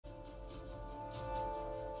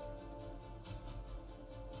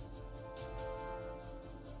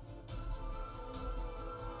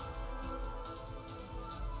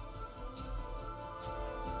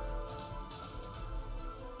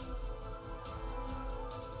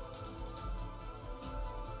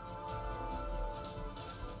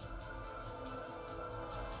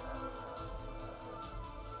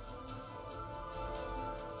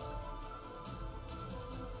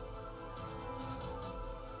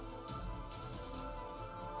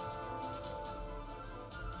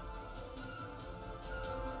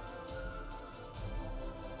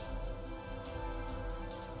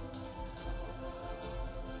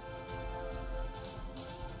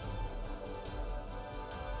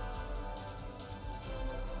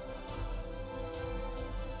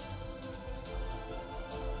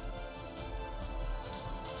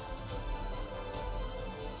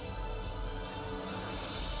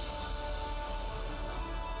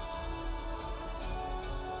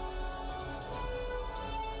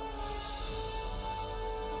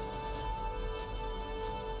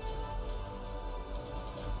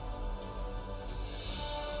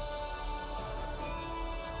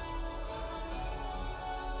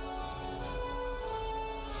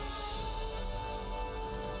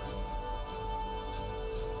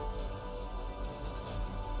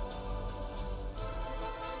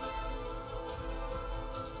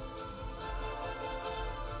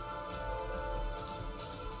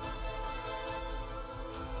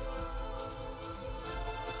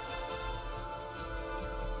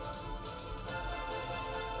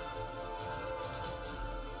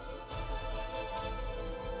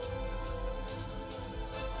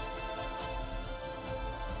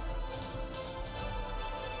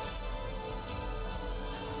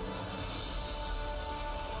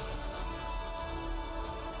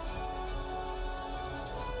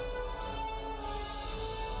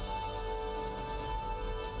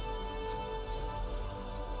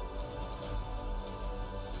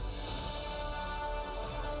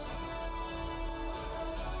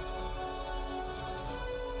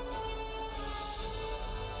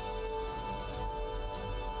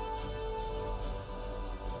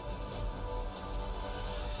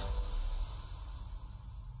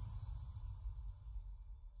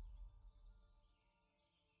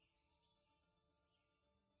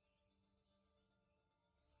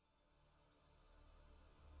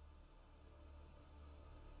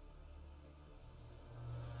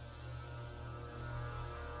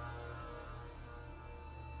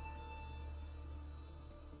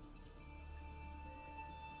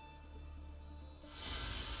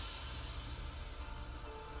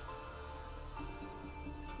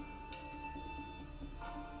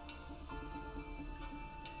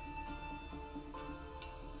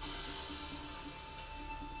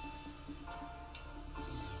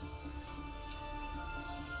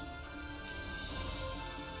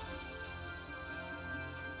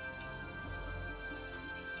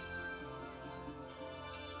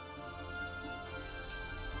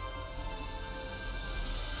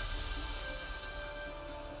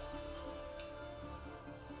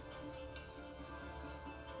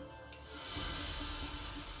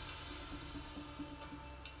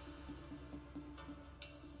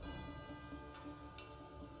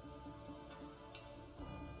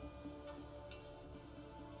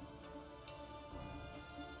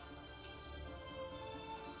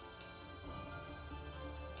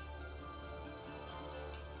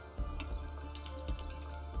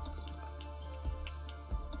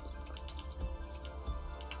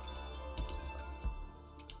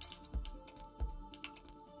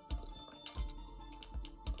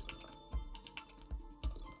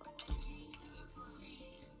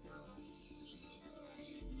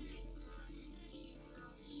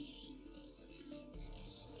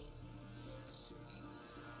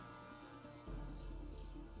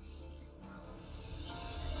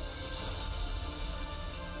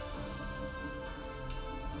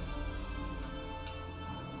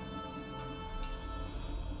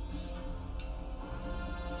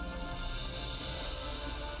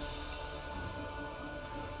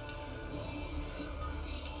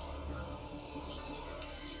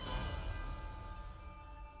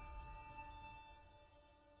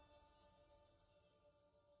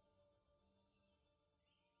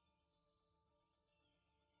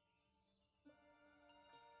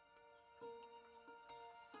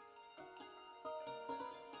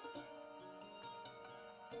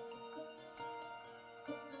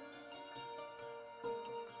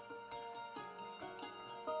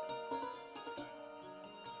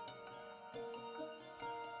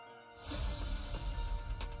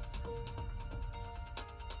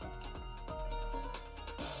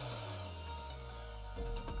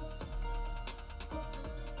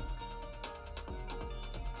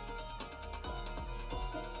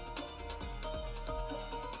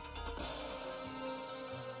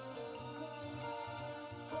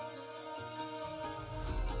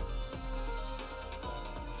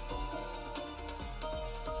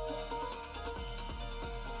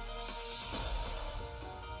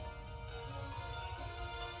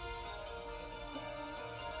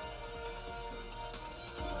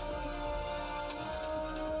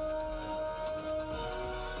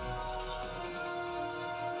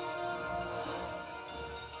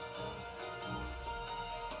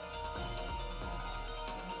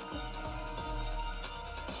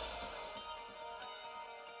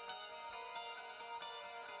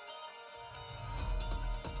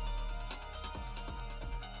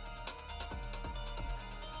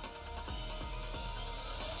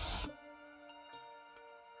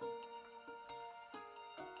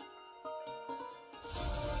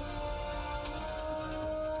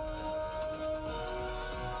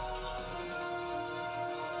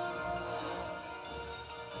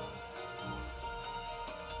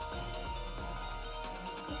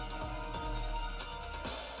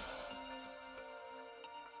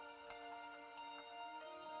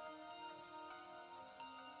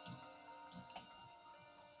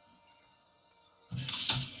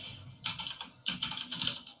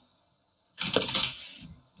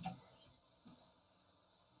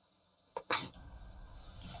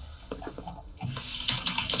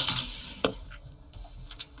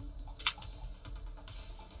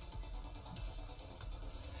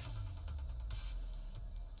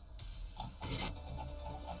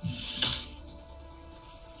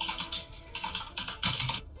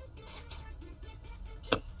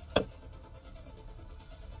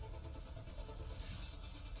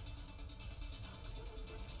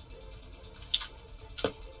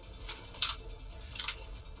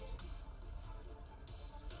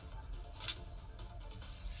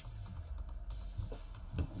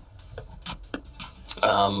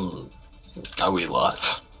Are we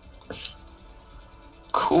live?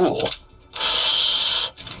 Cool.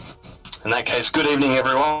 In that case, good evening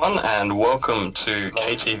everyone, and welcome to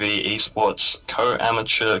KTV Esports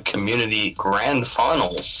Co-Amateur Community Grand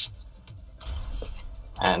Finals.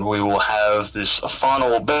 And we will have this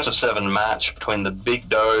final best-of-7 match between the Big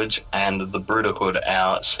Doge and the Brooderhood,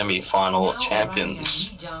 our semi-final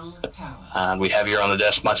champions. And we have here on the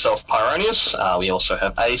desk myself, Pyronius. We also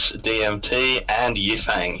have Ace, DMT, and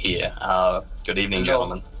Yifang here. Good evening,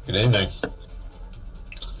 gentlemen. Good evening.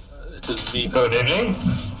 It is me. Good evening.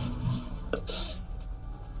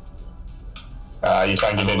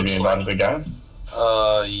 Yifang, you need to be invited to the game?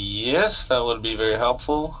 Yes, that would be very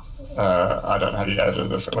helpful. I don't have you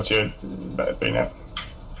added. What's your BNet?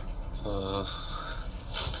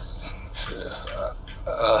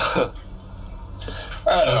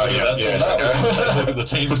 The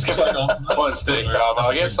team's going on. One thing,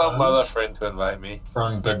 I'll get some other friend to invite me.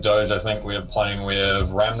 From Big Doge, I think we're playing with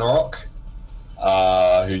Ramnarok,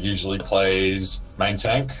 who usually plays main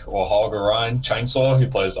tank, or Hog Orion, Chainsaw, who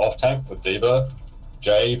plays off tank with Diva,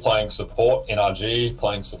 Jay playing support, NRG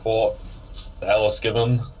playing support, the Alice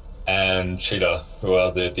Given, and Cheetah, who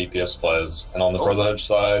are the DPS players. And on the Brotherhood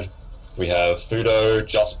side, we have Fudo,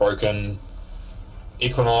 Just Broken,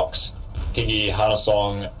 Equinox, Piggy,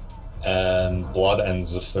 Hanasong, and Blood, and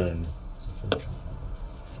Zafoon.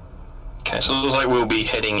 Okay, so it looks like we'll be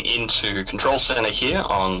heading into Control Center here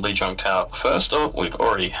on Lee Jung Tower first. Oh, we've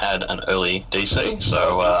already had an early DC,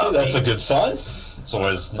 so... that's a good sign. It's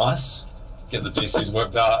always nice. Get the DCs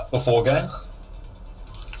worked out before game.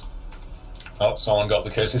 Oh, someone got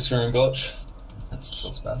the Casey screen glitch.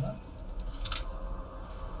 That's bad, man.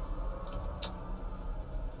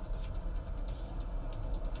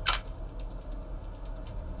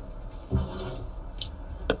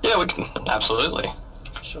 Yeah, we can, absolutely.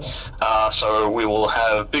 Sure. So we will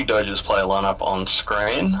have Big Doge's player lineup on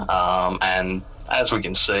screen, and as we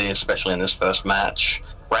can see, especially in this first match,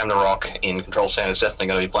 Ramnarok in Control Center is definitely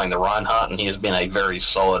going to be playing the Reinhardt, and he has been a very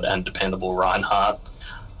solid and dependable Reinhardt.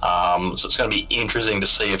 So it's going to be interesting to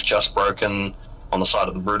see if Just Broken on the side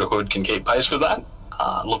of the Brooderhood can keep pace with that.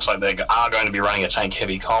 Looks like they are going to be running a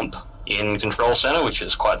tank-heavy comp in Control Center, which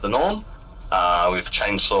is quite the norm, with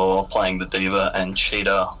Chainsaw playing the Diva and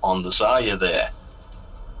Cheetah on the Zarya there.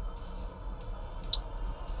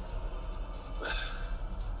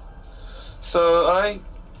 So I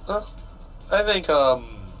think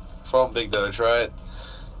from Big Doge, right?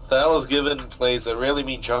 The Alice Given plays a really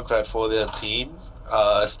mean Junkrat for their team.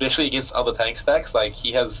 especially against other tank stacks. Like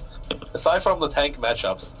he has, aside from the tank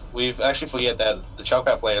matchups, we've actually forget that the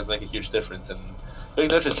Junkrat players make a huge difference. And Big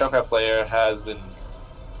Doge's Junkrat player has been,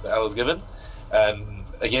 I was given, and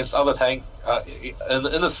against other tank, in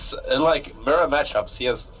like mirror matchups, he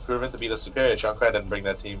has proven to be the superior Junkrat and bring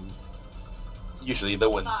that team usually the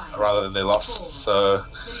win rather than they lost. So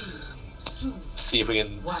see if we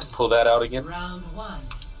can pull that out again. Round 1.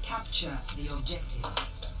 Capture the objective.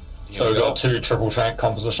 So we've got 2 triple tank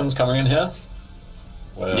compositions coming in here.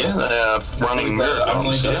 Where Yeah, they're running mirror the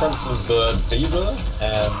only comms here. difference is the Diva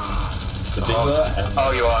and the Diva and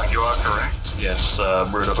Oh, you are correct. Yes,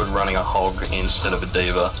 Brooderhood running a hog instead of a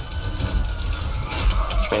diva.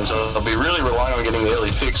 Which means they'll be really relying on getting the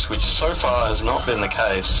early picks, which so far has not been the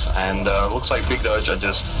case. And looks like Big Doge are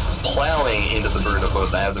just ploughing into the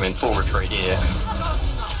Brooderhood. They have them in full retreat here.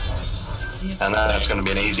 And that's going to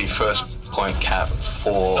be an easy first point cap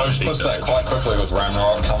for Doge Big puts that Doge. quite quickly with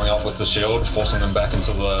Ragnarok coming up with the shield, forcing them back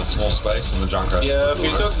into the small space and the Junkrat. Yeah, if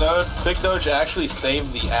you took note, Big Doge actually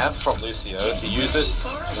saved the amp from Lucio to use it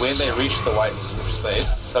when they reach the white space,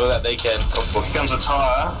 so that they can. Well, here comes a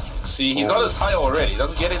tire. See, he's got his tire already. He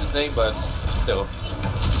doesn't get anything, but still.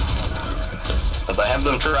 But they have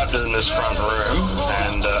them trapped in this front room,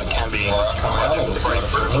 and can be coming out of the side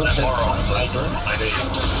of The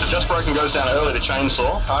Just Broken goes down early to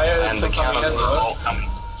Chainsaw, Tire and the still coming counter in, though. revolt coming.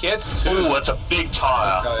 Gets 2. Ooh, that's a big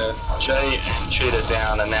tire. Jay and Cheetah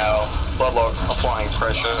down, and now Bloodlock applying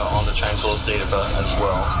pressure on the Chainsaw's Diva as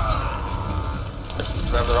well.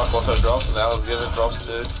 Ragnarok also drops, and Alan's given drops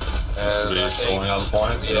too. And I Stalling think, out the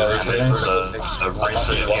point. Yeah, retreating.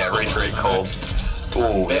 The retreat called.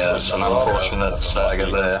 Ooh, yeah, it's an unfortunate saga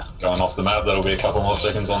there. Going off the map, that'll be a couple more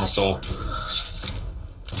seconds on the stall.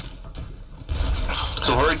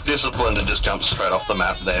 So very disciplined to just jump straight off the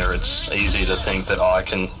map there. It's easy to think that I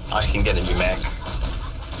can get a new mech.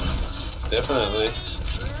 definitely.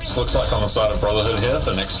 This looks like on the side of Brotherhood here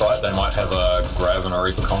for next fight, they might have a grab and a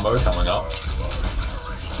Reaper combo coming up.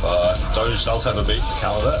 But Doge does have a beat to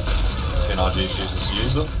counter that if NRG chooses to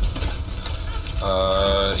use it.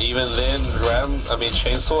 Even then,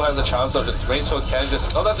 Chainsaw has a chance of it. Chainsaw can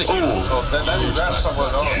just. Oh, that's a huge. Oh, that grabs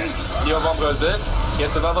someone else. Neo Bomb goes in,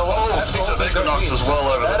 gets another one. That's picks up Equinox as well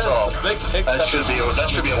over the top. Big pick. That should be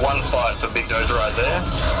a one fight for Big Doge right there.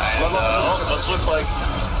 And let's look like.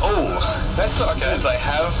 Oh, okay. They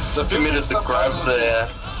have committed the grab there.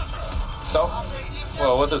 So,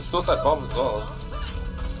 well, with the suicide bomb as well.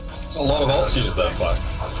 There's a lot of ults used that fight.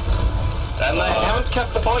 And they haven't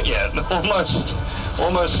kept the point yet.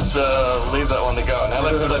 Almost leave that one to go. Now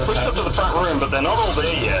they pushed up to the front room, but they're not all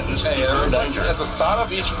there yet. It's Hey, very dangerous. at the start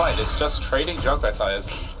of each fight, it's just trading Junkrat tires.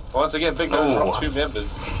 Once again, Big Doge from 2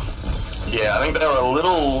 members. Yeah, I think they were a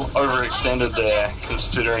little overextended there,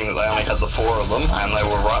 considering that they only had the 4 of them, and they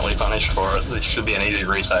were rightly punished for it. This should be an easy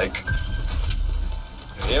retake.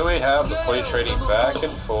 Here we have the point trading back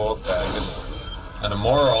and forth, And a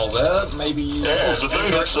moral there, maybe. Yeah,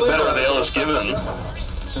 Zafun gets the better of the Ellis given.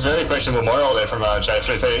 Very questionable moral there from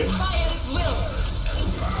J3P.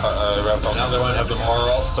 Now they won't have the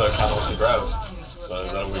moral to counter with the grab, so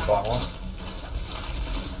that'll be fine one.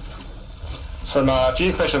 Some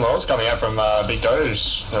few question morals coming out from Big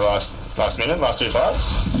Doge the last 2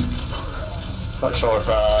 fights. Not sure if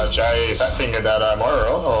Jay fat fingered that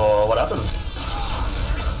moral or what happened.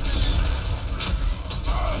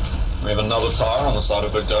 We have another tire on the side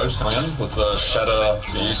of Big Doge coming in with the Shatter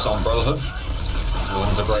use on Brotherhood.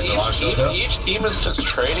 Willing to break the line shield here. Each team is just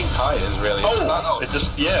trading tires, really. It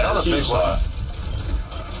just, yeah, Not a big one.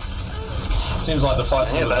 Seems like the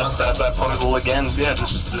fight's Yeah, in the that portal again. Yeah,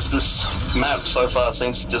 this map so far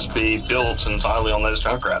seems to just be built entirely on those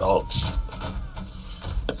Junkrat ults.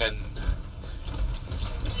 And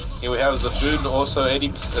here we have Zafun also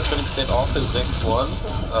 20% off his next one.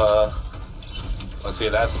 Let's see,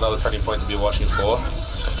 that's another turning point to be watching for.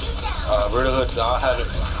 Brooderhood now have it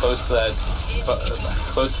close to that,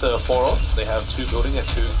 close to 4 ults. They have 2 building and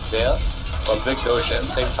 2 there. But Big Doge at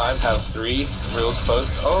the same time have 3 reels close.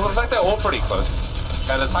 Oh, in fact, they're all pretty close.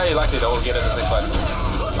 And it's highly likely they'll get in this next fight.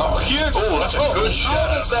 Oh, huge! Oh, that's a good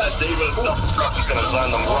shot. That Diva self-destruct is going to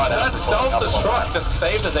zone them right out. That self-destruct just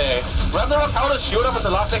saved the day. Ragnarok held his shield up at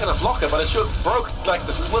the last second to block it, but his shield broke like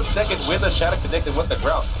the split second when the shadow connected with the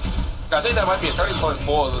ground. I think that might be a turning point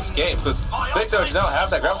for this game, because Big Doge now have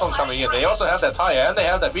that ground phone coming in. They also have that tire, and they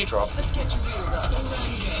have that beat drop.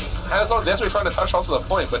 And it's not desperately trying to touch onto the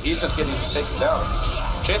point, but he's just getting taken down.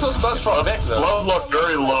 Chainsaw's close from Vic, though. Lovelock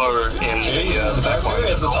very low in the back line.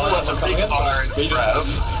 Oh, that's a big fire grab.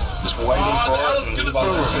 Just waiting for it.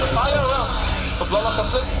 Fire around. The Bloodlock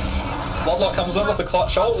comes in. Bloodlock comes in with the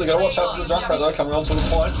clutch ult. They gotta watch out for the Junkrat though, coming onto the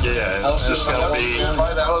point. Yeah, it's just gonna be.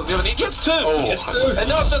 He gets 2! Oh. He gets 2! And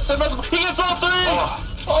now it's just he gets all 3!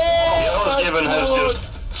 Ellis Given has just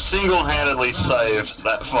single-handedly saved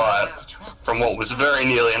that fight from what was very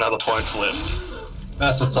nearly another point flip.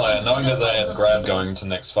 Massive player, knowing that they had the grab going into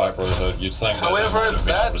next fight, Brotherhood, you'd think that However, they would have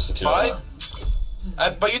been able to secure fight,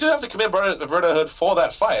 but you do have to commend Brooderhood for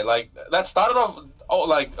that fight. Like, that started off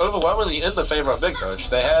like overwhelmingly in the favor of Big Doge.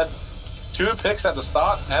 They had 2 picks at the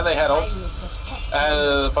start, and they had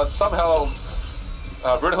ults, but somehow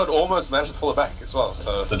Brooderhood almost managed to pull it back as well.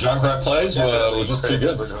 So the Junkrat plays were just too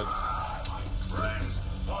good.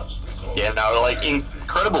 Yeah, no, like,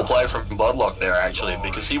 incredible play from Bloodlock there, actually,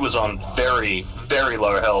 because he was on very, very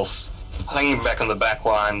low health, hanging back on the back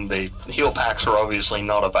line. The heal packs were obviously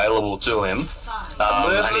not available to him,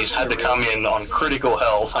 and he's had to come in on critical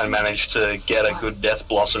health and managed to get a good Death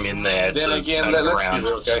Blossom in there to turn it around.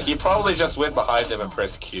 He probably just went behind him and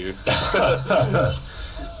pressed Q.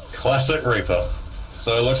 Classic Reaper.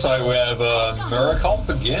 So it looks like we have Mirror Comp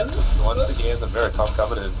again. Once again, the Mirror Comp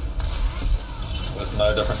coming in. With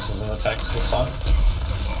no differences in the tanks this time.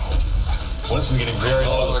 Winston getting very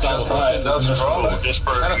low at the start of the fight.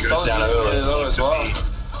 Desperate goes down early as well.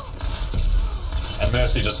 And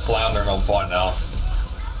Mercy just floundering on point now.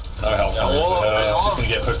 No help coming for her. She's going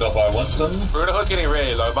to get picked up by Winston. Brooderhood's getting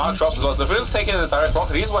really low. Mark drops as well. The Voon's taking the direct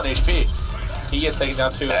rocket. He's 1 HP. He gets taken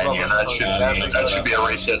down 2 as well. Yeah, that should be a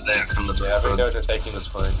reset there from the Yeah, Big Doge are taking this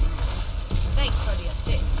point. Thanks for the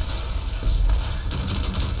assist.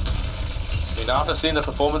 I mean, after seeing the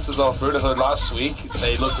performances of Brooderhood last week,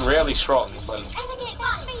 they looked really strong. But,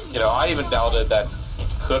 you know, I even doubted that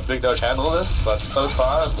could Big Doge handle this, but so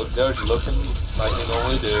far, Big Doge looking like they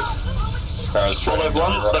normally do. Well,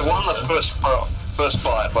 they've won the first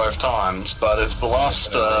fight both times, but if the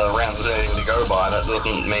last round is anything to go by, that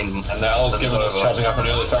doesn't mean. And now El's given us charging up an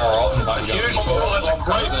early Pharaoh ult. He might be going that's a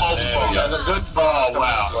great pulse bomb. That's a good Oh,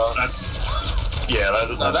 wow.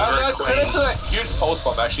 That's credit to that huge pulse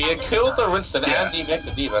bomb, actually. It killed the Winston and demech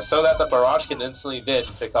the Diva, so that the barrage can instantly then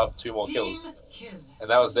pick up 2 more kills. And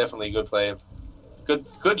that was definitely a good play. Good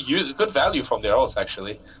value from their ults,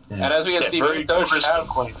 actually. And as we can see, Big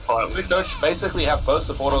Doge basically have both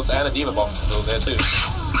support ults and a Diva bomb still there too.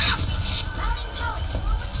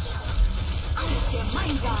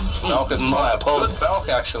 Valk is good Valk,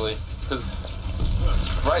 actually, because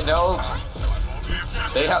right now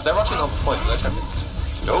they're rushing on the point.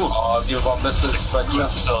 Oh, Diva bomb misses, but good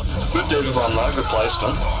Diva bomb though, good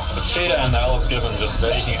placement. But Cheetah and El's given just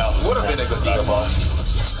taking out the would have been a good Diva bomb.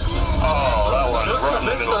 Oh, that one right in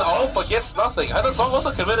the middle. Ult, but gets nothing. And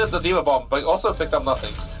also committed the Diva bomb, but also picked up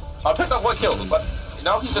nothing. I picked up 1 kill, but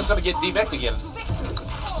now he's just gonna get demech again.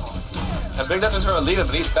 And Big Doge is gonna leave him,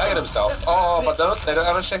 and he's staggered himself. Oh, but they don't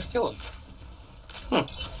have a chance to kill him.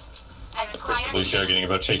 Lucio getting a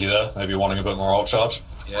bit cheeky there, maybe wanting a bit more ult charge.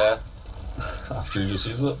 Yeah. After you just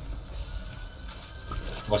use it.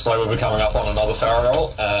 Looks like we'll be coming up on another Pharaoh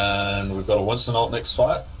ult, and we've got a Winston ult next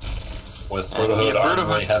fight. With Brooderhood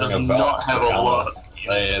only having a Valk. Have a lot.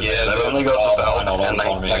 They've only got the Valk, and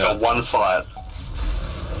they got 1 fight.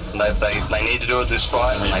 They need to do it this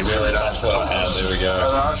fight, and they really don't. And there we go.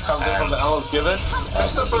 Barrage comes in from the L's given.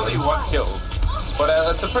 That's only 1 kill, but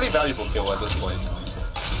it's a pretty valuable kill at this point.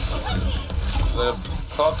 The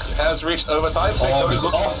clock has reached overtime. Big Doge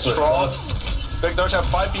looking strong. Big Doge have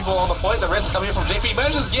 5 people on the point. The rest coming from JP.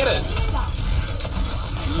 Manages to get it.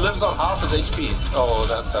 Lives on half his HP. Oh,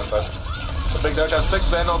 that's best. The Big Doge has 6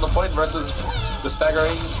 men on the point versus the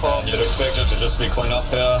staggering from... You'd expect it to just be clean up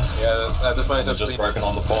here. Yeah, at this point it's just broken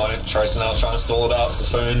on the point. Tracing out, trying to stall it out.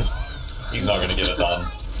 Saffoon, he's not going to get it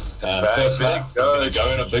done. And first map is going to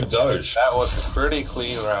go in a Big Doge. That was a pretty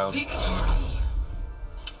clean round.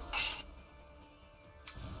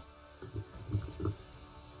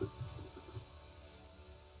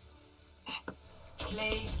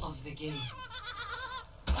 Play of the game.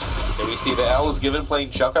 Okay, we see the L is given playing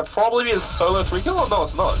Junkrat. Probably his solo 3 kill? Oh, no,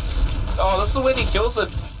 it's not. Oh, this is when he kills a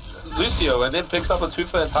Lucio and then picks up a 2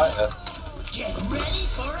 for entire.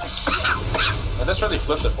 And that's really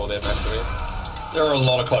flipped it for them, actually. There are a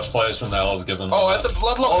lot of clutch players from the L's given. Oh, and the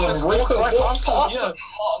Bloodlock just walked right past him.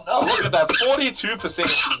 Oh, no. Look at that, 42%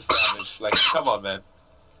 team damage. Like, come on, man.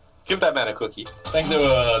 Give that man a cookie. I think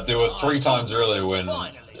there were 3 times earlier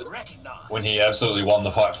when he absolutely won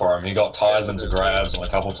the fight for him. He got ties into grabs and a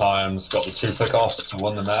couple times, got the 2 pickoffs to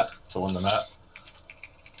win the map.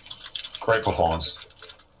 Great performance.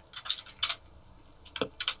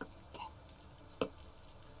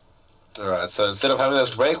 Alright, so instead of having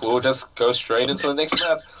this break, we'll just go straight into the next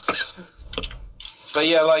map. But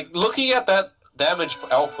yeah, like, looking at that damage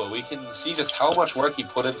output, we can see just how much work he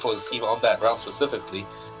put in for his team on that round specifically.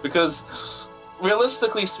 Because,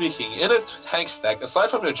 realistically speaking, in a tank stack, aside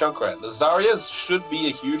from your Junkrat, the Zaryas should be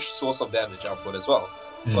a huge source of damage output as well.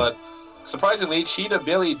 But surprisingly, Cheetah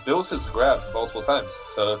barely built his grab multiple times,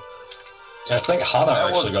 so... Yeah, I think Hana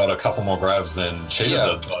actually got a couple more grabs than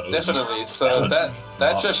Cheetah did. But definitely. So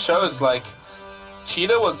that just shows, like,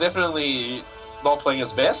 Cheetah was definitely not playing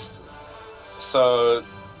his best. So,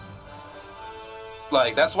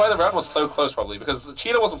 like, that's why the round was so close, probably, because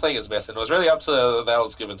Cheetah wasn't playing his best, and it was really up to the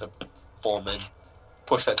Val's given to perform and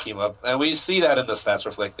push that team up. And we see that in the stats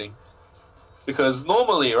reflecting. Because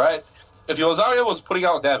normally, right, if your Zarya was putting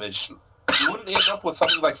out damage, you wouldn't end up with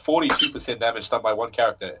something like 42% damage done by one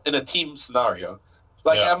character in a team scenario.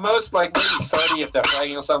 Like, at most, like, maybe 30 if they're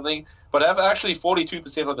flagging or something, but actually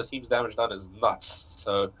 42% of the team's damage done is nuts.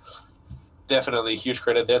 So, definitely huge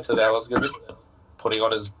credit there to the Val's given. Putting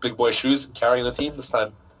on his big boy shoes and carrying the team this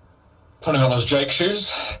time. Putting on his Jake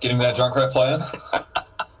shoes, getting that Junkrat play in.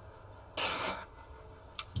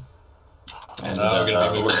 And now we're going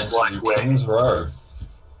to be moving into Kings Row.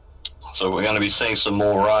 So we're going to be seeing some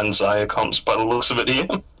more Ryan Zaya comps by the looks of it here.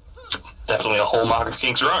 Definitely a hallmark of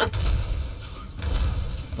Kings Row.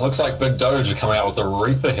 Looks like Big Doge are coming out with the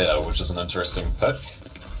Reaper here, which is an interesting pick.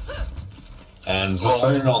 And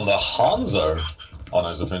Zafoon on the Hanzo. Oh no,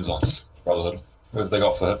 Zafoon's on Brotherhood. Who have they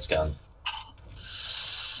got for hit scan?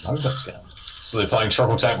 No hit scan. So they're playing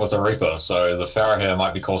triple tank with the Reaper, so the Pharah here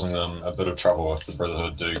might be causing them a bit of trouble if the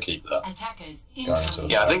Brotherhood do keep that.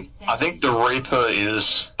 Yeah, I think the Reaper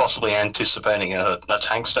is possibly anticipating a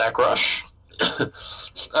tank stack rush.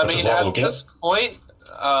 I mean, at this point,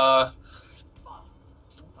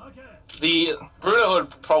 the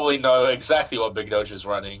Brooderhood probably know exactly what Big Doge is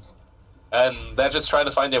running, and they're just trying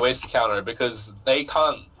to find their ways to counter it because they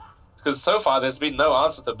can't. Because so far there's been no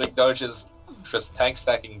answer to Big Doge's just tank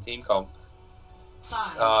stacking team comp.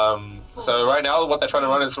 So right now what they're trying to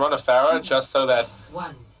run is run a Pharah just so that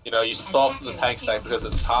you stop the tank stack because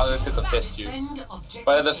it's harder to contest you.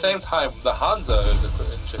 But at the same time, the Hanzo is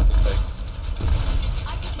an interesting thing.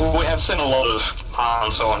 Well, we have seen a lot of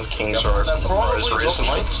Hanzo on Kings Row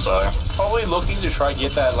recently, so probably looking to try and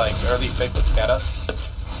get that like early pick with scatter,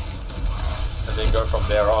 and then go from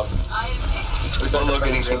there on. Bloodlord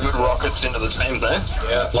getting some good rockets into the team there.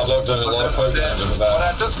 Yeah, Bloodlord doing a lot of poke damage in the back. But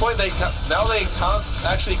at this point, they can't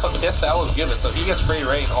actually contest the Alice given, so he gets free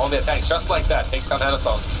reign on their tanks just like that. Takes down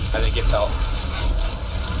Anasong and then gets out.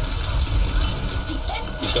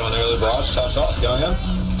 He's going early barrage, charge shots going in.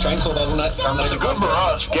 Chainsaw doesn't it? It's a good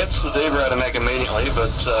barrage, gets the Diva out of mech immediately, but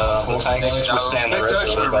the tanks just withstand the rest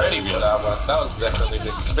of it. Ready for that one. That was definitely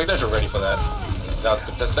big. Big Doge were ready for that. That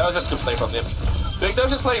was just good play from them. Big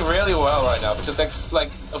Doge is playing really well right now because they're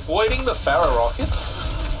like avoiding the Pharah rockets.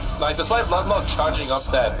 Like despite Bloodlock charging up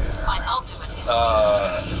that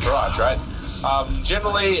barrage, right?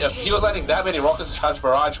 Generally, if he was landing that many rockets to charge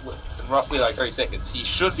barrage in roughly like 30 seconds, he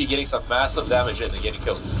should be getting some massive damage in and getting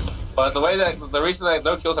kills. But the reason that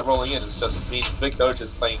no kills are rolling in is just means Big Doge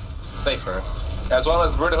is playing safer, as well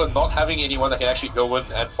as Brooderhood not having anyone that can actually go in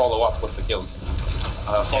and follow up with the kills.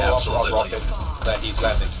 Follow up on rockets that he's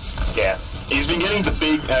landing. Yeah. He's been getting the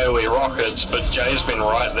big AoE rockets, but Jay's been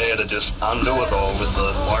right there to just undo it all with the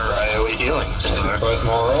lower AoE healing. So. Both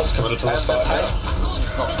Morals coming into this fight now.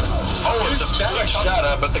 Oh, it's a big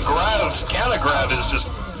shatter, but the counter grab is just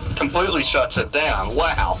completely shuts it down.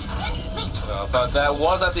 Wow. But that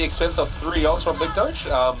was at the expense of 3 ults from Big Doge.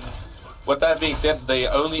 With that being said,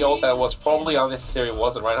 the only ult that was probably unnecessary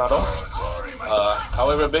wasn't Reinhardt ult.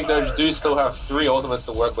 However, Big Doge do still have 3 ultimates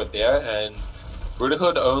to work with there, and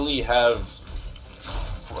Brooderhood only have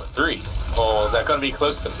 3, or they're going to be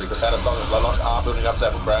close to 3 because Anasong and Bloodlock are building up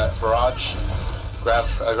that barrage, grab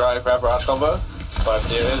barrage combo, but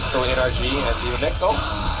there is still NRG and even next ult.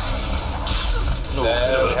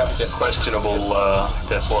 There we have questionable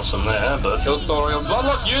death loss from there, but kill story on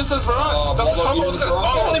Bloodlock used his barrage. The combo's gonna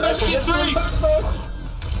only make it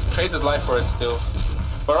 3. Trades his life for it still.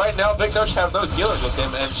 But right now, Big Doge have no healers with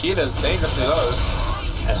him, and Cheetah is dangerously low.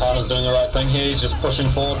 And Hana's doing the right thing here, he's just pushing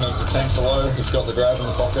forward, knows the tanks are low, he's got the grab in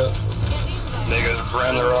the pocket. There goes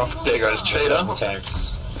Ram the Rock, there goes Cheetah.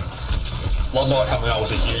 Tanks. Bloodlock coming out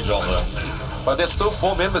with a huge ult there. But there's still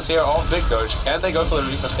 4 members here on Big Doge. Can they go for the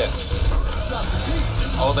Reaper 10?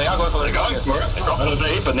 Oh, they are going for the Reaper 10. They got the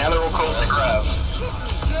V, but now they're all called to grab.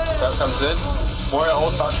 Grab comes in. Moria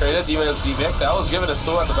ult start traded, even as D-Mech. That was given a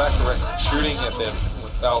still at the back shooting at them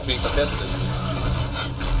without being contested.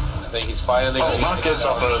 I think he's finally... Oh, Mark gets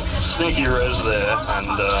off a sneaky res there, and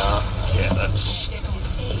yeah, that's...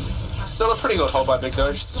 Still a pretty good hold by Big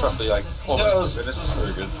Doge. It's roughly like almost 2 minutes.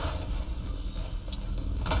 Very good.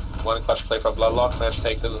 one clutch play from Bloodlock, managed to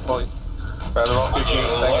take to the point. Brooderhood is being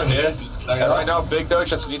taken here. And right now, Big Doge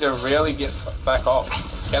just need to really get back off.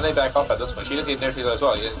 Can they back off at this point? She doesn't get energy as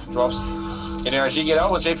well. It drops. Can NRG get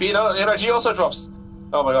out with JP? No, NRG also drops.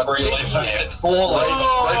 Oh my god. 3 lane picks it. 4 Great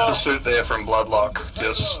lane. pursuit there from Bloodlock.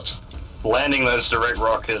 Just landing those direct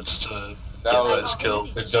rockets to get those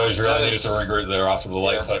kills. Big Doge really needed to regroup there after the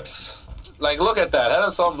late picks. Like, look at that.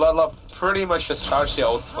 Henderson and Bloodlock pretty much just charged their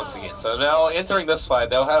ults once again. So now, entering this fight,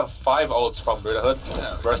 they'll have 5 ults from Brooderhood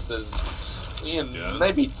versus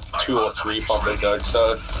maybe 2 or 3 from Big Doge.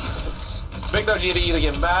 So, Big Doge need to either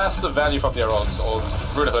get massive value from their ults, or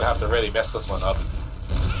Brooderhood have to really mess this one up.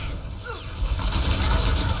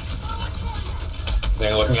 I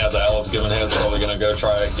think looking at the Alice given here is probably going to go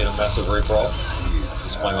try and get a massive reroll.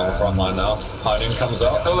 He's playing on the front line now. Hiding comes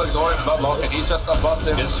up. Still ignoring Bloodlock, and he's just above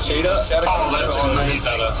them. Gets cheetah. That's amazing.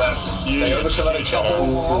 That's huge. They overcommit a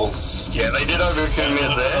couple. Yeah, they did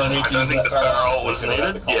overcommit there. I don't think the Pharaoh was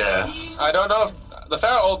needed. Yeah. I don't know if the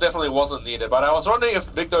Pharaoh ult definitely wasn't needed, but I was wondering if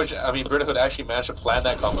Brooderhood actually managed to plan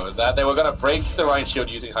that combo, that they were going to break the Rhine shield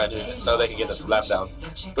using high movement so they can get the slap down.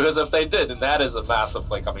 Because if they did, then that is a massive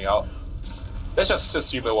play coming out. Let's just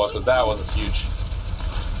assume it was, because that was huge.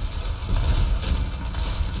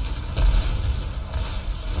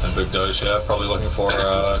 And Big Doge here, probably looking for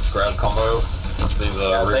a grab combo. They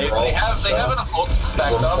have enough ults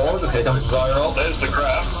backed up. Here comes Zyro. There's the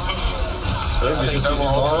grab.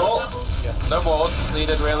 No more ults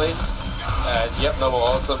needed, really. And yep, no more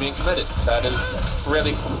ults are being committed. That is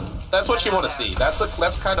really, that's what you want to see. That's the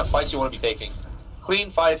kind of fights you want to be taking. Clean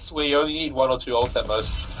fights where you only need 1 or 2 ults at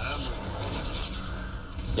most.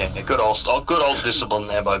 Yeah, good old discipline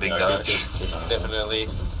there by Big Doge. Definitely.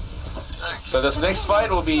 So this next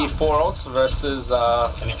fight will be 4 ults versus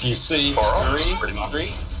and if you see 4 ults, pretty much.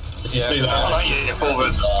 3. If you see yeah, 4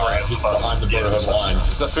 versus 3 behind the Brooderhood line.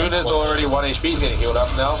 Zafun is already 1 HP, he's getting healed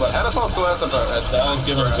up now, but Hannathon still has the bonus. Down's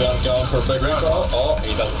giving going for a big reroll. Oh,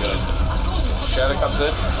 he doesn't get it. Shadow comes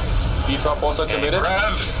in. B-Drop also committed.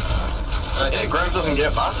 Grab doesn't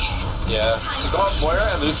get much. Yeah. He got Moira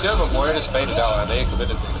and Lucio, but Moira just faded out and they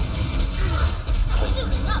committed things.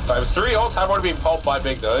 So 3 ults have already been pulped by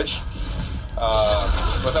Big Doge.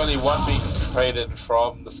 With only 1 being traded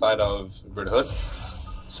from the side of Brooderhood.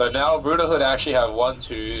 So now Brooderhood actually have 1,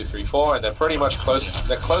 2, 3, 4, and they're pretty much close.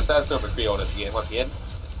 They're close as to number 3 ults again, once again,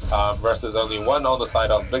 versus only 1 on the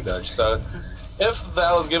side of Big Doge. So if the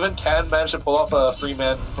Alice given can manage to pull off a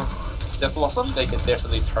 3-man Death Blossom, they can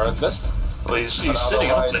definitely turn this. Well, he's sitting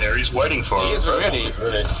up there, he's waiting for it. He is ready.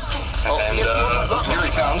 And here he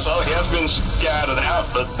comes. Oh, he has been scattered out,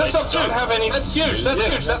 but they don't have any... That's huge, that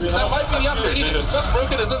might be the upgrade. Just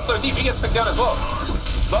Broken is in so deep, he gets picked down as well.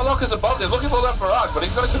 Bloodlock is above, they're looking for that Farag, but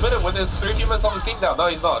he's going to commit it with his 3 humans on the team down. No,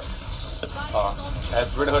 he's not.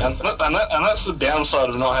 And that's the downside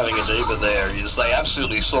of not having a D.Va there, is they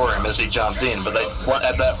absolutely saw him as he jumped in, but they,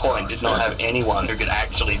 at that point, did not have anyone who could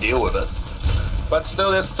actually deal with it. But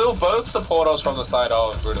still, there's still both supporters from the side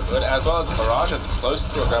of Brooderhood, as well as Mirage, and close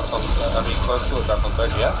to a Grapple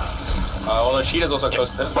Surge, yeah. Although Cheetah's also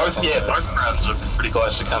close to him. Both crowds are pretty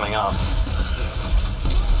close to coming up.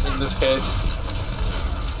 In this case,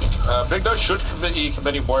 Big Doge should be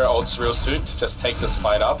committing more ults real soon to just take this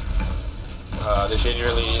fight up. They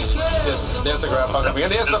genuinely... There's the grab coming in.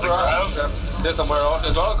 There's the Mirage. There's the Moira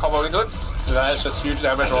as well, comboing good. That is just huge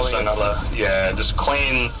damage rolling in. Yeah, just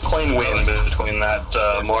clean win between that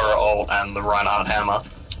Moira ult and the Reinhardt hammer.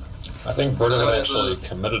 I think Brooderhood actually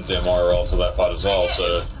committed their Moira ult to that fight as well,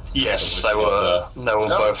 so... Yes, they were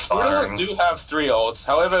both firing. Brooderhood do have 3 ults,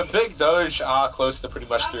 however Big Doge are close to pretty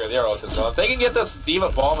much 3 of their ults as well. If they can get this D.Va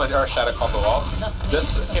Bomb and Earth Shadow combo off,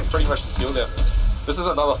 this can pretty much seal them. This is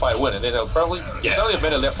another fight win, and then they'll probably... There's only a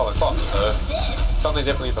minute left on the clock, so... Something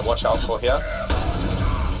definitely to watch out for here.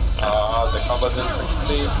 The combos in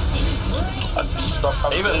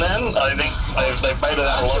even then, I think they've made it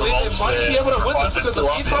out a lot of ults there. They might be able to win this because the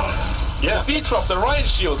Yeah. The B-Drop, the Ryan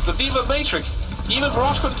Shields, the D.Va Matrix, even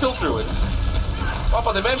Barrage couldn't kill through it. Oh,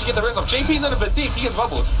 but they managed to get the res up. JP's in a bit deep, he gets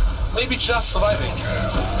bubbled. Maybe just surviving.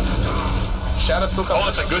 Shadow still comes. Oh,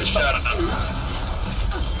 it's a good Shadow.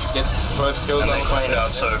 Gets both kills. And they cleaned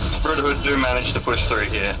out, so Brooderhood do manage to push through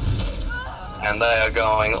here. And they are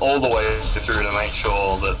going all the way through to make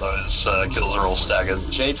sure that those kills are all staggered.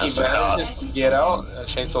 JP managed to get out,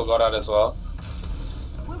 Chainsaw got out as well.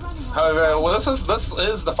 However, well, this is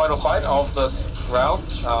the final fight of this round.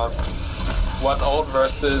 1 ult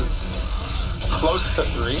versus close to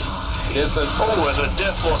 3. It is the there's a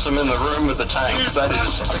Death Blossom in the room with the tanks. That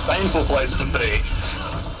is a painful place to be.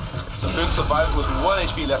 Safun survived with 1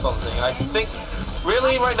 HP left on the thing. I think,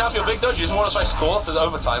 really, right now, if you're Big Doge, you just want to try stall it to the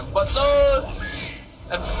overtime. But no!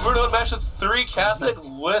 And Brooderhood managed to 3-cap it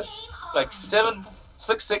with like 6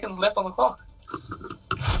 seconds left on the clock.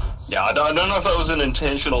 Yeah, I don't know if that was an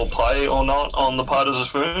intentional play or not on the part of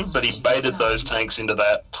Safun, but he baited those tanks into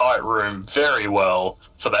that tight room very well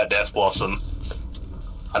for that Death Blossom.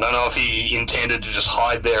 I don't know if he intended to just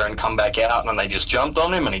hide there and come back out and they just jumped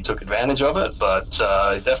on him and he took advantage of it, but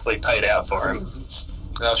it definitely paid out for him.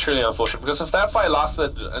 That was truly unfortunate, because if that fight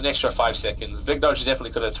lasted an extra 5 seconds, Big Doge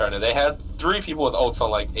definitely could have turned it. They had 3 people with ults on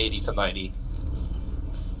like 80 to 90.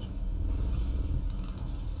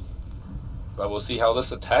 But we'll see how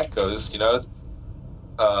this attack goes, you know.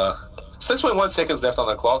 6.1 seconds left on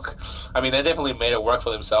the clock. I mean, they definitely made it work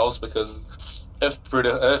for themselves, because if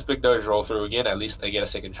Big Doge roll through again, at least they get a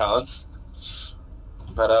second chance.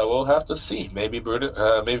 But we'll have to see. Maybe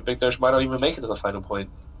Big Doge might not even make it to the final point.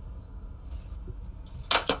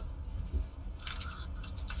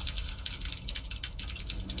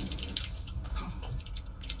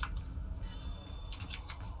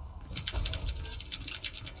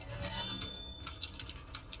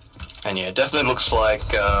 And yeah, definitely looks like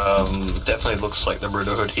the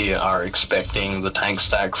Brooderhood here are expecting the tank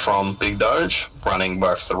stack from Big Doge, running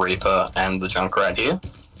both the Reaper and the Junkrat here.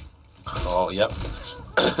 Oh, yep.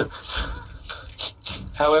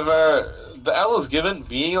 However, the L is given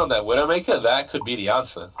being on that Widowmaker, that could be the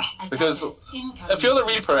answer. Because if you're the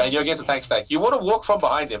Reaper and you're against a tank stack, you want to walk from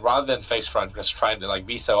behind him rather than face front, just trying to like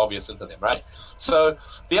be so obvious into them, right? So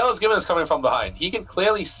the L is given is coming from behind. He can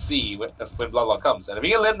clearly see when Bloodlock comes, and if he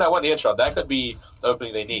can land that one headshot, that could be the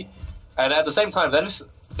opening they need. And at the same time, then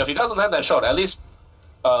if he doesn't land that shot, at least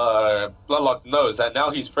Bloodlock knows that now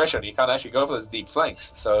he's pressured. He can't actually go for those deep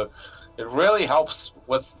flanks. So it really helps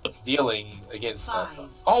with dealing against.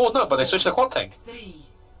 Oh no, but they switched to quad tank. 3,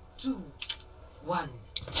 2, 1.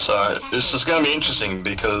 So this is going to be interesting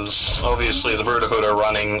because obviously the Brooderhood are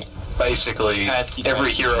running basically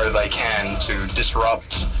every hero they can to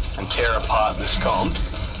disrupt and tear apart this comp.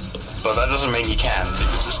 But that doesn't mean you can,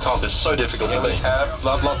 because this comp is so difficult to They beat. have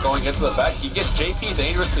Bloodlock going into the back. He gets JP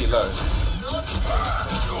dangerously low.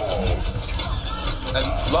 And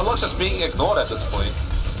Bloodlock's just being ignored at this point.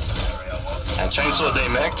 And Chainsaw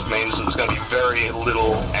demeched means there's going to be very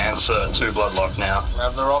little answer to Bloodlock now.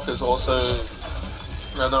 Ragnarok is also...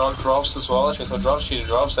 Ragnarok drops as well, Chainsaw drops, Cheetah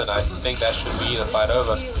drops, and I think that should be the fight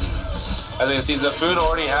over. As you can see, Zafun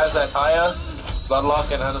already has that tire.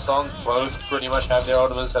 Bloodlock and Hanasong both pretty much have their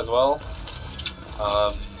ultimates as well.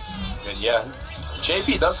 And yeah,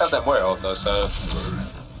 JP does have that Moira ult though, so...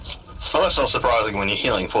 Well, that's not surprising when you're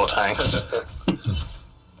healing 4 tanks.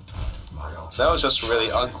 That was just a really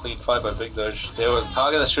unclean fight by Big Doge. There was a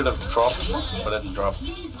target that should have dropped, but it didn't drop.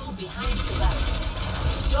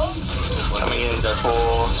 Coming in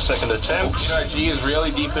for second attempt. G is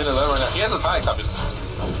really deep in the low right now. He has a tire coming.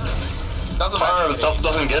 Doesn't Fire over matter. the top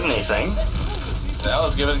doesn't get anything. The L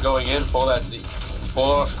is given going in for that,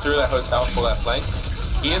 through that hotel for that flank.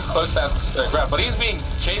 He is close to that grab, but he's being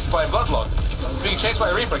chased by Bloodlock. He's being chased by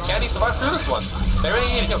a Reaper. Can he survive through this one? They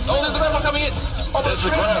really need him. Oh, there's a grab coming in. Oh, There's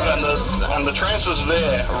the grab and the trance is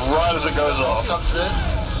there right as it goes off. Comes in,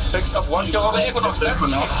 picks up 1 kill on the Equinox. That's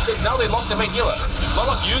now they lost their main healer.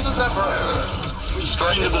 Bloodlock uses that for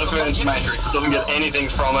Straight into the defense matrix, doesn't get anything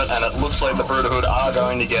from it, and it looks like the Brooderhood are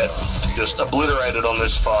going to get just obliterated on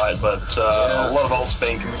this fight, but a lot of ults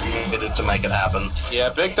being committed to make it happen. Yeah,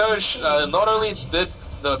 Big Doge not only did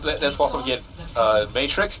the Death Blossom get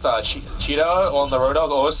Matrix, Cheetah on the Road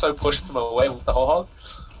Dog also pushed him away with the whole hog,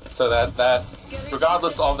 so that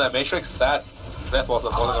regardless of that Matrix, that Death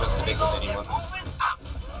Blossom wasn't going to connect with anyone.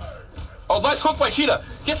 Oh, nice hook by Cheetah!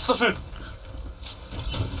 Gets the food!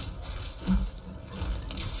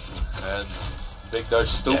 And Big Doge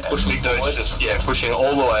still pushing Big Doge forward. just pushing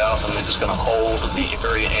all the way up, and they're just going to hold the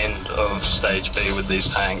very end of stage B with these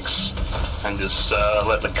tanks, and just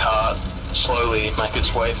let the cart slowly make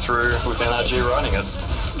its way through with NRG riding it.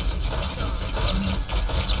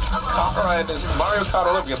 Alright, this is Mario Kart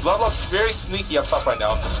Olympia. Bloodlock's very sneaky up top right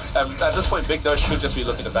now. At this point, Big Doge should just be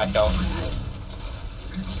looking to back out.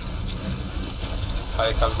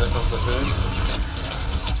 Here comes in from the food.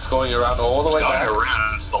 It's going around all the way back. Going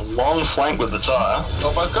around the long flank with the tire.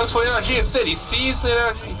 Oh, but goes for energy instead. He sees the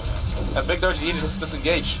energy. And Big Doge needs to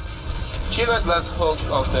disengage. Cheetah's last hook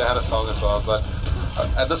also had a song as well, but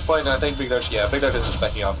at this point, I think Big Doge is just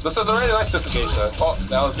backing off. This is a really nice disengage though. Oh,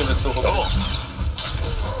 that was given still hook.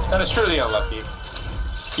 Oh. That is truly unlucky.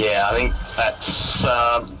 Yeah, I think that's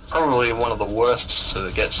probably one of the worst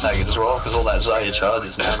to get staggered as well, because all that Zarya charge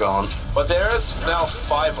is now gone. But there is now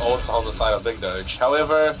 5 ults on the side of Big Doge.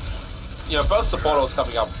 However, you know, both support ults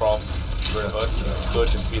coming up from Brooderhood could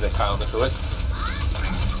just be the counter to it.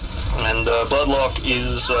 And Bloodlock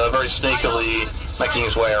is very sneakily making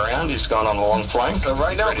his way around. He's gone on a long flank. So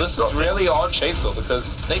right now, this is really on Chainsaw because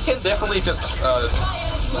they can definitely just.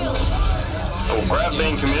 Grab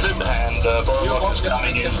being committed, and Bloodlock is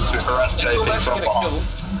coming in to harass JP from behind.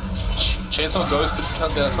 Chainsaw goes to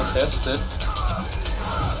the contested.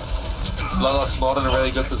 Bloodlock's not in a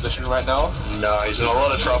really good position right now. No, he's in a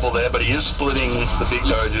lot of trouble there, but he is splitting the big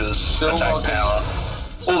Doge's attack power.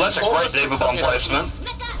 Oh, that's a great Diva Bomb placement.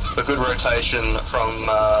 A good rotation from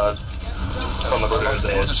the Brooderhood's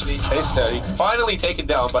edge. He's finally taken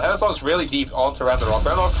down, but Hanson's really deep onto Ragnarok.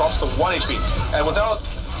 Ragnarok drops to 1 HP, and without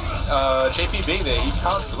JP being there, he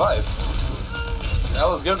can't survive.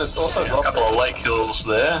 Alice Goodness also dropped a couple of late kills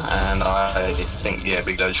there, and I think, yeah,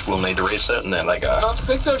 Big Doge will need to reset, and there they go. No,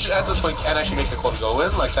 Big Doge at this point can actually make the call to go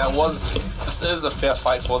in. Like, that is a fair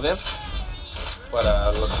fight for them. But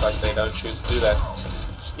it looks like they don't choose to do that.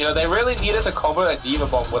 You know, they really needed to combo a Diva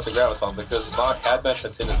Bomb with the Graviton because Mark had match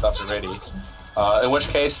attendance up already. In which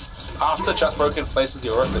case, after Just Broken places the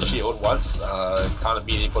Orisa shield once, can't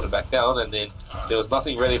immediately put it back down, and then there was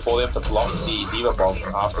nothing ready for them to block the Diva Bomb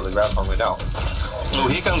after the Graviton went out. Well,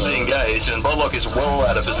 here comes the engage, and Bloodlock is well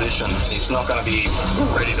out of position. He's not going to be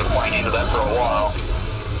ready to flank into that for a while.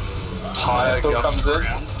 Tire comes in.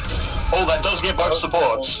 Oh, that does get both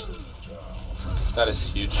supports. That is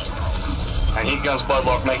huge. And here comes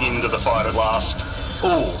Bloodlock making it into the fight at last.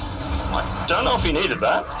 Ooh, I don't know if he needed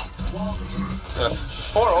that.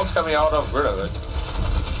 4 ults coming out of Brooderhood.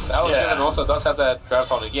 Alice Given also does have that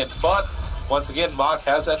Graviton again, but once again, Mark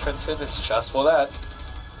has that Transcendence just for that.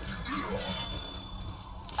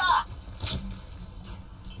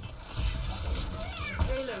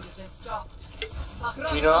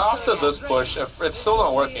 You know, after this push, if it's still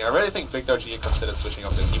not working, I really think Big Doge can consider switching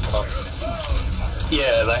up their team top.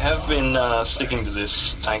 Yeah, they have been sticking to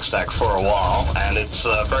this tank stack for a while, and it's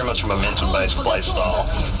very much a momentum-based playstyle.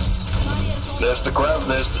 There's the grab,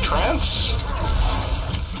 there's the trance.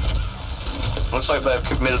 Looks like they've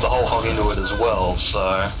committed the whole hog into it as well,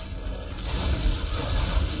 so...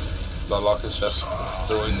 Bloodlock is just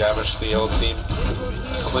doing damage to the old team.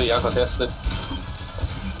 Completely uncontested.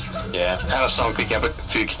 Yeah, Hanasong picking up a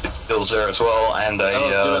few kills there as well, and a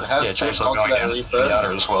Chainsaw going down the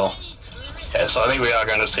outer as well. Yeah, so I think we are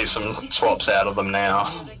going to see some swaps out of them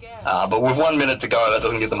now. But with 1 minute to go, that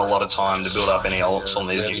doesn't give them a lot of time to build up any ults on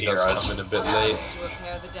these new heroes. Come in a bit late.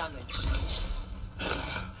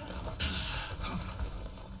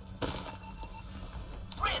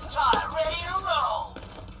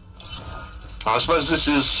 I suppose this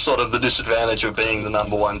is sort of the disadvantage of being the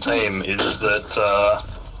 #1 team, is that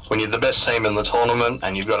when you're the best team in the tournament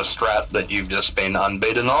and you've got a strat that you've just been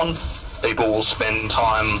unbeaten on, people will spend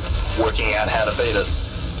time working out how to beat it.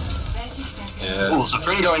 Yeah. Ooh,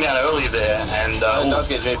 Zafrin going down early there, and it does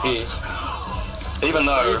get JP. Even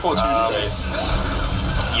though,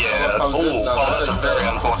 that's a very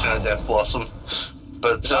unfortunate Death Blossom.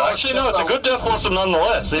 But actually, no, it's a good Death Blossom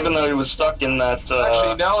nonetheless, even though he was stuck in that...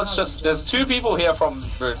 Actually, now it's just, there's 2 people here from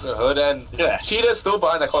Brooderhood, and Cheetah's still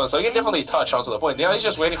behind the corner, so he can definitely touch onto the point. Now he's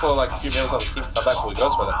just waiting for like a few minutes on the team to come back before he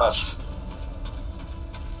goes for the touch.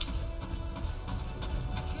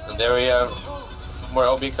 And there we have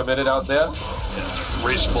Morel being committed out there.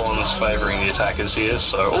 Respawn's favouring the attackers here,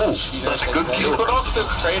 so... Ooh, that's a good kill. He could also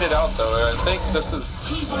trade it out though, I think this is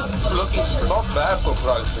looking not bad for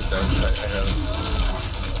Brooderhood actually.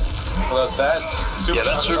 Well, that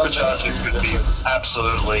supercharger could be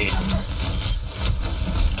absolutely...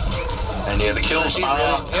 And yeah, the kills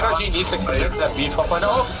are... Energy needs to clear that B-drop right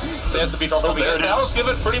now. There's the B-drop over here. Now it's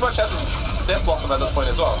given pretty much has a Death Blossom at this point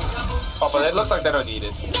as well. Oh, but it looks like they don't need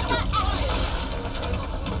it.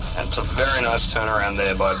 And it's a very nice turnaround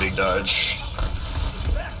there by Big Doge.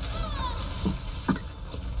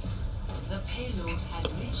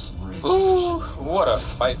 Ooh, what a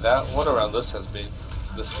fight that. What a round this has been.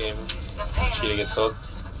 This game. Cheetah gets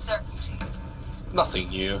hooked. Nothing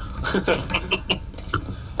new.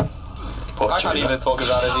 I can't even talk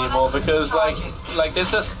about it anymore because like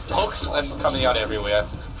there's just hooks and coming out everywhere.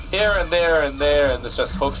 Here and there and there, and it's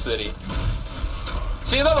just hook city.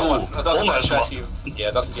 See another one. It doesn't actually,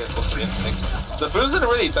 it doesn't get hooked again. The Food's in a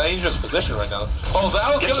really dangerous position right now. Oh,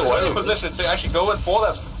 that was given a position to actually go in for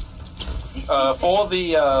that. For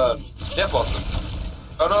the Death Blossom.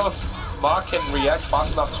 I don't know if Mark can react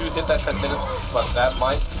fast enough to hit that Transcendence, but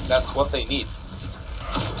that's what they need.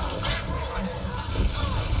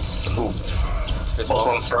 Ooh.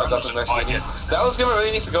 That was given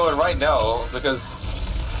really needs to go in right now because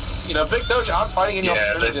you know Big Doge aren't finding any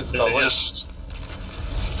opportunities to win.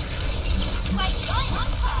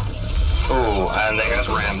 Oh, and there goes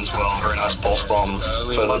Ram as well. Very nice pulse bomb,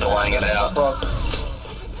 further delaying it out.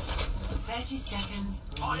 30 seconds.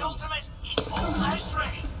 My ultimate is almost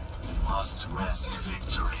ready. Must wrest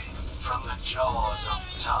victory from the jaws of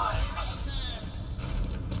time.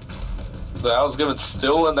 The Alisgiven's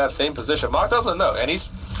still in that same position. Mark doesn't know, and he's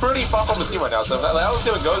pretty far from his team right now, so if the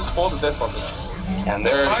Alisgiven goes for the death bomb. And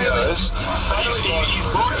there he goes. He's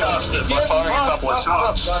broadcasted by firing a couple of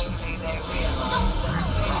shots.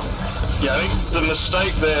 Yeah, I think the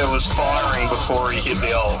mistake there was firing before he hit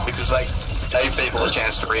the ult, because they gave people a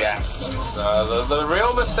chance to react. The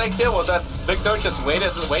real mistake here was that Big Doge just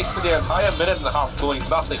wasted the entire minute and a half doing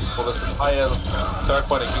nothing for this entire third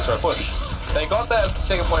point and Kingstar push. They got that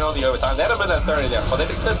second point on the overtime, they had a minute and 30 there, but they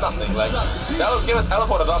did nothing. Like, that was given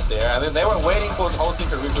teleported up there, and then they were waiting for the whole team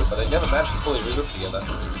to regroup, but they never managed to fully regroup together.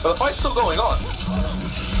 But the fight's still going on.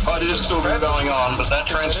 Fight is still going on, but that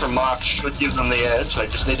transfer mark should give them the edge. They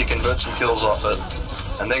just need to convert some kills off it.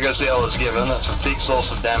 And there goes the Alisgiven. That's a big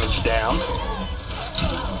source of damage down.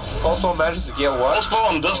 Also manages to get one. Pulse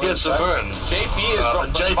bomb does get Savern. JP is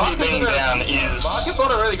JP being down is... Mark is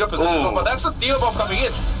not a really good position, but that's a deal bomb coming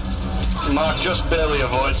in. Mark just barely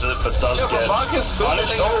avoids it, but does get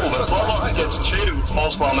punished. Oh, but Bloodlock gets cheated with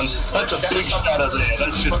pulse bomb, and that's a big shatter there.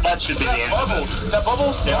 That should be the end. That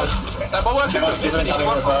bubble actually was given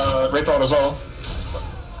Reprod as well.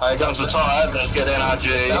 Guns are tired, they get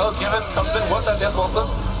NRG. Alisgiven comes in, what's that death monster?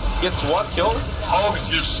 Gets one kill. Hog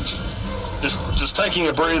just taking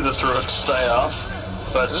a breather through it to stay up.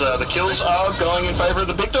 But the kills are going in favour of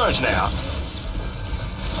the Big Doge now.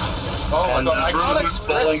 Oh and my god, I can't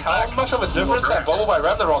express how much of a difference that bubble by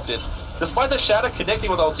Ragnarok did. Despite the shatter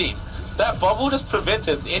connecting with our team, that bubble just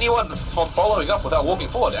prevented anyone from following up without walking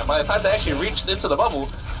forward. And by the time they actually reached into the bubble,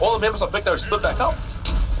 all the members of Big Doge stood back up.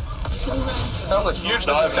 That was a huge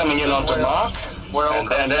dive coming in onto Mark,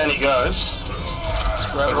 and down he goes.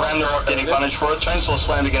 But Ragnarok getting punished for it. Chainsaw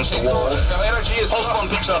slammed against the wall. Pulse bomb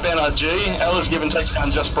picks up NRG. Alisgiven takes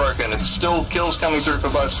down Just Broken. It's still kills coming through for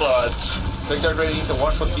both sides. Big Doge ready to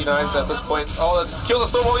watch for C9s at this point. Oh, the kills are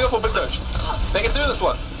still rolling up for Big Doge. They can do this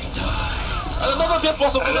one. Another death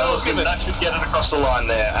possible for Alisgiven. That should get it across the line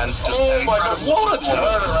there. And just oh my god, what a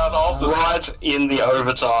turnaround off the right in the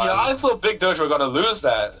overtime. Yeah, I thought Big Doge were going to lose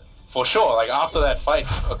that. For sure, like after that fight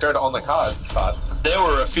occurred on the card start. There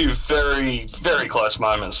were a few very, very close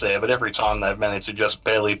moments there, but every time they've managed to just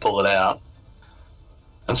barely pull it out.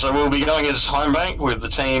 And so we'll be going into time bank with the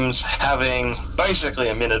teams having basically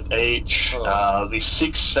a minute each. The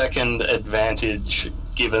 6-second advantage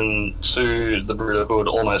given to the Brooderhood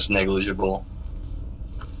almost negligible.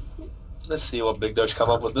 Let's see what Big Doge come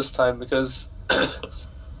up with this time, because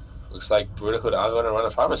looks like Brooderhood are going to run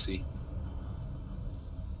a pharmacy.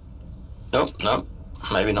 Nope,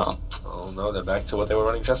 maybe not. Oh no, they're back to what they were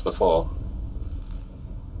running just before.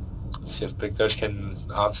 Let's see if Big Doge can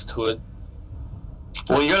answer to it.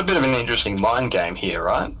 Well, you got a bit of an interesting mind game here,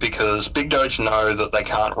 right? Because Big Doge know that they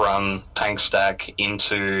can't run tank stack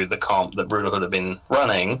into the comp that Brooderhood have been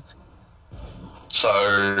running.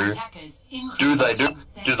 So, do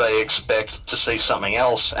they expect to see something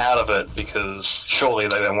else out of it? Because surely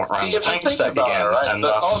they won't run the tank stack again, right? and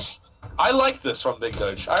thus... I like this from Big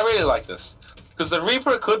Doge. I really like this. Because the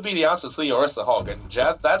Reaper could be the answer to the Orisa Hog, and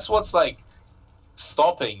that's what's like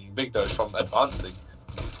stopping Big Doge from advancing.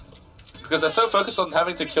 Because they're so focused on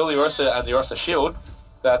having to kill the Orisa and the Orisa shield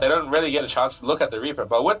that they don't really get a chance to look at the Reaper.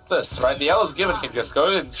 But with this, right, the Alisgiven can just go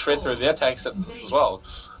and shred through their tanks as well.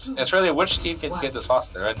 And it's really which team can get this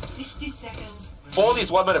faster. And for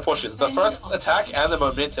these 1 minute pushes, the first attack and the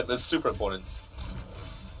momentum is super important.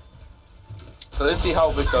 So let's see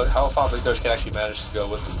how far Big Doge can actually manage to go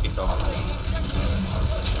with this team though.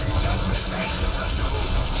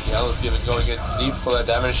 The Alisgiven going in deep for that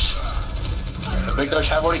damage. The Big Doge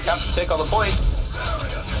have already capped the tick on the point.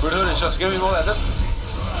 Brooderhood is just giving more at this.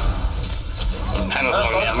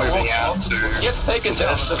 Moving out to... Gets taken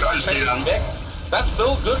down. That's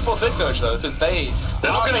still good for Big Doge though, because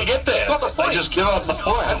they're not going to get there. They just give up the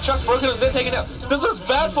point. And Just Broken is then taken down. This is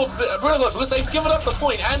bad for Brooderhood because they've given up the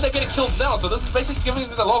point and they're getting killed now. So this is basically giving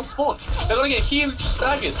them the long spawn. They're going to get huge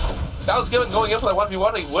staggered. Alisgiven going in for that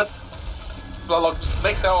 1v1 with Bloodlock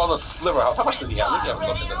makes out on the sliver. How much does he have? We haven't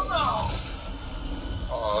looked at this.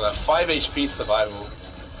 Oh, that 5 HP survival.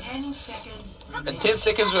 10 seconds. And 10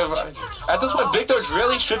 seconds. At this point, Big Doge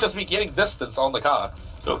really should just be getting distance on the car.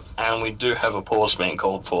 And we do have a pause being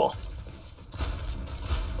called for.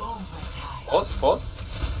 Pause?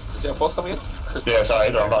 Is there a pause coming in? Yeah,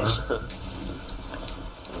 sorry, wrong button.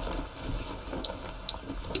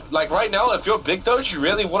 Like right now, if you're Big Doge, you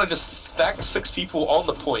really want to just stack 6 people on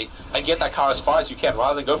the point and get that car as far as you can,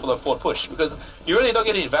 rather than go for the forward push, because you really don't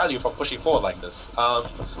get any value from pushing forward like this. The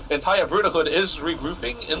entire Brooderhood is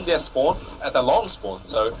regrouping in their spawn at the long spawn,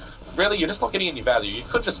 so really you're just not getting any value. You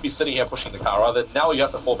could just be sitting here pushing the car, rather than now you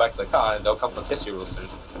have to fall back to the car and they'll come contest you real soon.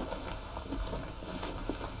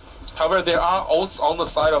 However, there are ults on the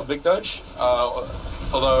side of Big Doge,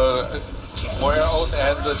 although Warrior ult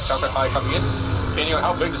and the Chocolate High coming in. Depending on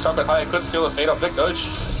how big the Chocolate High could seal the fate of Big Doge.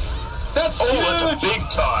 That's that's a big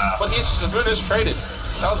tire. But the Moon is traded.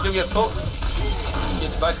 That was gonna get sold.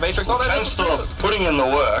 It's a nice Matrix on it. Chainsaw putting in the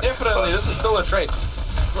work. Definitely, this is still a trade.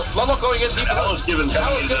 Bloodlock going in deep. That was given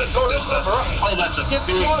coming in. Oh, that's a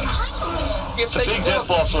big death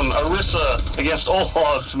loss, and Orisa, against all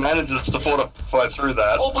odds, manages to fortify through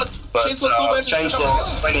that. Oh, but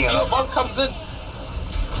Chainsaw cleaning it up. Bomb comes in.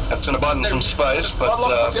 That's going to button some space, but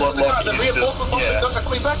Bloodlock is just,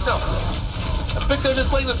 back now. Big Doge is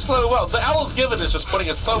playing this so well. The Owl's Given is just putting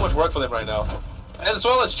in so much work for them right now. And as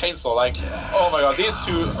well as Chainsaw, like, oh my god, these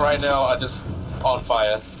two right now are just on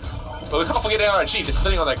fire. But we can't forget RNG just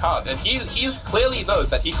sitting on that card, and he's clearly knows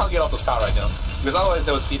that he can't get off this car right now, because otherwise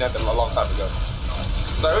they would see that a long time ago.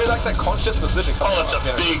 So I really like that conscious decision. Oh, that's a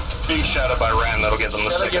big shadow by Ram that'll get them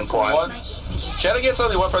the second point. Shadow gets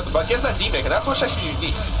only one person, but gets that D-Maker, that's what actually you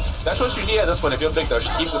need. That's what you need at this point if you're Big Doge,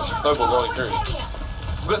 to keep this snowball going through.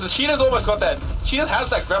 Because the Cheetah's almost got that, Cheetah has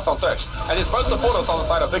that Graviton Search, and his most supporters on the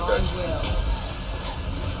side of Big Doge.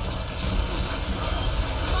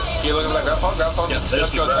 You looking at that Graviton? Yeah,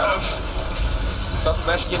 there's the Grav. Doesn't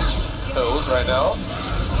manage to get his kills right now.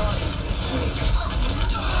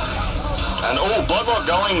 And Bloodlock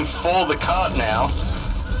going for the cart now.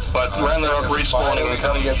 But Ragnarok respawning and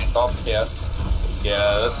coming. Get stopped here.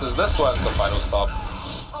 Yeah, this one's the final stop.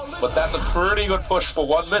 But that's a pretty good push for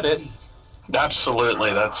 1 minute.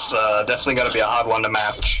 Absolutely, that's definitely going to be a hard one to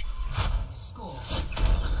match. Score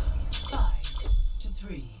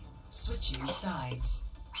 5-3. Switching sides.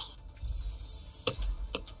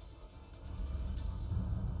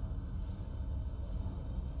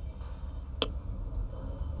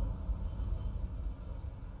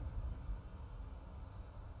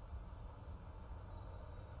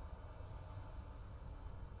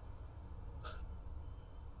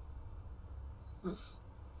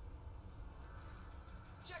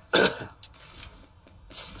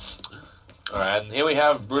 Alright, and here we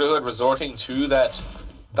have Brooderhood resorting to that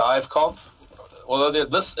dive comp. Although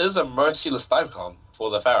this is a merciless dive comp for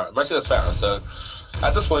the Pharaoh, merciless Pharaoh. So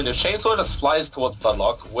at this point, if Chainsaw just flies towards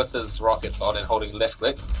Bloodlock with his rockets on and holding left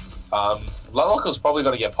click, Bloodlock is probably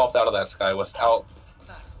going to get popped out of that sky without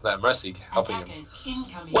that Mercy helping him.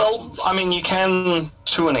 Well, I mean, you can,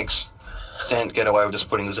 to an extent, get away with just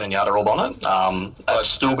putting the Zenyatta orb on it. That's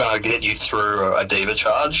still going to get you through a Diva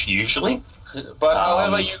charge, usually. But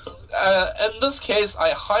however, in this case,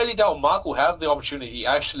 I highly doubt Mark will have the opportunity to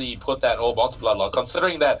actually put that orb onto Bloodlock,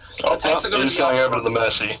 considering that the tanks are going to be going over to the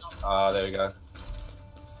Mercy. There we go.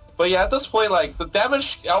 But yeah, at this point, like, the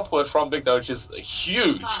damage output from Big Doge is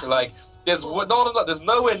huge. Like, there's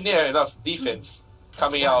nowhere near enough defense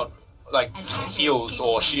coming out, like, heals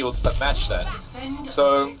or shields to match that.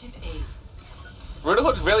 So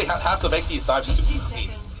Brooderhood really have to make these dives super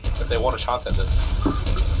clean if they want a chance at this.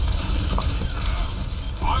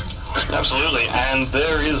 Absolutely, and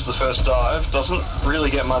there is the first dive. Doesn't really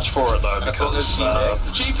get much for it though, because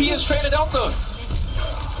GP is traded out though.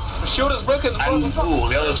 The shield is broken. And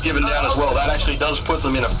the other's given down as well. That actually does put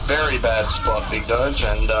them in a very bad spot, Big Doge,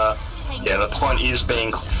 and yeah, the point is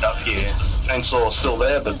being cleaned up here. Chainsaw still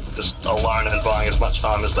there, but just alone and buying as much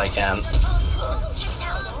time as they can.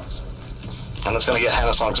 And it's going to get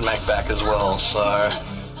Hanasonic's mech back as well, so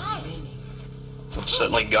it's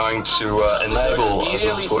certainly going to enable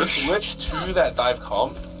immediately a push. Switch to that dive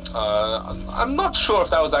comp. I'm not sure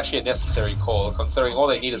if that was actually a necessary call, considering all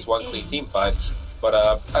they need is one clean team fight. But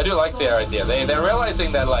I do like their idea. They're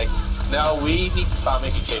realizing that, like, now we need to start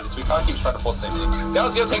making changes. We can't keep trying to force anything. That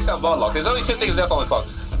was going to take down Bloodlock. There's only 2 seconds left on the clock.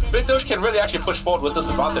 Big Doge can really actually push forward with this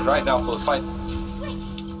advantage right now for this fight.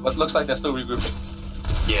 But it looks like they're still regrouping.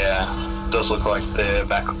 Yeah, it does look like they're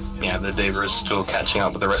back. Yeah, the Diva is still catching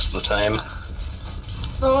up with the rest of the team.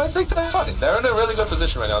 No, I think they're fighting. They're in a really good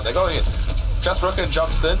position right now. They're going in. Just Rookin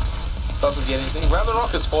jumps in. Doesn't get anything.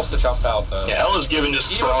 Ragnarok is forced to jump out though. Yeah, Ella's given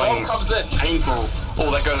just throwing painful.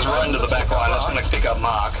 Oh, that goes right into the back line. That's going to pick up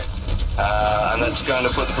Mark. And that's going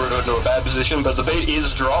to put the Brooderhood into a bad position, but the beat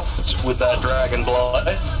is dropped with that Dragon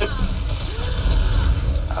Blood.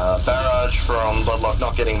 Barrage from Bloodlock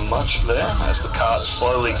not getting much there, as the cart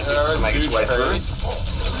slowly continues to make its way through.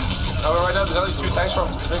 Oh, right now there's only 2 tanks from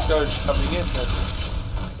Big Doge coming in.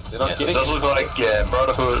 They're not Yeah, it getting does look like,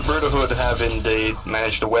 Brooderhood have indeed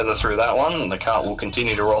managed to weather through that one, and the cart will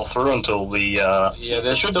continue to roll through until the,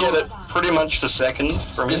 they should still, get it pretty much to second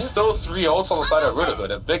from here. There's still 3 ults on the side of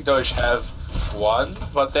Brooderhood, and Big Doge have 1,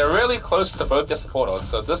 but they're really close to both their support ults,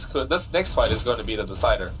 so this next fight is going to be the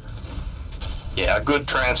decider. Yeah, a good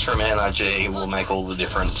transfer from NRG will make all the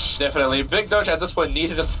difference. Definitely. Big Doge at this point need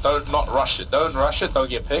to just not rush it. Don't rush it, don't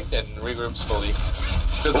get picked, and regroup slowly.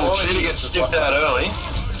 Oh, Shitty gets stiffed out early.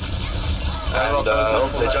 And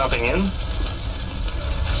they're jumping in.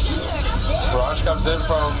 Barrage comes in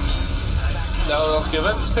from Else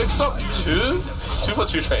Given. Picks up 2 for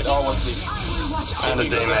 2 trade. Oh, 1 sleep. And a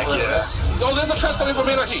DMAC, yeah. Oh, there's a trance coming from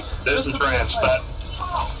energy. There's the trance, but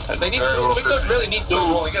they need Big Doge really needs to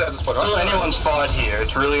rolling it at this point. still anyone's fight here.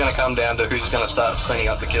 It's really going to come down to who's going to start cleaning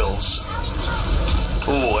up the kills.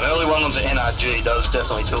 Ooh, an early one onto NRG does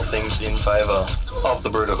definitely tilt things in favour of the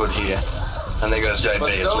Brooderhood here. And there goes JB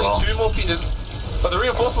But as there's well. only 2 more pieces. But the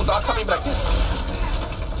reinforcements are coming back in.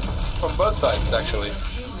 From both sides, actually.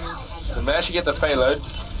 They managed to get the payload.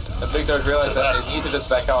 And Big Doge realized that they need to just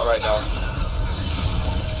back out right now.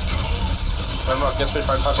 Remember, I guess we're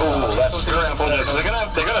trying to touch it. Ooh, that's very unfortunate because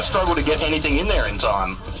they're gonna struggle to get anything in there in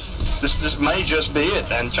time. This may just be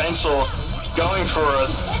it. And Chainsaw going for a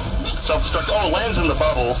self-destruct. Oh, lands in the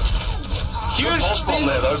bubble. Huge Pulse bomb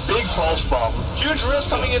there though, big pulse bomb. Huge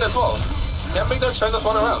risk coming in as well. Can Big Doge turn this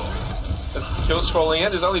one around? There's kills scrolling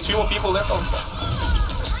in. There's only 2 more people left on.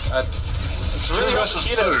 It's 2 versus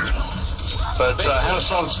 2. But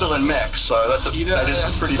Hanason's still in mech, so that is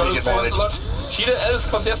a pretty big advantage. Cheetah is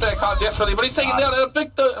contesting that card desperately, but he's taking down a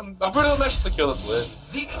Big Doge. Brooderhood manages to kill this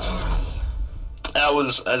win. That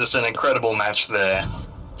was just an incredible match there.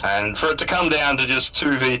 And for it to come down to just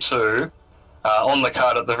 2v2 on the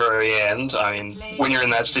card at the very end, I mean, when you're in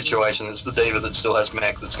that situation, it's the Diva that still has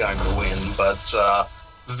mech that's going to win, but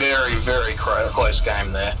very, very close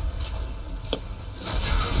game there.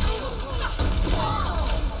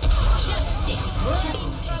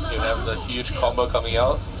 You have the huge combo coming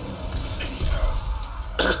out.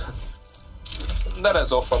 That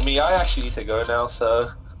is all from me. I actually need to go now,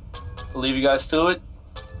 so I'll leave you guys to it.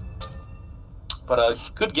 But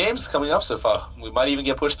good games coming up so far. We might even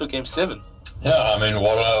get pushed to Game 7. Yeah, I mean,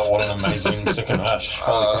 what an amazing second match.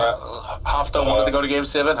 Holy crap. Half don't wanted to go to Game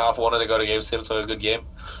 7, half wanted to go to Game 7, so a good game.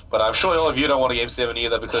 But I'm sure all of you don't want a Game 7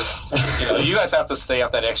 either because, you guys have to stay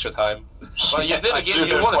up that extra time. But yeah, then again,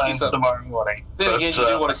 you want to see some... tomorrow morning. Then again, you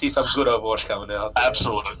do want to see some good Overwatch coming out.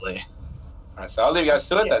 Absolutely. Alright, so I'll leave you guys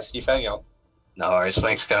to it. That's Yifang out. No worries.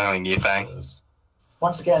 Thanks for coming, Yifang.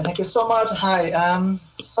 Once again, thank you so much. Hi,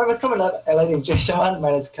 sorry for coming late in Jason.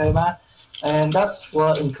 My name is Koma. And that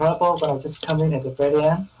was incredible, but I just come in at the very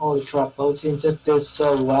end. Holy crap, both teams did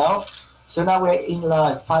so well. So now we're in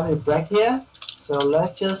like 5-minute break here. So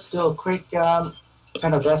let's just do a quick kind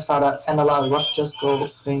of guess about that, analyze what just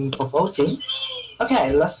going for both teams.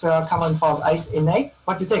 Okay, let's come on from Ice Innate.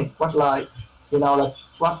 What do you think? What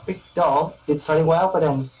what Big Dog did very well, but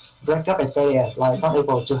then break up at very end, like not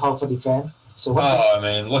able to hold for defense. So I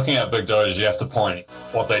mean, looking at Big Doge, you have to point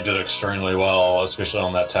what they did extremely well, especially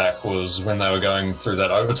on that tack, was when they were going through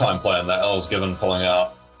that overtime plan, that L's given pulling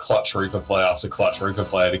out clutch Reaper play after clutch Reaper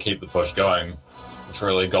play to keep the push going, which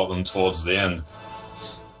really got them towards the end.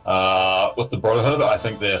 With the Brotherhood, I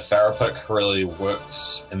think their Pharah pick really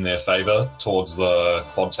works in their favour towards the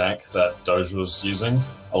quad tank that Doge was using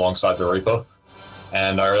alongside the Reaper.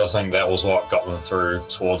 And I really think that was what got them through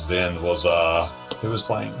towards the end was who was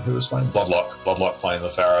playing Bloodlock playing the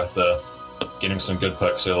Pharah, getting some good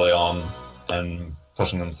picks early on and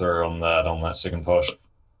pushing them through on that second push.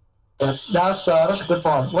 Yeah, that's a good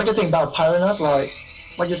point. What do you think about Pyronut?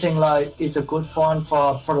 What do you think is a good point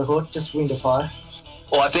for Brotherhood? Just win the fight.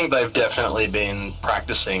 Well, I think they've definitely been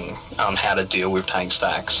practicing how to deal with tank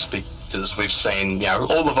stacks because we've seen,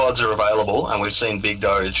 all the VODs are available and we've seen Big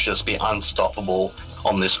Doge just be unstoppable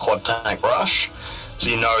on this quad tank rush. So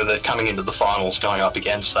you know that coming into the finals, going up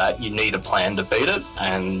against that, you need a plan to beat it,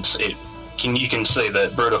 and you can see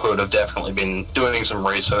that Brooderhood have definitely been doing some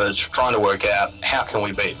research, trying to work out how can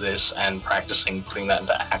we beat this and practicing putting that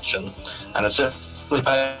into action, and it's definitely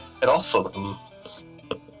paid off for them.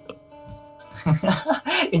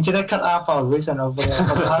 Internet cut off for a reason over there.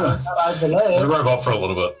 I believe. It's a robot for a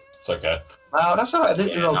little bit. It's okay. Wow, that's alright.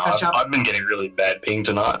 Catch up. I've been getting really bad ping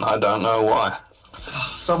tonight, and I don't know why.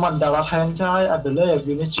 Someone developed hentai. I believe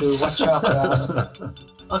you need to watch out for that.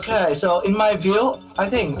 Okay, so in my view, I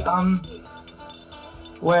think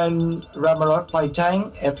when Ramarot played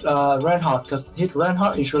tank at Reinhardt, because his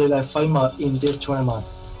Reinhardt is really famous in this tournament.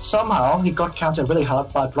 Somehow he got countered really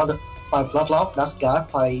hard by Bloodlock. That guy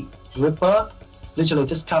played Ripper, literally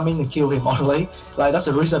just come in and kill him only. Like that's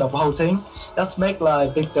the reason of the whole thing. That's make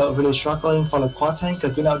like Big Doge really struggling for the quad tank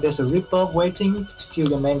because you know there's a Reaper waiting to kill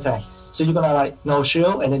your main tank. So you're gonna like no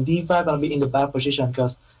shield and then D5 gonna be in the bad position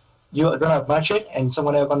because you don't have magic and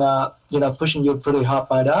someone else gonna pushing you pretty hard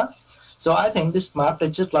by that. So I think this map they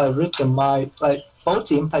just like read the mind, like both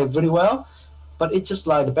teams play really well, but it's just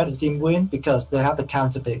like the better team win because they have the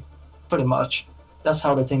counter pick, pretty much. That's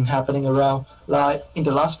how the thing happening around. Like in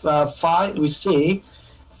the last fight, we see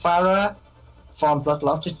Farah from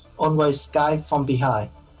Bloodlock just always sky from behind.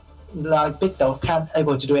 Like Big Doge can't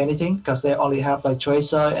able to do anything because they only have like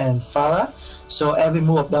Tracer and Farah. So every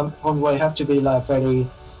move of them always have to be like very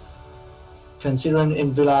considering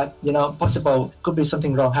in like possible could be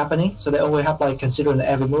something wrong happening. So they always have like considering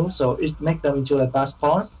every move. So it make them into like bad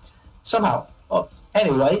spawn somehow. Oh,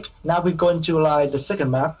 anyway, now we go into like the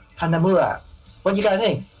second map, Hanamura. What you guys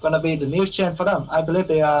think? Gonna be the new chain for them. I believe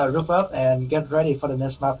they are rough up and get ready for the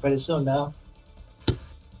next map very soon now.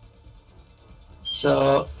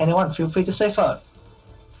 So anyone feel free to say first.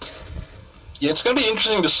 Yeah, it's going to be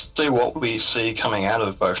interesting to see what we see coming out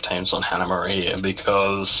of both teams on Hanamura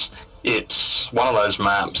because it's one of those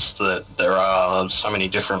maps that there are so many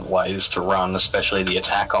different ways to run, especially the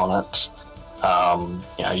attack on it.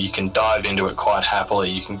 You can dive into it quite happily.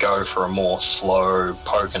 You can go for a more slow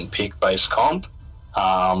poke and pick based comp.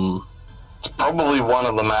 It's probably one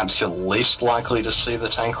of the maps you're least likely to see the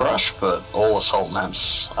tank rush, but all assault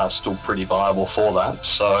maps are still pretty viable for that.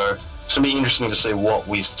 So it's going to be interesting to see what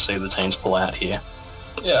we see the teams pull out here.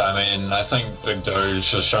 Yeah, I mean, I think Big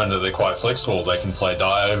Doge has shown that they're quite flexible. They can play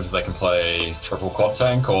dive, they can play triple quad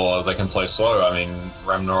tank, or they can play slow. I mean,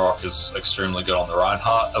 Ragnarok is extremely good on the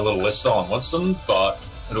Reinhardt, a little less so on Winston, but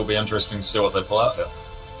it'll be interesting to see what they pull out there.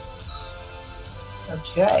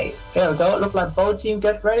 Okay, here we go. Look like both teams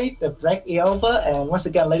get ready. The break is over, and once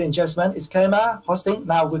again, ladies and gentlemen, it's Kema hosting.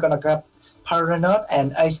 Now we're gonna grab Paranoid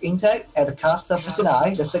and Ace Intake at the caster for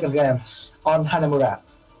tonight, the second game on Hanamura.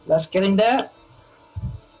 Let's get in there.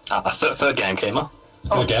 Third game, Kema.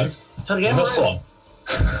 Third game? Third game? First one.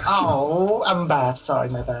 Oh, I'm bad. Sorry,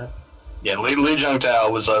 my bad. Yeah, Li Jung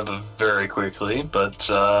Tower was over very quickly, but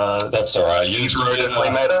that's alright. Kings Row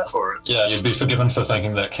definitely made up for it. Yeah, you'd be forgiven for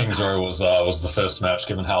thinking that Kings Row was the first match,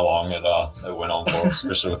 given how long it went on for,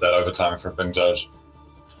 especially with that overtime for Big Doge.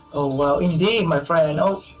 Oh well, indeed, my friend.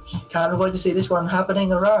 Oh, can't wait to see this one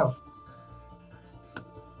happening around.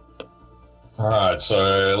 Alright,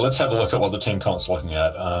 so let's have a look at what the team comp's looking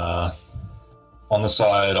at. On the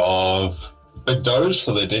side of Big Doge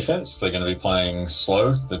for their defense, they're going to be playing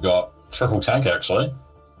slow. They've got triple tank actually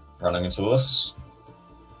running into this.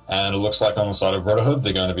 And it looks like on the side of Brooderhood,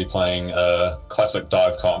 they're going to be playing a classic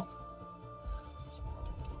dive comp.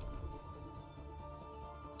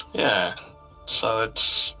 Yeah, so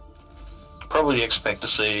it's probably expect to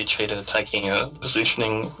see Cheetah taking a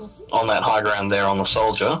positioning on that high ground there on the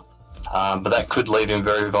soldier. But that could leave him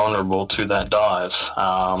very vulnerable to that dive.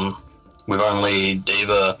 With only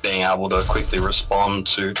D.Va being able to quickly respond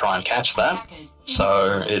to try and catch that.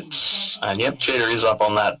 So yep, Cheetah is up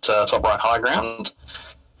on that top right high ground.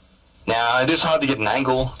 Now, it is hard to get an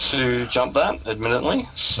angle to jump that, admittedly.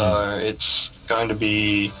 So it's going to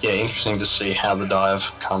be interesting to see how the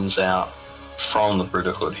dive comes out from the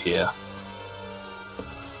Brooderhood here.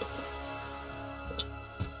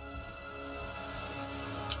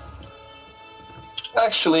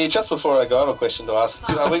 Actually, just before I go, I have a question to ask.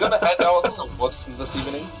 Are we going to add our awards this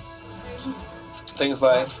evening? Things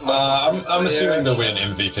like... I'm assuming there'll be an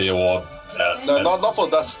MVP award. Not for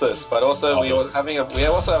Dust this, but also we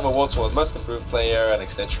also have awards for Most Improved Player and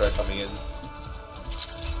etc. coming in.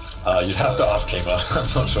 You'd have to ask Kema, I'm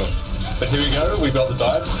not sure. But here we go, we've got the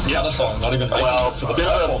dive. Yeah, the song, not even making it to the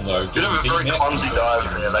platform though. Bit of a very clumsy dive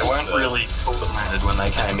there. They weren't really coordinated when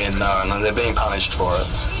they came in, no, and they're being punished for it.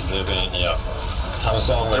 They're being, yeah.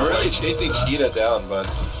 Hammersong, they're really chasing Cheetah down, but...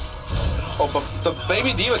 Oh, but the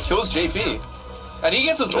baby D.Va kills JP. And he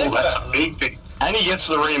gets his mech back. That's a big... And he gets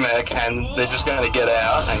the remake, and they're just going to get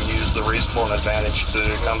out and use the respawn advantage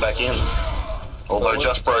to come back in. Although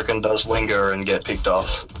Just Broken does linger and get picked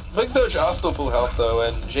off. Big Doge are still full health though,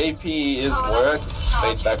 and JP is worked.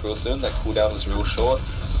 Fades back real soon. That cooldown is real short.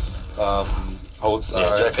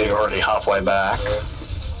 JP already halfway back.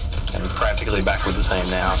 And practically back with the team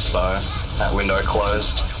now, so that window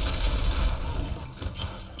closed.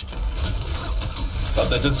 But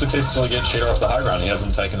they did successfully get Cheetah off the high ground. He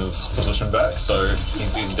hasn't taken his position back, so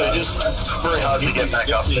he's done. It's very hard to get back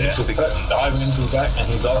up there. Diving into the back, and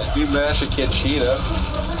he's off. We managed to get Cheetah.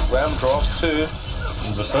 Ram drops too.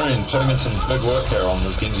 And Zaffoon putting in some big work here on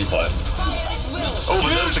this Genji play. Oh,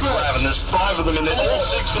 but there's the grab, and there's 5 of them in there, all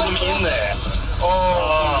 6 of them in there.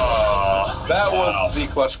 Oh, that was the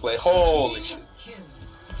clutch play. Holy shit.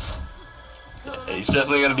 Yeah, he's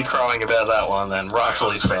definitely going to be crying about that one, then,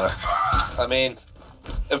 rightfully so. I mean,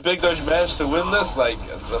 if Big Doge managed to win this, like,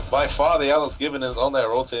 by far the Alex Given is on that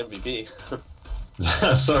road to MVP.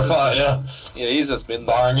 So far, yeah. Yeah, he's just been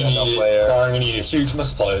the Barring standout player. any huge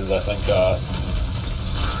misplays, I think.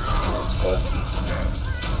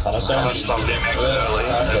 Kind of Kind of stumped him early.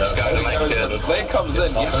 It's going to make it. Blade comes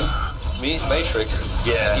in, Matrix.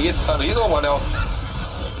 Yeah. He gets stunned. He's on 1 health.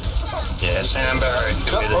 Yeah, Sam Barry Just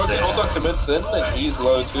committed broken there. also commits in, and he's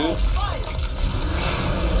low too.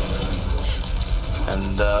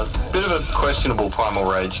 And a bit of a questionable primal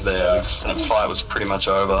rage there. That fight was pretty much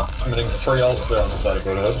over. Committing 3 ults there on the side of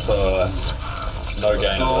Brooderhood, so no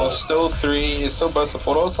gain. Still both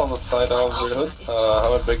support ults on the side of Brooderhood.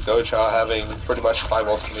 However, Big Doge are having pretty much 5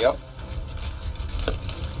 ults coming up.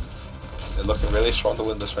 They're looking really strong to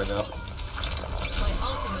win this right now. My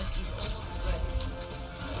ultimate is almost ready.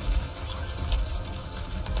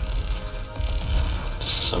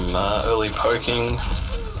 Some early poking.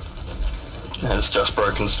 As Just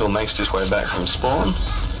Broken still makes his way back from spawn.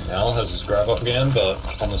 Al has his grab up again, but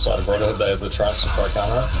on the side of Brotherhood they have the trance to try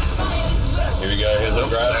counter it. Here we go, here's the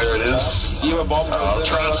grab. There it is. Even bomb The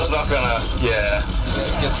Trance is not gonna, yeah.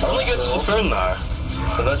 Only gets the Foon though.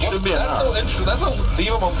 So that should be That's so enough. interesting. That's a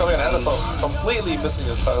Diva Bomb coming in and it's completely missing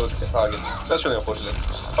his target. That's really unfortunate.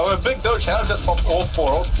 However, Big Doge has just popped all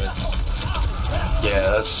 4 ultimates.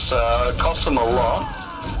 Yeah, that's cost them a lot.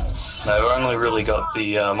 They've only really got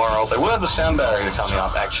the moral. They will have the sound barrier coming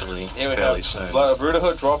up actually Here we fairly have soon.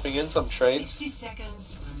 Brooderhood dropping in some trades, 60 seconds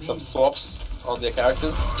some remaining. swaps on their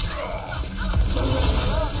characters.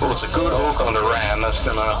 Oh, it's a good hook on the Ram. That's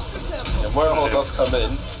gonna. And Moral does come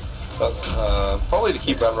in, but probably to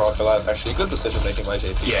keep Ramrock alive. Actually, good decision making by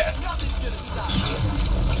JP. Yeah.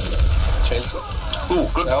 Chainsaw. Ooh,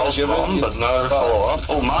 good Now pulse given bomb, but is no fine. follow up.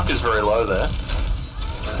 Oh, Mark is very low there.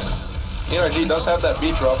 NRG does have that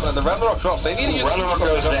beat drop, and the Ramrock drops. They need to use Ramrock the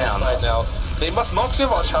goes Ramrock down. right now. They must not give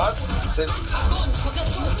a chance.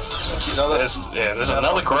 You know, There's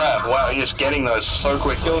another grab. Wow, you're just getting those so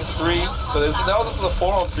quickly. kill 3. So there's now this is a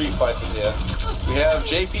 4-on-3 fight in here. We have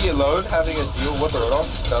JP alone having a deal with Rodolph.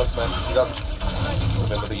 He doesn't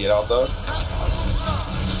remember to get out though.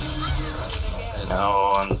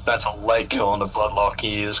 Oh, and that's a late kill on the Bloodlock.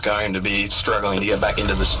 He is going to be struggling to get back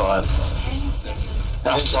into this fight. 10 seconds.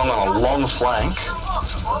 Now Song on a long flank.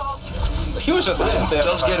 He was just in there.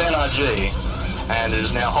 Does get NRG, and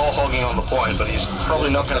is now whole hogging on the point, but he's probably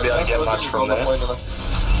not going to be able to get much from there.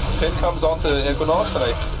 Pin comes onto Equinox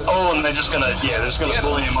and Oh, and they're just going to, they're just going to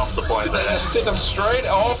bully him off the point they there. just take him straight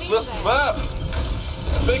off this map.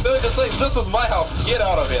 Big Doge just saying, this is my house, get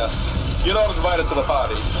out of here. You're not invited to the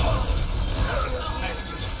party.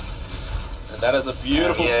 And that is a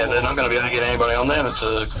beautiful Yeah, they're not going to be able to get anybody on there. It's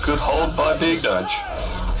a good hold by Big Doge.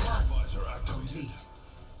 Complete.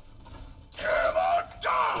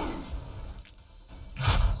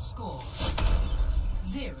 Score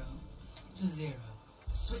 0-0.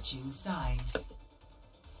 Switching sides.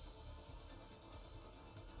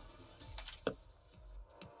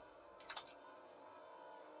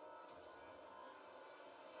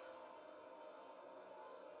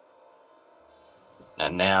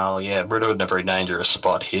 And now, Brooderhood in a very dangerous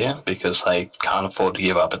spot here because they can't afford to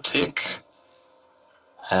give up a tick.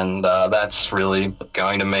 And that's really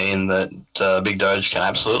going to mean that Big Doge can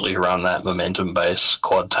absolutely run that momentum-based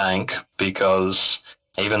quad tank because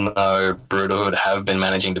even though Brooderhood have been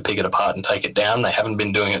managing to pick it apart and take it down, they haven't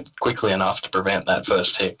been doing it quickly enough to prevent that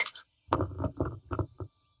first tick.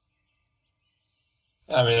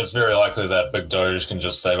 I mean, it's very likely that Big Doge can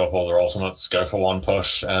just save up all their ultimates, go for one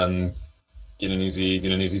push, and get an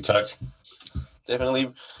easy tick.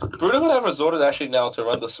 Definitely. Brooderhood have resorted actually now to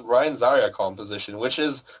run this Ryan Zarya composition, which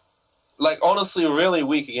is, like, honestly really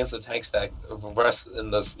weak against the tank stack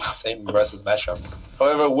in the same versus matchup.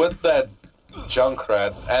 However, with that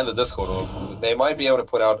Junkrat and the Discord orb, they might be able to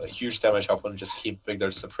put out a huge damage up and just keep Big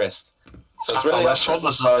Doge suppressed. So it's really They have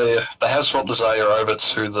swapped the Zarya over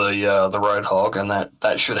to the Roadhog, and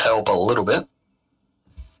that should help a little bit.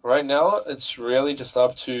 right now. It's really just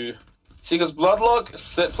up to see because Bloodlock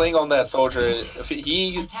playing on that soldier. If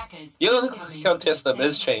he Attackers can't test them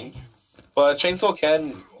his 30 chain, seconds. but Chainsaw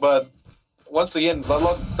can. But once again,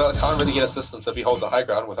 Bloodlock can't really get assistance if he holds a high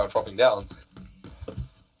ground without dropping down.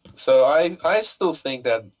 So I still think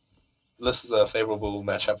that this is a favorable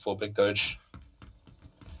matchup for Big Doge.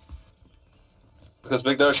 Because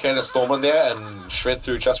Big Doge can just storm in there and shred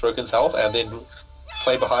through Just Broken's health and then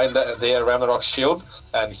play behind their Ragnarok's shield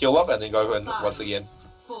and heal up and then go in once again.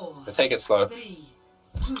 4, But take it slow. 3,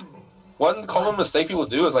 2, one common mistake people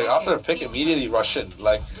do is like after a pick, immediately rush in.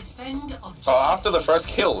 Like Defend objective. after the first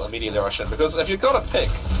kill, immediately rush in. Because if you got a pick,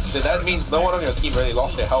 then that means no one on your team really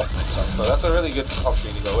lost their health and stuff. So that's a really good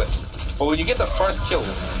opportunity to go in. But when you get the first kill,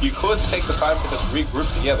 you could take the time to just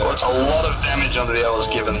regroup together. Well, it's a lot of damage under the L's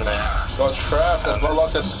given there. Got trapped and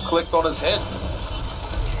Bloodlock just clicked on his head.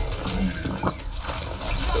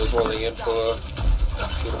 So he's rolling in for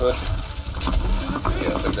Brooderhood.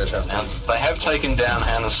 Yeah, I think they're trapped. And they have taken down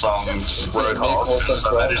Hannah Song's Roadhog,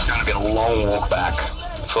 so that is going to be a long walk back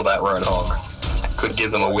for that Roadhog. Could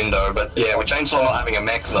give them a window, but yeah, with Chainsaw not having a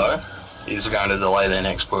mech though, is going to delay their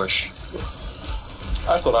next push.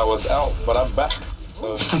 I thought I was out, but I'm back.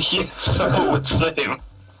 So Yes, so it would seem.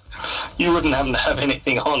 You wouldn't happen to have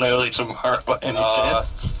anything on early tomorrow by any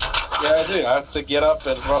chance? yeah, I do. I have to get up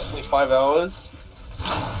in roughly 5 hours.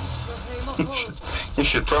 You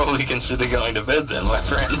should probably consider going to bed then, my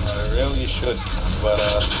friend. I really should, but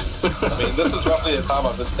I mean, this is roughly the time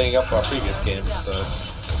I've been staying up for our previous games, so.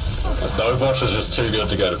 Doge is just too good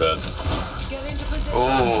to go to bed.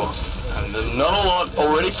 Oh, and not a lot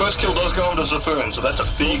already. First kill does go onto Zafoon, so that's a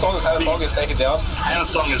big, Song gets taken down. and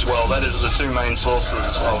Song as well. That is the two main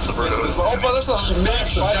sources of the Brooderhood. Oh, but that's a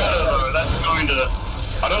Max the Shadow though, that's going to.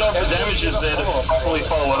 I don't know if the damage is there to properly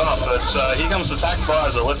follow it up, but here comes the attack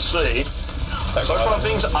visor. Let's see. So far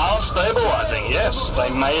things are stabilizing. Yes, they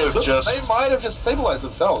may have just. They might have just stabilized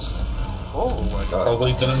themselves. Oh my god.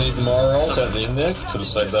 Probably didn't need more ult at the end there. Could have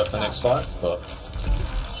saved that for next fight, but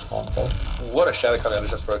harmful. What a shadow cutout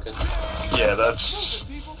just broken. Yeah, that's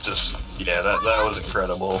just. Yeah, that was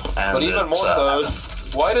incredible. And But even more so,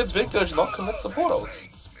 why did Big Doge not commit support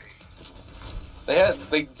ults? They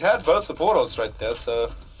had both support ults right there,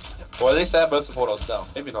 so. Or at least they have both support ults now.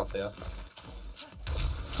 Maybe not there.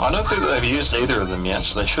 I don't think they've used either of them yet,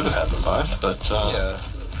 so they should have had them both, but Yeah.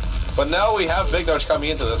 But now we have Big Doge coming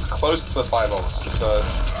into this close to the 5 ults, so.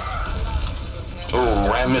 Ooh,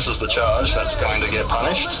 Ram misses the charge, that's going to get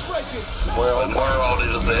punished. Well, Morrold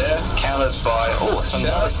is there, countered by... Oh, it's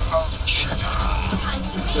another...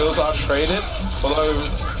 Skills are traded, although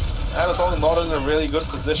Hanasong not in a really good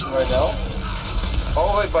position right now.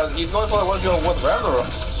 Oh wait, but he's going for the 1v1 with Ram.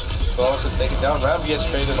 So I was taken down. Ram gets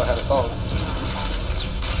traded by Hanasong.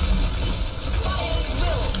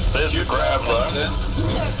 There's the grab though.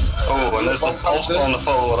 Oh, and there's the pulse bomb to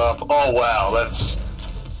follow it up. Oh wow, that's...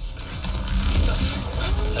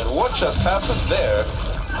 And what just happened there?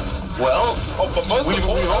 Well, Oh, but both we've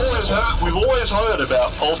always heard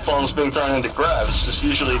about pulse bombs being thrown into grabs. It's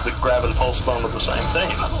usually the grab and pulse bomb are the same thing.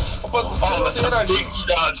 Oh, that's a big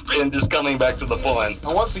charge pin just coming back to the point.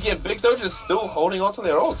 And once again, Big Doge is still holding onto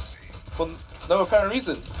their ults for no apparent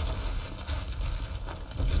reason.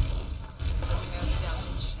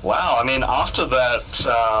 Wow, I mean, after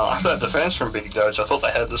that defense from Big Doge, I thought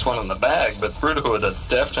they had this one in the bag, but Brooderhood are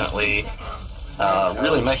definitely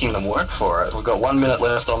really making them work for it. We've got 1 minute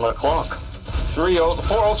left on the clock. 4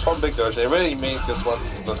 ults from Big Doge. They really made this one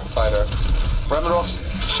the decider. Ragnarok's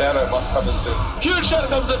shadow must come in soon. Huge shadow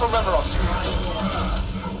comes in from Ragnarok.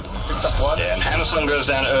 Picks up one. Yeah, and Hanasong goes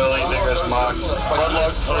down early, there goes Mark.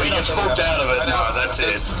 Bloodlock, oh, he gets hooked out of it. No, that's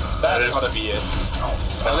it. That's gotta be it.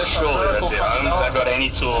 Surely that's it. I don't think they've got any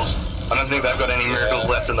tools. I don't think they've got any miracles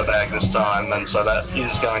left in the bag this time, and so that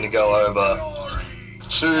is going to go over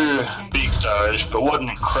to Big Doge. But what an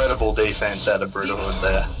incredible defense out of Brooderhood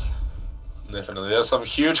there. Definitely. There's some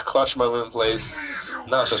huge clutch moment plays.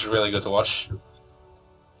 Now it's just really good to watch.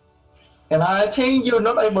 And I think you're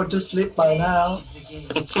not able to sleep by now.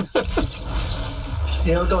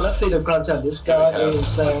 Here we go, let's see the crunch on this guy. Here we have-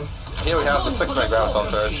 Insane. Here we have the 6-man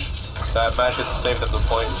Graviton Surge. That match is saved at this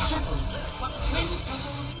point.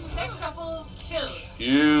 Sextuple kill.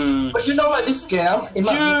 Huge. But you know, like this game,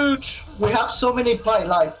 Huge. we have so many play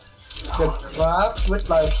like the crab with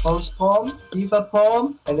like post palm, diva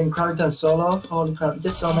palm, and then Carlton solo. Holy crap,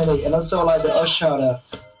 just so many, and also like the Earth Shatter.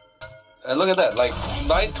 And look at that, like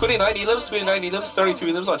 29 elims, 29 elims, 32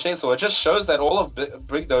 elims on Chainsaw. It just shows that all of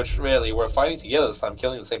Big Doge really were fighting together this time,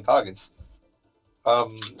 killing the same targets.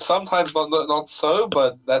 Sometimes not so,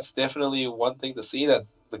 but that's definitely one thing to see, that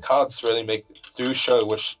the cards really do show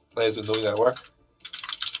which players been doing that work.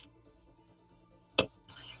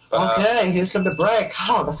 But, Okay, here's come the break.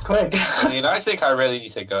 Oh, that's quick. I mean, I think I really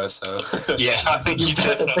need to go, so... Yeah, I think you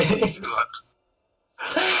definitely should.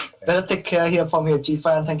 Better take care here from here,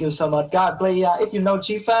 G-Fan. Thank you so much. God, please, if you know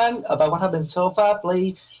G-Fan about what happened so far,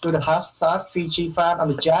 please do the hashtag free G-Fan on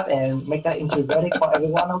the chat and make that into ready for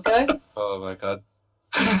everyone, okay? Oh my god.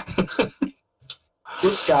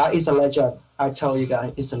 This guy is a legend. I tell you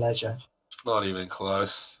guys, he's a legend. Not even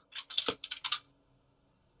close.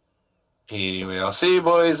 Anyway, I'll see you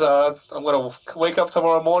boys. I'm gonna wake up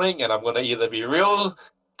tomorrow morning and I'm gonna either be real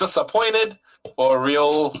disappointed or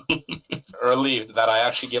real relieved that I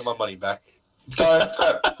actually get my money back. Don't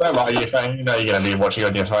lie to your phone. You know you're going to be watching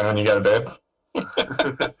on your phone when you go to bed.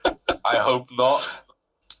 I hope not.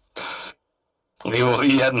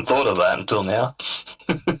 You hadn't thought of that until now.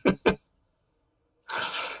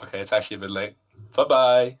 Okay, it's actually a bit late.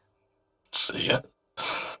 Bye-bye. See ya.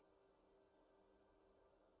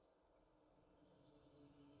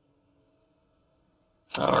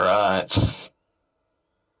 Alright.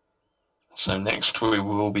 So next we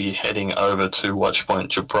will be heading over to Watchpoint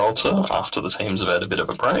Gibraltar after the teams have had a bit of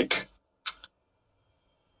a break.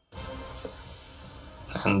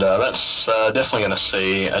 And that's definitely going to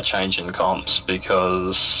see a change in comps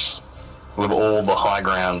because with all the high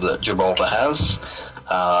ground that Gibraltar has,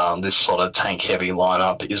 this sort of tank-heavy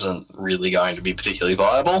lineup isn't really going to be particularly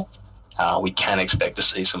viable. We can expect to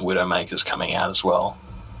see some Widowmakers coming out as well.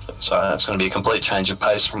 So that's going to be a complete change of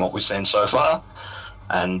pace from what we've seen so far.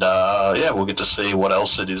 And yeah, we'll get to see what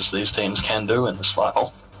else it is these teams can do in this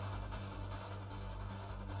final.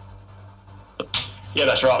 Yeah,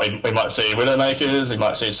 that's right. We might see Widowmakers, we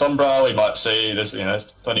might see Sombra, we might see there's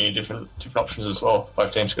plenty of different options as well.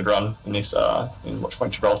 Both teams could run in this in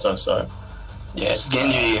Watchpoint Gibraltar. So yeah,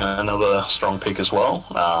 Genji another strong pick as well.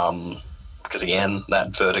 Because again,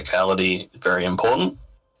 that verticality is very important.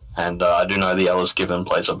 And I do know the Ellis Given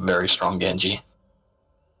plays a very strong Genji.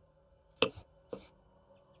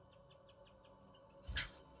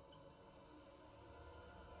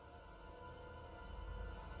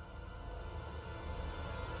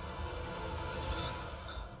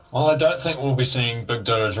 Well, I don't think we'll be seeing Big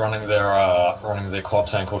Doge running their quad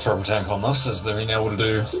tank or triple tank on this, as they've been able to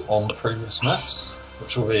do on the previous maps,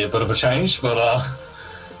 which will be a bit of a change. But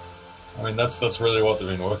I mean, that's really what they've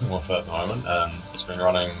been working with at the moment, and it's been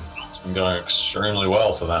going extremely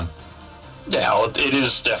well for them. Yeah, well, it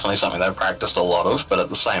is definitely something they've practiced a lot of, but at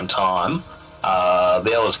the same time,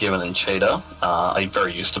 the Ellis Given and Cheetah are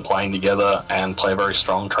very used to playing together and play very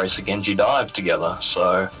strong Tracer Genji dives together.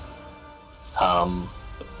 So,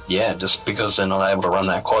 yeah, just because they're not able to run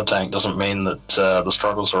that quad tank doesn't mean that the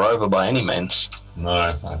struggles are over by any means. No,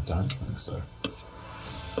 I don't think so.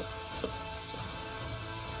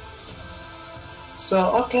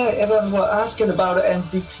 So, okay, everyone were asking about the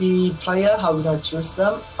MVP player, how we're going to choose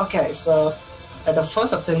them. Okay, so at the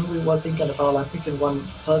first thing, we were thinking about like picking one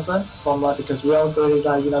person from like, because we already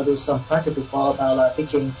like, do some practice before about like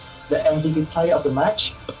picking the MVP player of the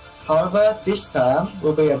match. However, this time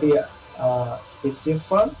will be a bit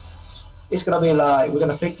different. It's going to be like, we're going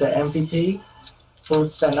to pick the MVP who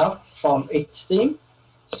stand up from each team.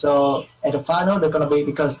 So at the final, they're going to be,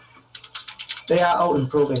 because they are all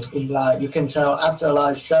improving in like, you can tell after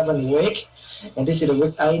like 7 weeks, and this is the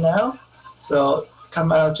week 8 now. So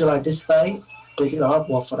come out to like this day, they did a lot of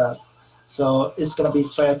work for that. So it's gonna be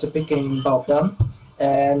fair to picking both them.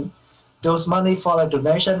 And those money for the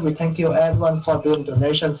donation, we thank you everyone for doing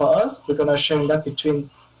donation for us. We're gonna share that between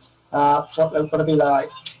gonna be like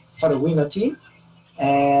for the winner team,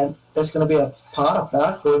 and there's gonna be a part of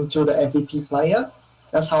that going to the MVP player.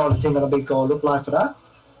 That's how the team gonna be go look like for that.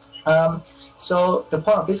 So the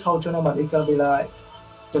point of this whole tournament is gonna be like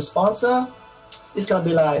the sponsor is gonna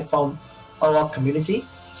be like from our community.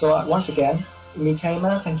 So once again,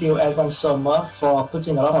 Mikema, thank you everyone so much for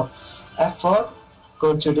putting a lot of effort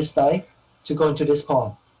going to this day to go into this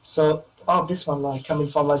point. So all of this one like coming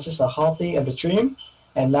from like just a hobby and a dream,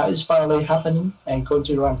 and now it's finally happening and going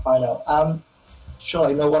to the grand final. I'm sure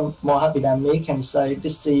like no one more happy than me can say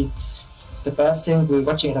this is the best thing we're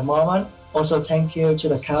watching at the moment. Also, thank you to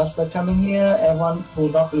the caster coming here, everyone who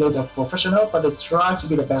not really the professional, but they try to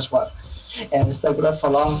be the best one. And stay with us for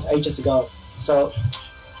long ages ago. So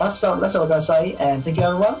that's what I'm gonna say, and thank you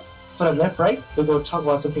everyone. For the next break, we will talk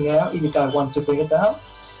about something else if you guys want to bring it down.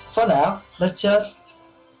 For now, let's just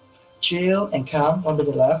chill and calm 1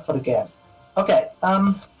 minute left for the game. Okay,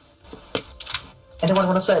 anyone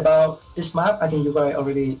want to say about this map? I think you guys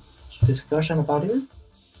already discussion about it.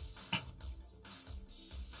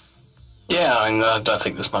 Yeah, I mean, I don't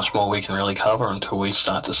think there's much more we can really cover until we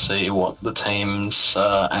start to see what the teams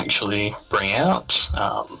actually bring out.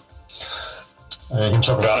 You can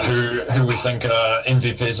talk about who we think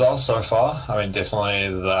MVPs are so far. I mean, definitely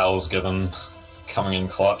the L's Given coming in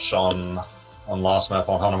clutch on last map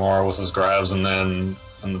on Hanamura with his grabs, and then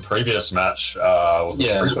in the previous match with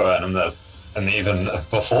his Reaper, and even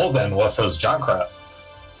before then with his Junkrat.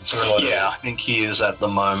 Really... Yeah, I think he is at the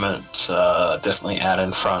moment definitely out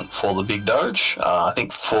in front for the Big Doge. I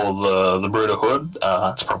think for the Brooderhood,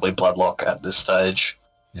 it's probably Bloodlock at this stage,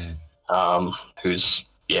 who's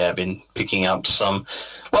yeah, been picking up some.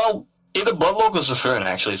 Well, either Bloodlock or Zafun,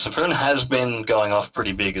 actually. Zafun has been going off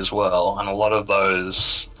pretty big as well, and a lot of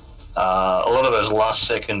those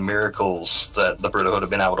last-second miracles that the Brooderhood have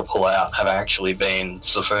been able to pull out have actually been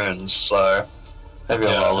Zafun's, so maybe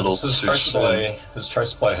a little too soon. His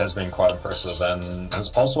trace play has been quite impressive, and his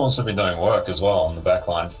pulse ones have been doing work as well on the back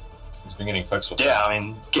line. He's been getting picks with Yeah, I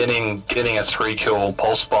mean, getting a 3-kill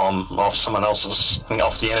pulse bomb off someone else's,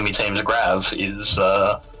 off the enemy team's grav is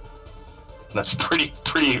that's pretty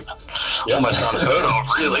almost unheard of,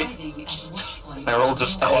 really. Arriving at watch point. They're all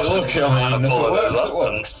just Hey, look, clustered I mean, if it follow works, those it up.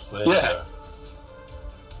 works. There you Yeah. go.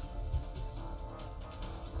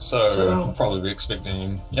 So we'll probably be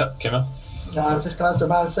expecting. Yep, Kimmer. Now I'm just gonna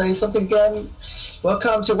about to say something again.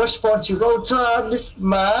 Welcome to Watchpoint to roll time this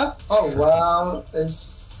map. Oh wow,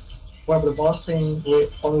 it's one of the boss thing we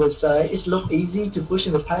always say. It's look easy to push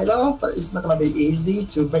in the payload, but it's not gonna be easy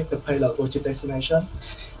to make the payload go to destination.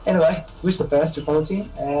 Anyway, wish the best to both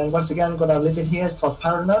team. And once again, I'm gonna leave it here for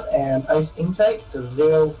Paranoid and Ice Intake, the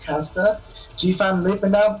real caster. G-Fan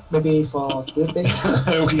leaving up, maybe for sleeping.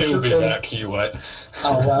 He'll be back, you wait.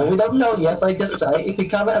 Oh well, we don't know yet, but I just say if he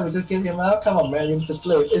come out, we just give him out. Come on, man, you need to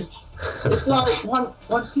sleep. It's like 1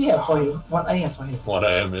 PM for him, 1 AM for him. 1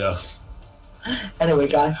 AM, yeah. Anyway,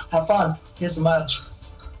 guys, have fun. Here's a match.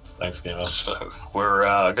 Thanks, Kimmer. So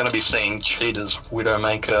we're going to be seeing Cheetah's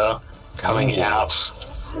Widowmaker coming Ooh. out.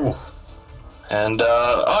 Ooh. And,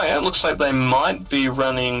 oh yeah, it looks like they might be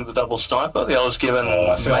running the double sniper. The other's given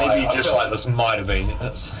I feel just... like this might have been.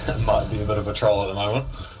 It might be a bit of a troll at the moment.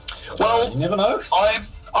 Well, you never know. I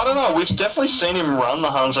don't know. We've definitely seen him run the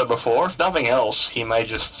Hanzo before. If nothing else, he may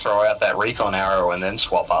just throw out that recon arrow and then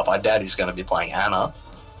swap up. I doubt he's going to be playing Anna.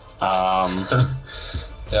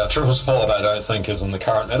 Yeah, triple support I don't think is in the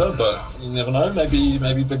current meta, but you never know.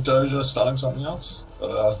 Maybe Big Doge is starting something else.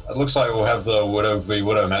 But it looks like we'll have the Widow v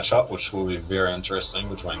Widow matchup, which will be very interesting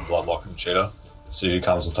between Bloodlock and Cheetah. See who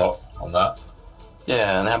comes to top on that.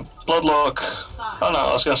 Yeah, now Bloodlock, oh no,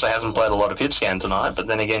 I was going to say hasn't played a lot of hit scan tonight, but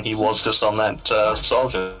then again he was just on that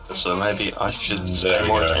soldier, so maybe I should pay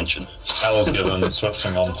more attention. Alice given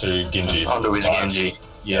switching on to Genji. Onto his Genji.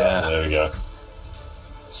 Yeah. There we go.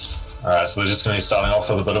 Alright, so they're just going to be starting off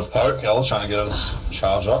with a bit of poke. Alice trying to get his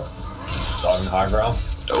charge up. Diving high ground.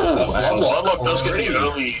 Oh, and Bloodlock does get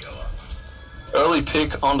the early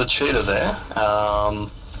pick onto Cheetah there.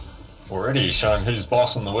 Already showing who's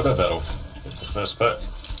boss in the Widow battle. The first pick.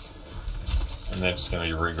 And they're just going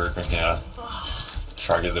to be regrouping here.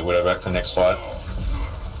 Try to get the Widow back for the next fight.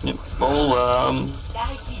 Yep. All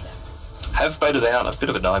have baited out a bit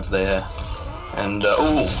of a dive there. And,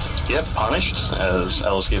 yep, punished as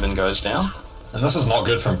Alice Given goes down. And this is not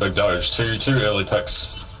good from Big Doge. Two early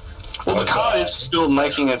picks. Well, the card is still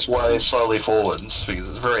making its way slowly forwards because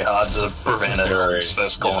it's very hard to prevent it in its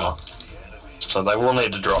first corner. Yeah. So they will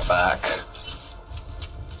need to drop back.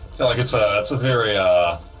 I feel like it's a very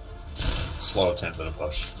slow attempt at a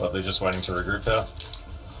push, but they're just waiting to regroup there.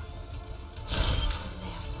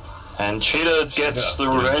 And Cheetah gets the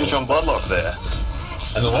revenge on Bloodlock there.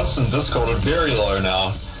 And the Winston discorded very low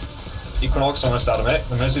now. Equinox almost out of mech.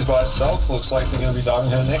 The Mercy's by itself. Looks like they're going to be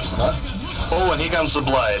diving her next, no? Oh, and here comes the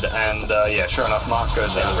Blade. And yeah, sure enough, Mark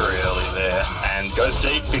goes down very early there. And goes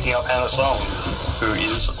deep, picking up Hannah Song, who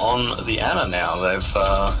is on the Anna now. They've...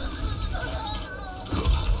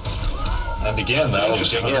 And again, that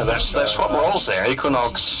was given... Yeah, they've swapped roles there.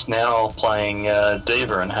 Equinox now playing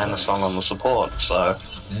Diva and Hannah Song on the support, so...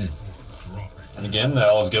 And again, the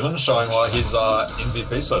L is given, showing why he's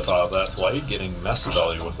MVP so far. That Blade getting massive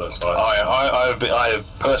value with those fights. I have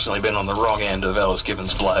personally been on the wrong end of Alice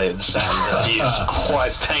Gibbons' blades, and he is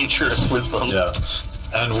quite dangerous with them. Yeah.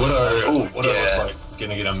 And Widow looks like going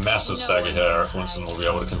to get a massive stagger here if Winston will be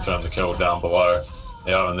able to confirm the kill down below.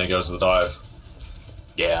 Yeah, and there goes the dive.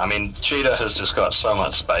 Yeah, I mean, Cheetah has just got so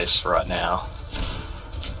much space right now.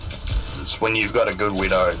 It's when you've got a good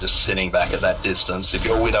Widow just sitting back at that distance. If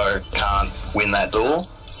your Widow can't win that duel,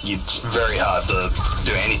 it's very hard to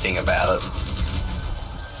do anything about it.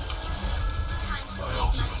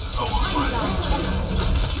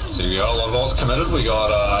 So we got a lot of ults committed. We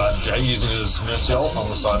got Jay using his Mercy ult on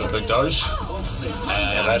the side of Big Doge.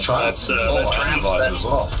 And that's that as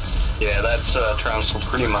well. Yeah, that trance will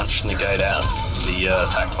pretty much negate out the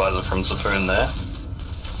attack visor from Zafun there.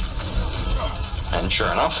 And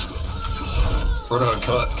sure enough,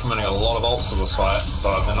 Brooderhood committing a lot of ults to this fight,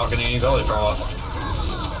 but they're not getting any value from it.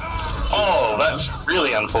 Oh, that's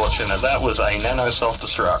really unfortunate. That was a nano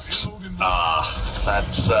self-destruct.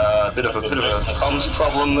 That's a bit of a comms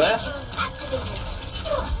problem there.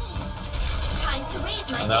 Time to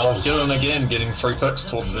And that was given again, getting 3 picks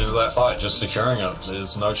towards the end of that fight, just securing it.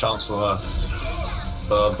 There's no chance for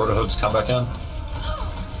Brooderhood to come back in.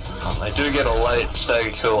 They do get a late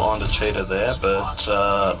stagger kill onto Cheetah there, but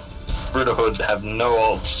Brooderhood have no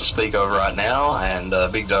ults to speak of right now, and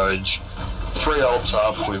Big Doge 3 ults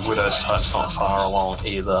up with Widow's Sight's not far along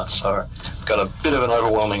either, so got a bit of an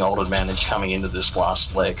overwhelming ult advantage coming into this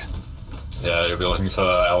last leg. Yeah, you'll be looking for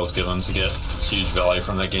hours given to get huge value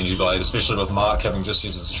from that Genji Blade, especially with Mark having just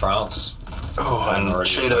used his trance. Oh, and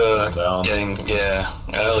Cheetah getting, an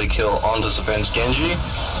early kill onto Safen's Genji,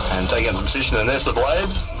 and taking the position, and there's the Blade,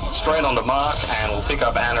 straight onto Mark, and we'll pick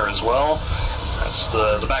up Anna as well. That's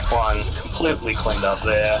the back line completely cleaned up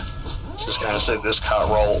there. Just going to see this cart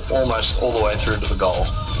roll almost all the way through to the goal.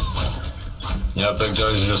 Yeah, Big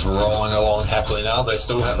Doge is just rolling along happily now. They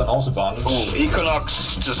still have an ult advantage. Ooh,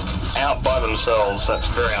 Equinox just out by themselves. That's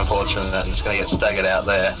very unfortunate. And it's going to get staggered out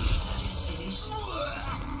there.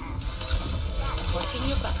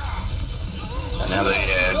 And now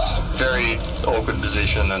they're very awkward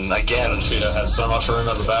position. And again, Cheetah has so much room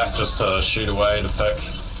at the back just to shoot away to pick.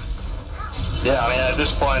 Yeah, I mean, at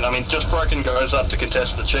this point, Just Broken goes up to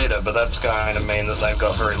contest the Cheetah, but that's going to mean that they've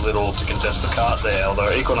got very little to contest the cart there,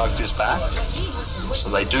 although Equinox is back. So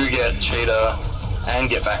they do get Cheetah and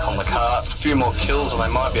get back on the cart. A few more kills and they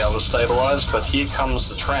might be able to stabilize, but here comes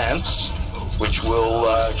the trance, which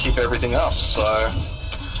will keep everything up. So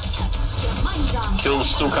kills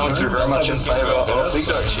still coming through very much in favour of Big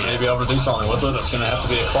Doge here. Maybe able to do something with it. It's going to have to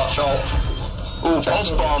be a clutch ult. Ooh, Pulse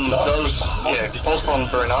Bomb does, Pulse Bomb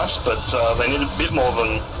very nice, but they need a bit more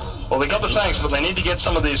than, well, they got the tanks, but they need to get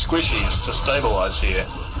some of these squishies to stabilise here.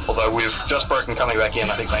 Although with Just Broken coming back in,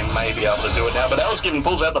 I think they may be able to do it now. But Alice Given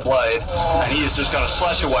pulls out the blade, and he is just going to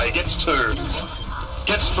slash away, gets 2,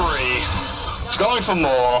 gets 3, he's going for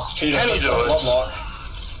more, can he do it?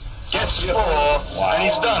 Gets 4, and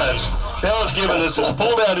he's done it. Alice Given has just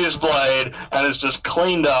pulled out his blade, and has just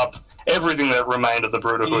cleaned up everything that remained of the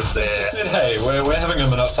Brooderhood there. He said, hey, we're having a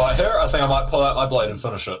minute fight here. I think I might pull out my blade and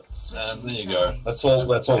finish it. And there you go. That's all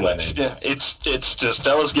they need. Yeah, it's just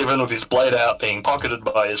Alice Given with his blade out, being pocketed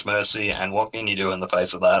by his Mercy, and what can you do in the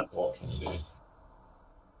face of that? What can you do?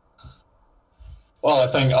 Well, I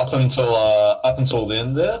think up until the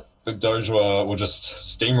end there, Big Doge were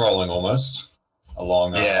just steamrolling almost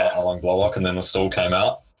along Blowlock, and then the stall came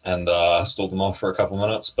out and stalled them off for a couple of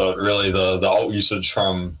minutes. But really, the ult usage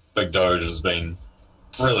from Big Doge has been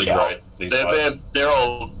really great. Their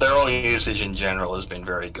all usage in general has been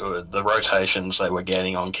very good. The rotations they were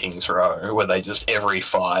getting on King's Row, where they just every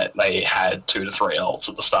fight they had 2 to 3 ults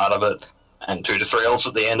at the start of it and 2 to 3 ults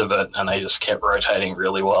at the end of it, and they just kept rotating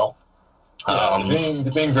really well. They're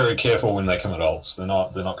being very careful when they commit ults. They're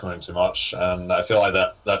not committing too much, and I feel like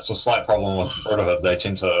that's a slight problem with Brooderhood. They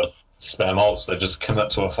tend to spam ults. They just commit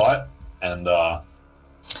to a fight and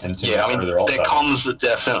yeah, I mean, their comms are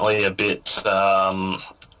definitely a bit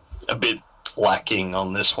lacking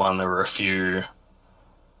on this one. There were a few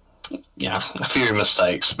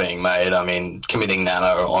mistakes being made. I mean, committing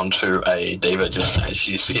Nano onto a D.Va just as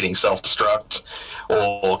she's hitting self-destruct,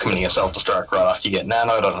 or committing a self-destruct right after you get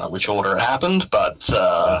Nanoed. I don't know which order it happened, but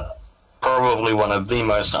probably one of the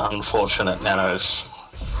most unfortunate Nanos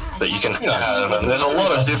that you can have. And there's a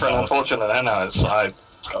lot of different unfortunate Nanos. I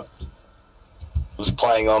was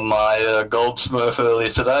playing on my Gold Smurf earlier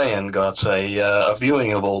today and got a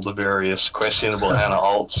viewing of all the various questionable Ana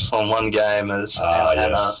ults on one game as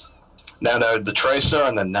Ana nanoed the Tracer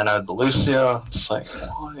and then nanoed the Lucio. It's like,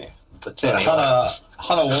 why? But anyways.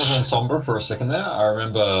 Hana was on Sombra for a second there. I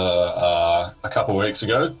remember a couple of weeks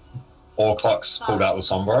ago, Orclux pulled out the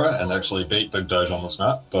Sombra and actually beat Big Doge on this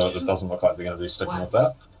map, but it doesn't look like they're going to be sticking with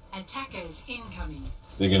that. Attackers incoming.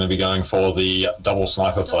 They're going to be going for the double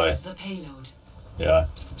sniper play. The payload. Yeah.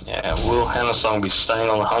 Yeah, will Hannah Song be staying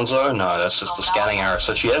on the Hanzo? No, that's just the scanning arrow.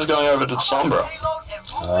 So she is going over to Sombra.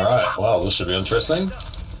 Alright, well, this should be interesting.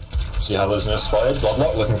 See how those nurses play.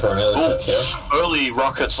 Bloodlock looking for an early pick here. Early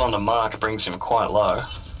rockets on the Mark brings him quite low.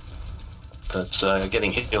 But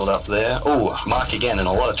getting healed up there. Oh, Mark again in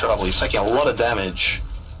a lot of trouble. He's taking a lot of damage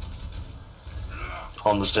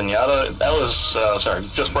on the Zenyatta.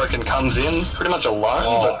 Just Broken comes in pretty much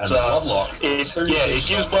alone, but it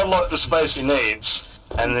gives Bloodlock the space he needs.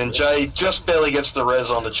 And then Jay just barely gets the res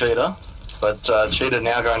on the Cheetah, but Cheetah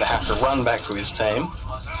now going to have to run back to his team.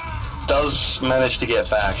 Does manage to get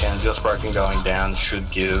back, and Just Broken going down should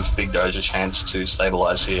give Big Doge a chance to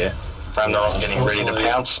stabilize here. Ragnarok getting ready to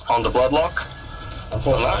pounce on the Bloodlock.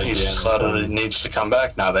 He's decided it needs to come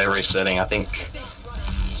back. No, they're resetting, I think.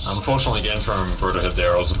 Unfortunately, again from Brooderhood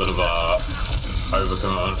there, it was a bit of a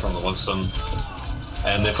overcommitment from the Winston.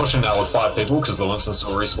 And they're pushing now with 5 people because the Winston's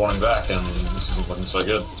still respawning back, and this isn't looking so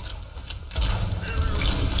good.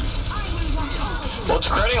 Well, it's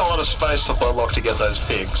creating a lot of space for Bloodlock to get those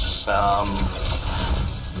picks.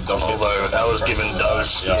 Although Ella's given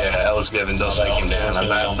does, Ella's given does take him down, and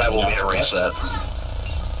that will be a reset.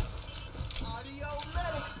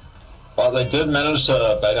 But they did manage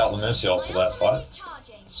to bait out the Mercy off for that fight.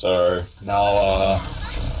 So now,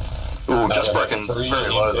 Ooh, just broken very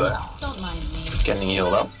low there. Don't mind me. Getting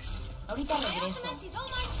healed up. Ahorita regreso.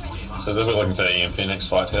 so they'll be looking for EMP next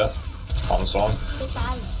fight here. On the song.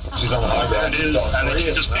 She's on the high There ground. it is, and then she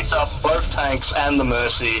just picked up both tanks and the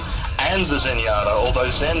Mercy and the Zenyatta, although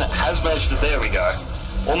Zen has managed to, there we go,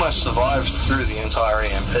 almost survived through the entire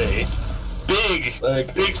EMP. Big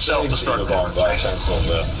self-destruct bomb by Chainsaw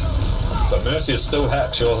there. But Mercy is still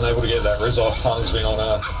hacked, she wasn't able to get that res off, Hunter's been on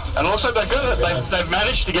her. And also they're good, they've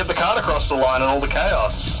managed to get the card across the line and all the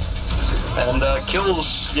chaos. And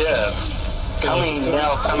kills, coming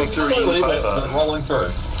through in favour. Rolling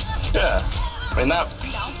through. Yeah, I mean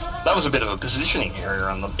that was a bit of a positioning error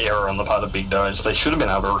on the part of Big Doge. They should have been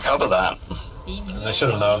able to recover that. And they should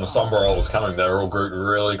have known the Sombra roll was coming. They were all grouped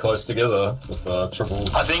really close together with triple.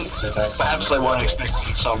 I think perhaps they weren't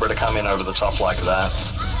expecting Sombra to come in over the top like that.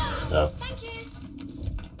 Yeah.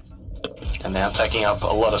 And now taking up a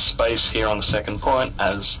lot of space here on the second point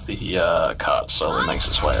as the cart slowly makes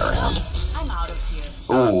its way around. I'm out of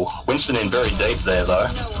here. Ooh, Winston in very deep there though.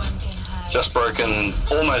 No one can hide. Just broken,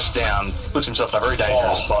 almost down, puts himself in a very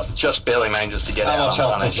dangerous spot, just barely manages to get How out much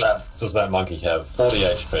health unpunished. does that monkey have? 40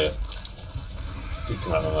 HP. Good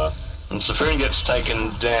command on that. And Safun gets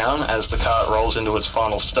taken down as the cart rolls into its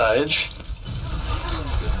final stage.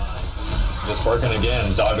 Just broken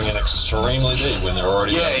again, diving in extremely deep when they're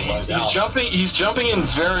already He's jumping in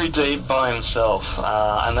very deep by himself,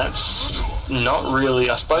 and that's not really.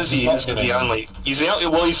 I suppose he's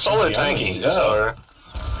solo tanking, so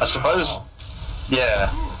I suppose,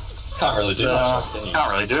 Can't really do much.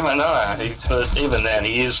 can't really do much. No, but even then,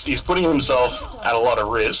 he's putting himself at a lot of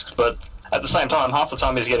risk. But at the same time, half the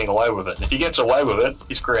time he's getting away with it. And if he gets away with it,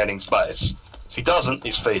 he's creating space. If he doesn't,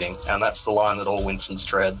 he's feeding, and that's the line that all Winstons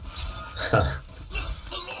tread.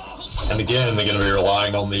 And again, they're going to be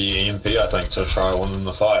relying on the EMP, I think, to try and win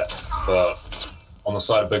the fight. But on the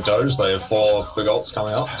side of Big Doge, they have 4 big ults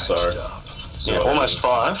coming up, so Almost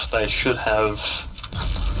 5. They should have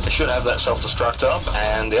that self-destruct up,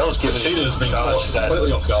 and the Ella's given Cheetah's been caught that.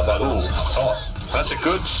 completely off guard by this. That's a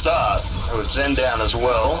good start with Zen down as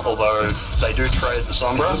well, although they do trade the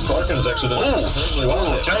Sombra. This Broken has actually done extremely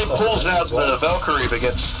well. Jay pulls out the Valkyrie but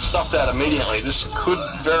gets stuffed out immediately. This could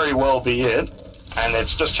very well be it. And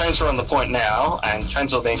it's just Chainsaw on the point now, and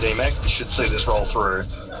Chainsaw being DMEC, you should see this roll through.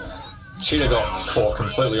 Cheetah got caught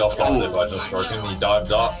completely off guard there by Just Broken. He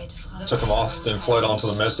dived up, took him off, then floated onto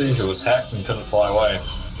the Mercy, who was hacked and couldn't fly away.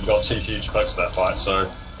 And got 2 huge picks that fight,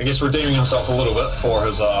 so I guess redeeming himself a little bit for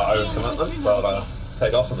his overcommitment, but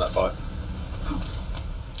paid off in that fight.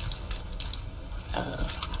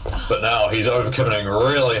 But now he's overcommitting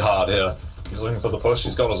really hard here. He's looking for the push.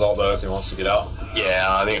 He's got his ult though if he wants to get out. Yeah,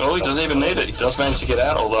 I think. Oh, he doesn't even need it. He does manage to get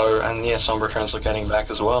out, although, and yeah, Sombra translocating back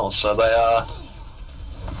as well. So they are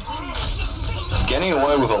getting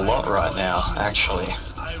away with a lot right now, actually.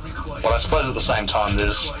 But I suppose at the same time,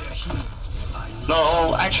 there's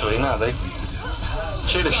no. Actually, no.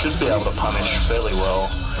 Cheetah should be able to punish fairly well,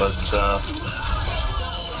 but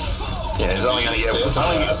yeah, he's only going to get.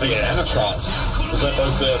 Anatrons. Is that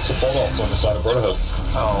both their support ults on the side of Brooderhood?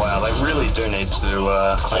 Oh wow, they really do need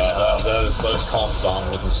to clean that up. Those comps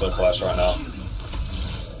aren't looking so flash right now.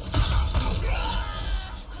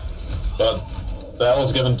 But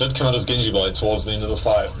Battle's Given did commit his Genji Blade towards the end of the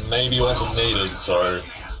fight. Maybe wasn't needed, so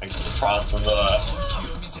I guess the trance and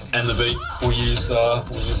the beat will use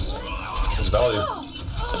his value.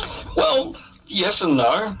 Well, yes and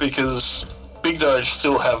no, because Big Doge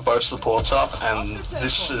still have both supports up, and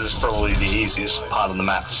this is probably the easiest part of the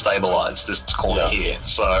map to stabilize this corner here.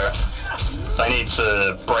 So they need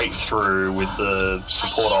to break through with the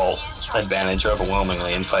support ult advantage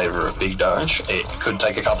overwhelmingly in favor of Big Doge. It could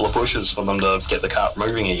take a couple of pushes for them to get the cart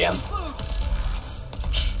moving again.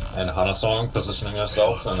 And Hanasong positioning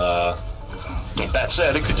herself and that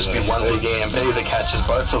said, it could just be one big EMP that catches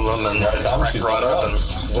both of them and crack right open.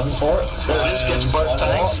 Looking for it. This gets both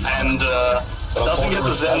tanks and doesn't get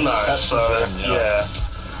the Zen though, so yeah.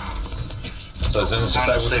 So Zen's just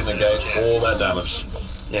able to negate all that damage.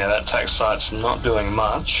 Yeah, that tac site's not doing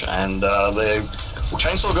much, and they're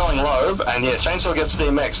Chainsaw going low, and yeah, Chainsaw gets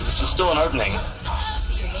DMX. This is still an opening.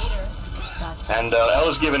 And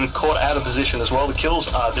Ella's given caught out of position as well. The kills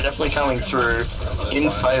are definitely coming through in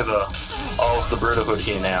favour of the Brooderhood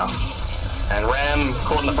here now. And Ram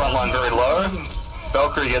caught in the front line very low.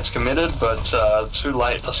 Valkyrie gets committed, but too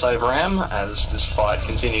late to save Ram as this fight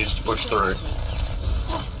continues to push through.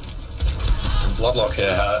 And Bloodlock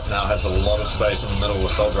here now has a lot of space in the middle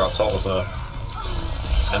with Soldier up top with her.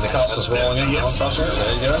 And the cuts is rolling in, can't touch it,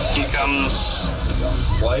 there you go. Here comes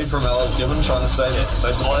Blade from Ella's Given trying to save it.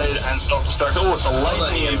 Blade and stop stroke. Oh, it's a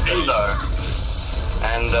late EMP though.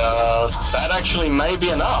 And that actually may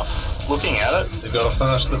be enough. Looking at it, They've got to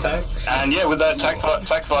finish the tank. and yeah, with that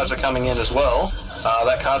tac visor coming in as well,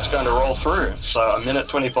 that card's going to roll through. So a minute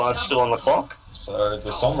 25 still on the clock. So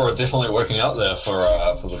the Sombra are definitely working out there for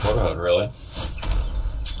the Brotherhood, really.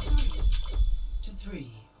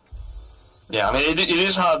 Yeah, I mean, it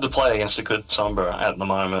is hard to play against a good Sombra at the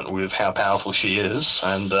moment with how powerful she is,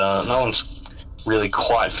 and no one's really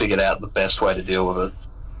quite figured out the best way to deal with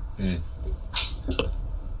it.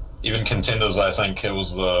 Even contenders, I think it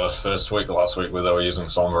was the first week last week where they were using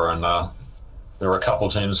Sombra, and there were a couple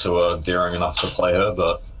teams who were daring enough to play her,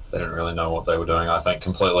 but they didn't really know what they were doing, I think,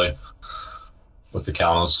 completely with the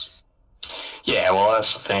counters. Yeah, well,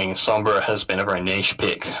 that's the thing. Sombra has been a very niche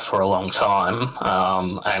pick for a long time,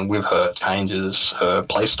 and with her changes, her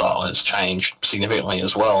playstyle has changed significantly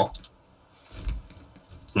as well.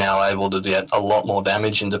 Now able to get a lot more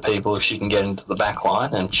damage into people if she can get into the back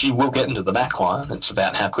line, and she will get into the back line. It's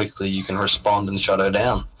about how quickly you can respond and shut her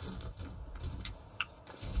down.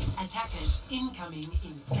 Attackers incoming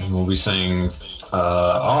in And we'll be seeing...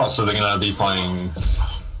 so they're going to be playing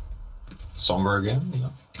Sombra again? Yeah.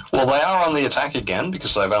 Well, they are on the attack again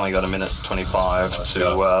because they've only got a minute 25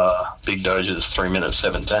 to Big Doge's 3 minutes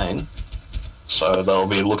 17. So they'll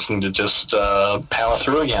be looking to just power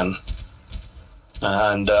through again.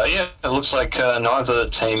 And yeah, it looks like neither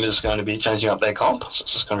team is going to be changing up their comp. So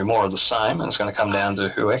it's just going to be more of the same, and it's going to come down to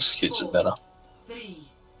who executes it better.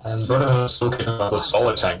 And Brotherhood is still keeping up the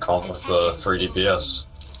solid tank comp with the 3 DPS.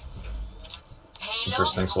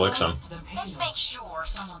 Interesting selection. Let's make sure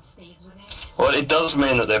someone stays with it. Well, it does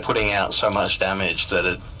mean that they're putting out so much damage that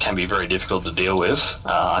it can be very difficult to deal with.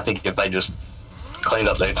 I think if they just cleaned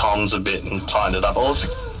up their toms a bit and tightened it up, oh, it's a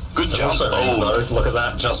good jump. Also means, though, look at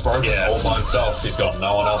that, just broken all by himself. He's got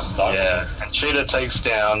no one else to die. Yeah, and Cheetah takes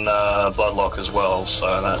down Bloodlock as well,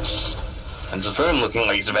 so that's... And Zafoon looking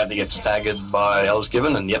like he's about to get staggered by Ella's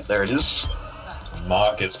Given, and yep, there it is.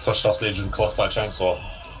 Mark gets pushed off the edge of the cliff by Chainsaw.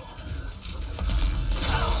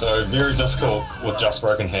 So very difficult with Just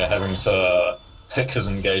Broken here, having to pick his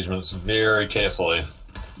engagements very carefully.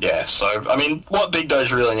 Yeah, so, I mean, what Big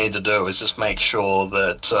Doge really need to do is just make sure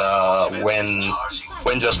that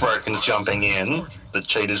when Just Broken's jumping in, that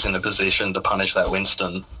Cheetah's in a position to punish that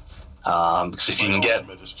Winston. Because if you can get,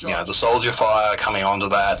 the Soldier Fire coming onto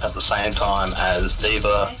that at the same time as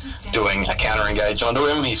Diva doing a counter engage onto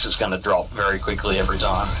him, he's just going to drop very quickly every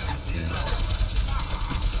time.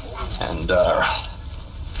 And,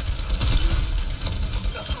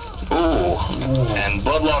 and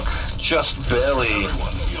Bloodlock just barely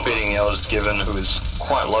beating Ella's Given, who is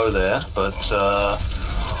quite low there, but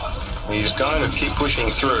he's going to keep pushing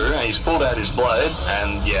through, and he's pulled out his blade,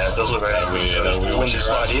 and yeah, it does look like we'll win this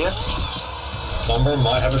fight here. Sombra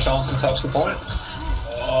might have a chance to touch the point.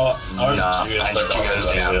 Nah, and she goes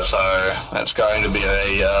down, so that's going to be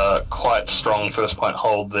a quite strong first point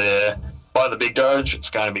hold there. By the Big Doge, it's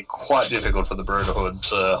going to be quite difficult for the Brooderhood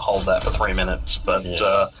to hold that for 3 minutes, but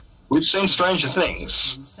we've seen stranger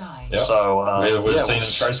things. Yep. So we've seen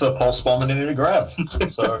a Tracer pulse bomb and enemy grab.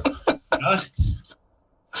 So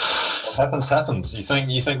what happens happens. You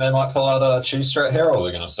think they might pull out a cheese straight here, or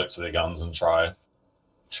they're going to stick to their guns and try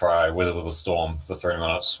weather the storm for 3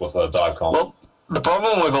 minutes with a dive comp? Well, the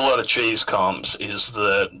problem with a lot of cheese comps is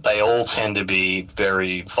that they all tend to be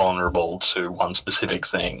very vulnerable to one specific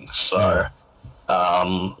thing. So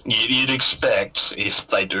you'd expect if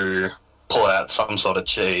they do pull out some sort of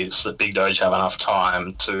cheese that Big Doge have enough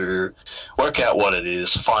time to work out what it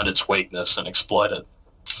is, find its weakness, and exploit it.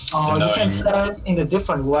 You can say it in a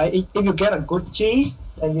different way. If you get a good cheese,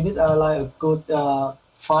 then you need like a good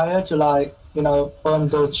fire to burn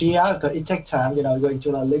the cheese out, because it takes time, go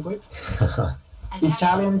into the liquid.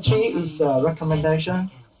 Italian cheese is a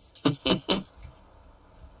recommendation. We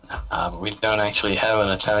don't actually have an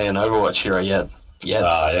Italian Overwatch hero yet. Yeah,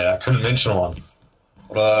 I couldn't mention one.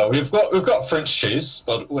 But, we've got French cheese,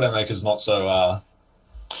 but Widowmaker's not so.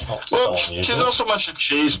 Well, she's not so much a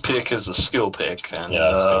cheese pick as a skill pick, and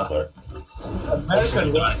skill pick.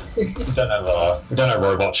 American, we don't have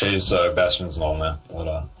robot cheese, so Bastion's not on there.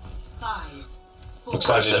 But looks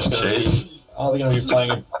like they're going to be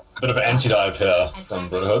playing a bit of anti-dive here from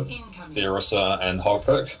Brooderhood, the Orisa and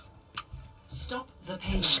Hogpick. Stop The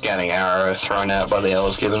payload. Scanning arrow thrown out by the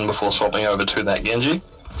Ellis Given before swapping over to that Genji.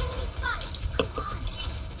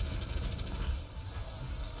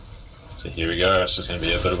 So here we go. It's just going to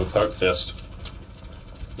be a bit of a poke fest.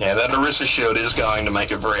 Yeah, that Orisa shield is going to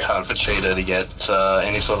make it very hard for Cheetah to get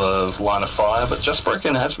any sort of line of fire, but Just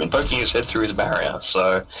Broken has been poking his head through his barrier,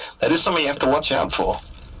 so that is something you have to watch out for.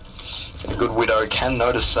 A good Widow can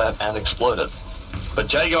notice that and exploit it. But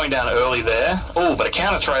Jay going down early there. Oh, but a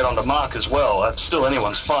counter trade onto Mark as well. That's still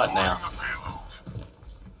anyone's fight now.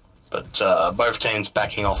 But both teams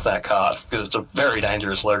backing off that cart because it's a very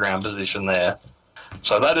dangerous low ground position there.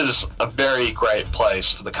 So that is a very great place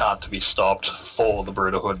for the cart to be stopped for the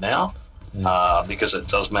Brooderhood now, because it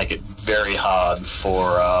does make it very hard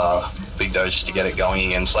for Big Doge to get it going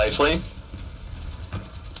again safely.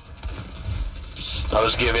 I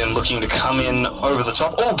was given looking to come in over the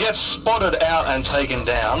top. Oh, gets spotted out and taken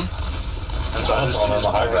down. And so this is on the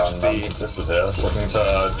high ground, going to be contested here, looking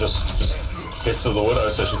to just best of the Widow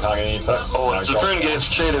so she can't get any picks. Oh, and Zafoon gets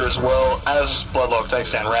Cheetah as well as Bloodlock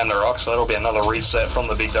takes down Ragnarok, so that'll be another reset from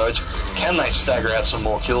the Big Doge. Can they stagger out some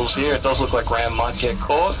more kills here? It does look like Ram might get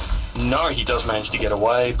caught. No, he does manage to get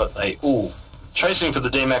away, but they... Ooh. Chasing for the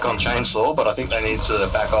DMAC on Chainsaw, but I think they need to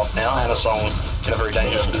back off now. Hannah Song in a very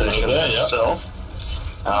dangerous position himself.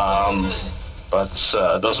 But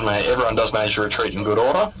everyone does manage to retreat in good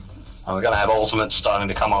order. And we're going to have ultimates starting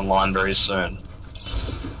to come online very soon.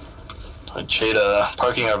 Cheetah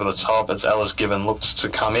poking over the top as Alice Given looks to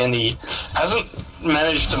come in. He hasn't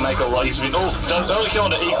managed to make a lot. He's been early kill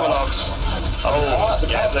into Equinox. Oh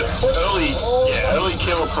yeah, the early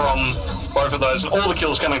kill from both of those, and all the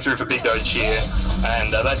kills coming through for Big Doge here.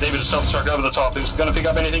 And that David self-struck over the top is going to pick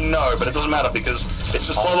up anything? No, but it doesn't matter because it's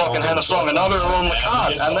just Bloodlock and Hannah Song, another on the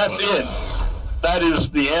card, and that's it. That is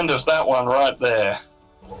the end of that one right there.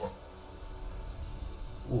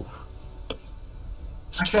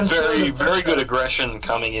 Very good aggression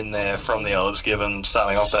coming in there from the Ellis Given,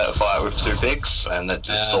 starting off that fight with 2 picks, and it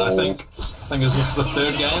just all... I think is this the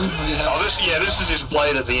third game? This is his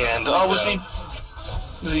blade at the end. Oh, was he?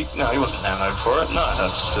 No, he wasn't ammoed for it. No,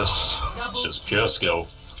 that's just... It's just pure skill.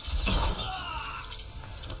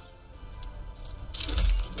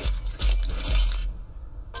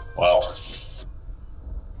 Wow.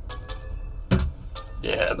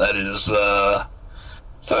 Yeah, that is...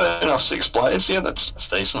 13 off 6 blades, yeah, that's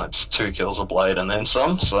decent. That's 2 kills a blade and then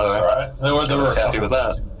some, so... That's alright. There were a happy couple with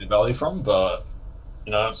that. to get value from, but...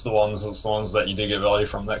 You know, it's the ones that you do get value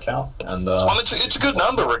from that count, and it's a good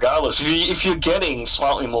number regardless. If you're getting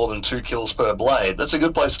slightly more than 2 kills per blade, that's a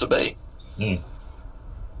good place to be.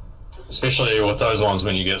 Especially with those ones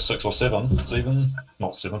when you get 6 or 7, it's even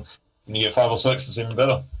not 7. When you get 5 or 6, it's even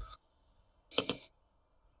better.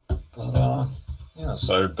 But yeah,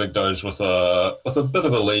 so Big Doge with a bit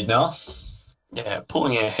of a lead now. Yeah,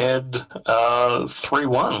 pulling ahead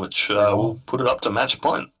 3-1, which will put it up to match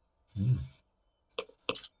point.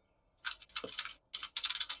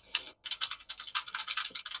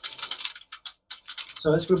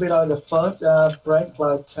 So this will be like the first break,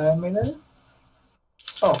 like 10 minutes.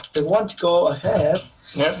 Oh, they want to go ahead.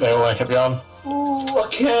 Yep, they all kept going. Ooh,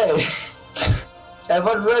 okay.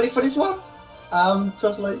 Everyone ready for this one? I'm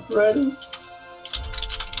totally ready.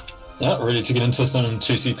 Yeah, ready to get into some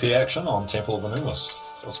 2CP action on Temple of Anubis.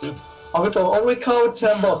 Feels good. I will only call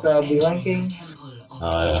Temple of the ranking.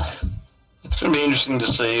 Oh, yeah. It's going to be interesting to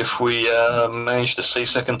see if we manage to see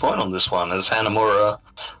second point on this one, as Hanamura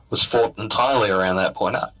was fought entirely around that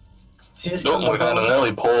point up. We've had an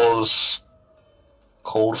early pause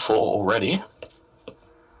called for already.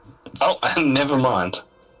 Oh, and never mind.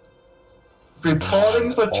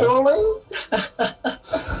 Reporting for trolling?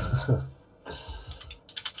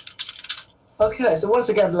 Okay, so once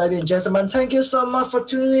again, ladies and gentlemen, thank you so much for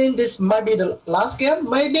tuning in. This might be the last game,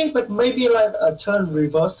 but maybe like a turn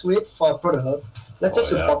reverse sweep for Brotherhood. Let's just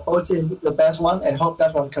support both teams with the best one and hope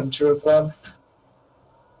that one comes true from.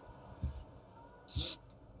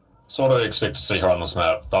 So what do I expect to see her on this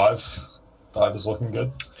map? Dive is looking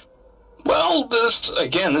good. Well, this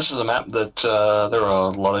is a map that there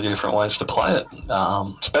are a lot of different ways to play it,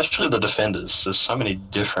 especially the defenders. There's so many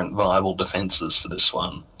different viable defenses for this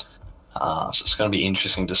one. So it's going to be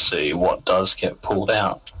interesting to see what does get pulled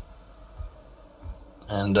out.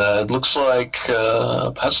 And it looks like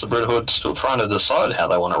perhaps the Brooderhood's still trying to decide how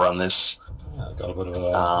they want to run this. Yeah, got a bit of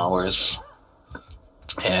a...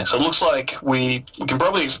 so it looks like we can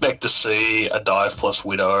probably expect to see a dive plus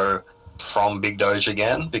Widow from Big Doge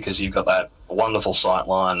again, because you've got that wonderful sight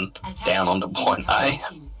line down onto point A.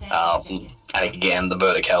 And again, the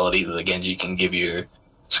verticality that the Genji can give you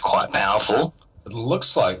is quite powerful. It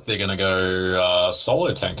looks like they're going to go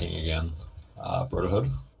solo tanking again. Brooderhood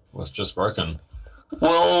was just broken.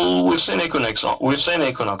 Well, we've seen Equinox on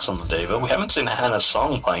the Diva. We haven't seen Hannah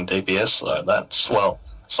Song playing DPS though. That's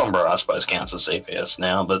Sombra I suppose counts as DPS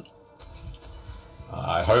now, but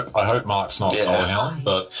I hope Mark's not soloing out,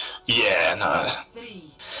 but yeah, no.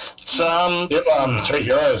 It's Yep, 3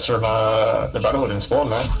 heroes from the Brotherhood in spawn,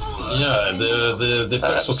 man. yeah, the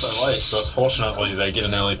picks were so late, but fortunately they get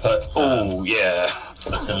an early pick. Oh yeah.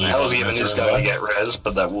 That's going to Hellsgiven is going to get res,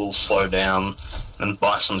 but that will slow down and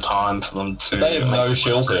buy some time for them to. They have no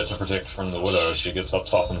shield here to protect from the Widow. She gets up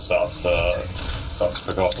top and starts to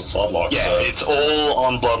pick off with Bloodlock. Yeah, so. it's all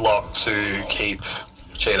on Bloodlock to keep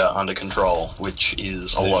Cheetah under control, which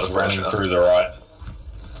is a lot of pressure. Running through the right.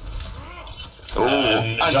 Ooh,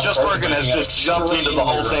 and Just Broken has just jumped into the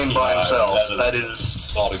whole team by himself. That is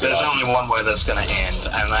there's only one way that's going to end,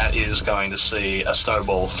 and that is going to see a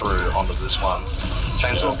snowball through onto this one.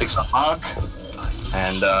 Chainsaw picks up Mark,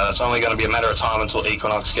 and it's only going to be a matter of time until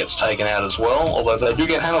Equinox gets taken out as well, although they do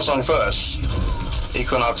get Hanosong first.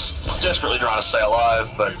 Equinox desperately trying to stay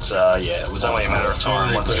alive, but yeah, it was only a matter of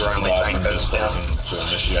time once your only tank goes down. To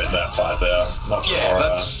initiate that fight there.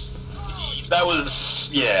 That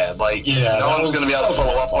was, no one's going to be able to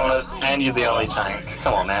follow up on it, and you're the only tank.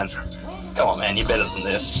 Come on, man. Come on, man, you're better than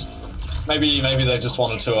this. Maybe they just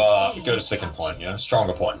wanted to go to second point,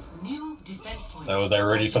 stronger point. They were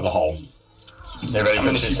ready for the hole. They're ready for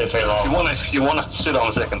if you want to sit on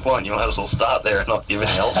the second point, you might as well start there and not give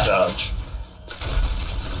any health charge.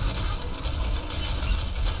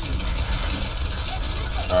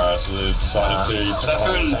 Alright, so they decided to...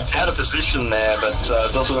 Safun out of position there, but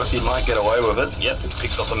it does look like he might get away with it. Yep, he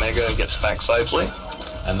picks up the Mega and gets back safely.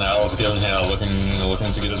 And now it's given here looking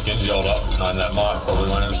to get his Genji ult up. Knowing that Mark probably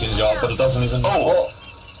won't have his Genji ult, but it doesn't even... Oh!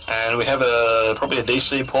 And we have probably a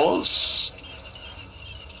DC pause.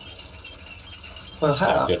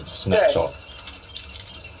 Get snapshot.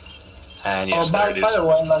 And yes, by the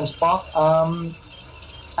way, Lunchbox,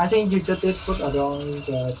 I think you just did put around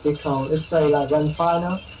the decal. Let's say like run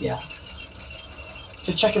final. Yeah.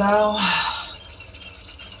 To check it out.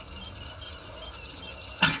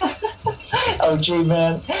 Oh gee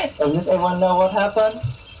man. Does everyone know what happened?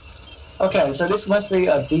 Okay, so this must be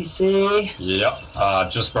a DC.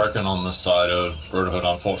 Yep. Just broken on the side of Brooderhood,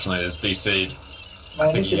 unfortunately, is DC'd.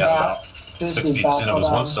 I think he had about 60% of his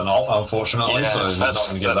Winston ult, unfortunately, so he's not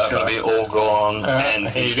going to get that going to be all gone, and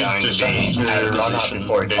he's going to be out of position.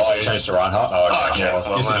 He changed to Reinhardt? Oh, okay.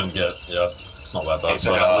 Well, he didn't get, it's not that bad. He's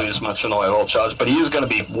not going to lose much in the way of ult charge, but he is going to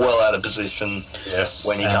be well out of position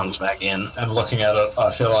when he comes back in. And looking at it,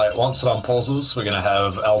 I feel like once it unpauses, we're going to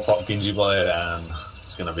have Alpop Genji Blade, and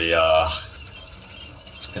it's going to be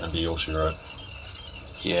all she wrote.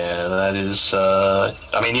 Yeah, that is.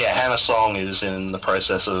 Hannah Song is in the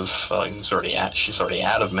process of. She's already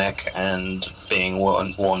out of mech and being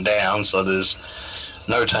worn down. So there's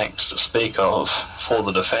no tanks to speak of for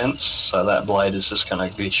the defense. So that blade is just going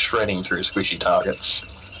to be shredding through squishy targets.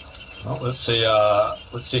 Well, let's see how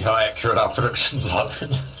accurate our predictions are.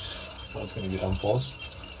 That's going to get unpaused.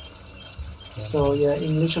 So yeah,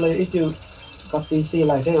 literally, if you got DC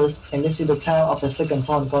like this, and you see the town of the second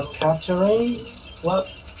point got capturing. Well,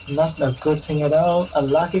 that's not a good thing at all.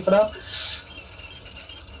 Unlucky for them.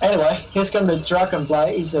 Anyway, here's come the dragon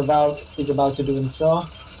play. Is about to do so.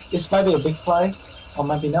 This might be a big play, or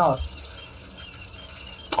maybe not.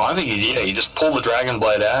 I think you just pull the dragon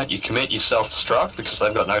blade out. You commit your self-destruct because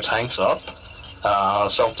they've got no tanks up.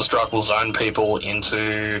 Self-destruct will zone people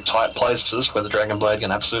into tight places where the dragon blade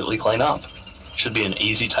can absolutely clean up. Should be an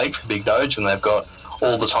easy take for Big Doge, and they've got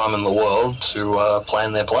all the time in the world to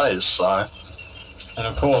plan their plays. So. And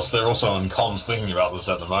of course, they're also in comms thinking about this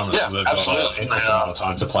at the moment, so they've got an endless amount of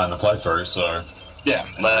time to plan the playthrough. So, yeah,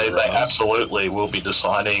 they absolutely will be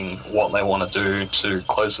deciding what they want to do to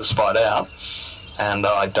close this fight out. And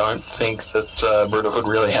I don't think that Brooderhood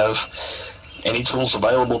really have any tools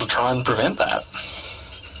available to try and prevent that.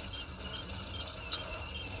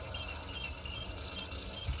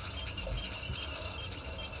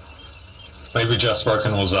 Maybe Just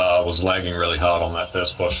Broken was lagging really hard on that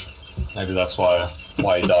first push. Maybe that's why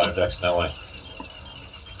he dived accidentally.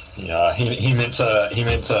 Yeah, he meant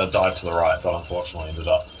to dive to the right, but unfortunately ended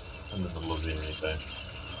up in the middle of the enemy team.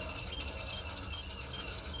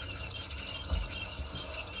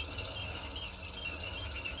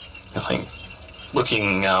 I think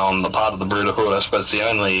looking on the part of the Brooderhood, I suppose the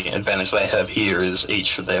only advantage they have here is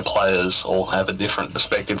each of their players all have a different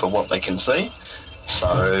perspective of what they can see.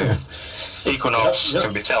 So Equinox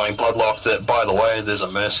can be telling Bloodlock that, by the way, there's a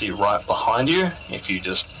Mercy right behind you. If you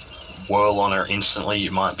just whirl on her instantly,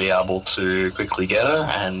 you might be able to quickly get her,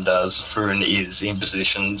 and Zafun is in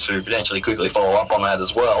position to potentially quickly follow up on that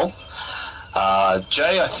as well.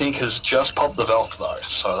 Jay, I think, has just popped the Velk though,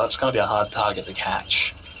 so that's going to be a hard target to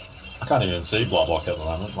catch. I can't even see Bloodlock at the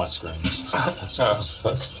moment, my screen's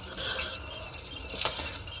fixed.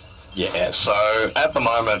 Yeah, so at the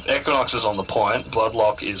moment, Equinox is on the point,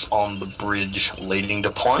 Bloodlock is on the bridge leading to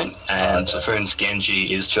point, and Zafun's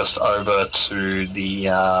Genji is just over to the,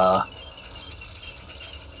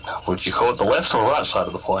 what would you call it, the left or right side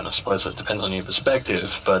of the point? I suppose it depends on your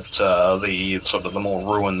perspective, but the sort of the more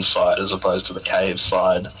ruined side as opposed to the cave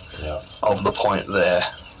side of the point there.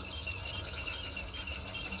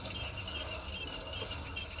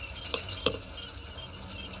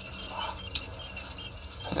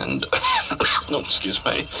 And oh, excuse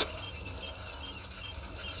me.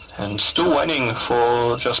 And still waiting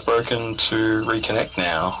for Just Broken to reconnect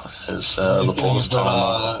now, as the pause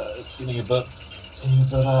time. It's getting a bit.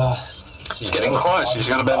 It's getting close. He's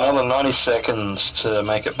got about another 90 seconds to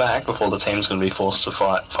make it back before the team's going to be forced to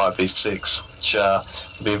fight 5v6, which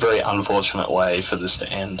would be a very unfortunate way for this to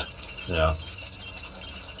end. Yeah.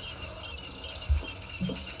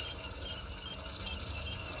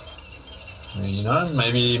 You know,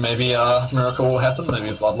 maybe a miracle will happen. Maybe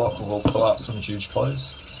Bloodlock will pull out some huge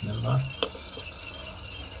plays. Just never know.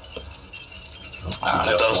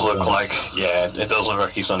 It does look like, it does look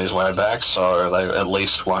like he's on his way back, so they at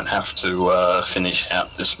least won't have to finish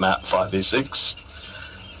out this map 5v6.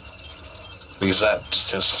 Because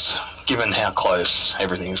that's just, given how close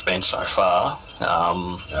everything's been so far...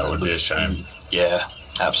 that would be a shame. Yeah,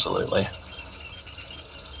 absolutely.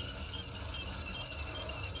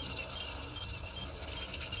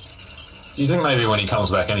 Do you think maybe when he comes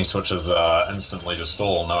back and he switches instantly to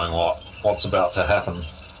stall, knowing what's about to happen,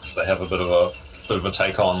 if they have a bit of a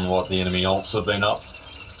take on what the enemy ults have been up?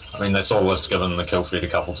 I mean, they saw List given the kill feed a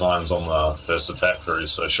couple times on the first attack through,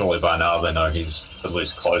 so surely by now they know he's at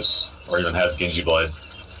least close, or even has Genji Blade.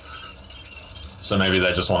 So maybe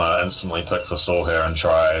they just want to instantly pick for stall here and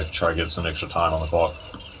try get some extra time on the clock.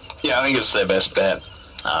 Yeah, I think it's their best bet.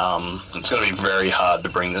 It's going to be very hard to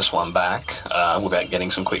bring this one back without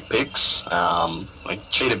getting some quick picks.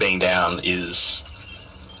 Cheetah being down is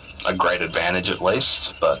a great advantage at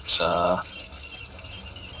least, but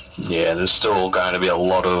yeah, there's still going to be a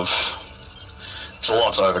lot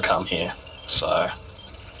to overcome here. So,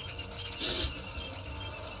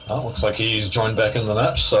 well, looks like he's joined back in the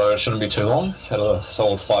match, so it shouldn't be too long. Had a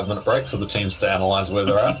solid 5-minute break for the teams to analyse where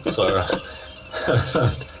they're at. So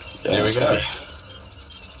here we go.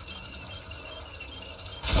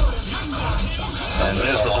 And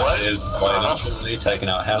there's the blade. Instantly taking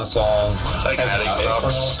out Hanasong, Taking out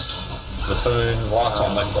Equinox. Zafun, last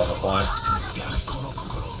one left on the point.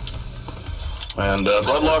 And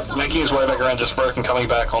Bloodlock making his way back around, Just Broken coming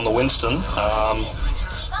back on the Winston.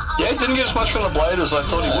 Yeah, didn't get as much from the blade as I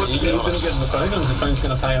thought he would. He didn't get Zafun, and Zafun's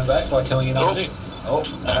going to pay him back by killing another team.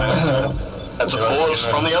 That's a pause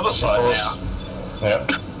from the other side now.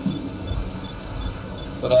 Yep.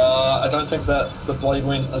 But I don't think that the blade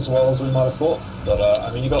went as well as we might have thought. But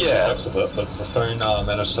I mean, you got some hits with it, but Zafun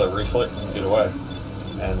managed to reflect and get away,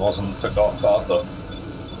 and wasn't picked off after.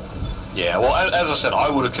 Yeah, well, as I said, I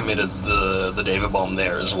would have committed the Diva Bomb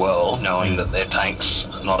there as well, knowing that their tanks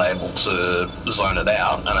are not able to zone it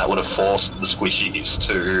out, and that would have forced the squishies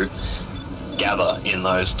to gather in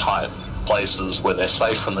those tight places where they're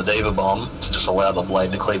safe from the Diva Bomb to just allow the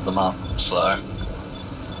blade to cleave them up. So.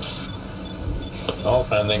 Oh,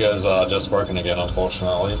 and there goes Just Broken again,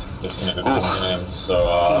 unfortunately. Disconnected from the game.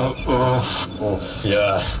 So, oof,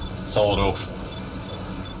 yeah, solid oof.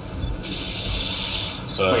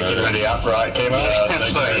 So, we get ready up, right, Kima?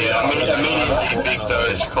 So, yeah, immediately Big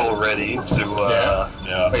Doge call ready to,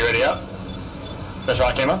 yeah. Are you ready up? That's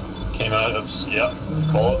right, Kima? Kima, it's,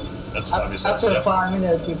 call it. It's 5v6, After 5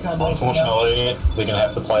 minutes, you can't. Unfortunately, they're going to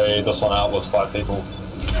have to play this one out with 5 people.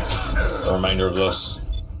 The remainder of this.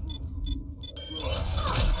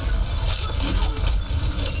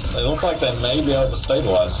 They look like they may be able to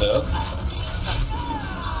stabilize here.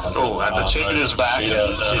 Oh, and the Cheetah's back.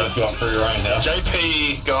 Cheetah's got free reign here.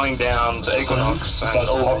 JP going down to Equinox, and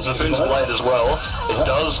Zafun's blade as well. It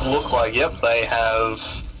does look like, they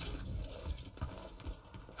have...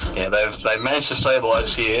 Yeah, they've managed to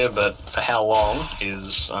stabilize here, but for how long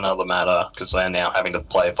is another matter, because they're now having to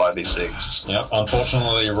play 5v6. Yep,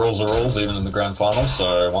 unfortunately, rules are rules, even in the grand final,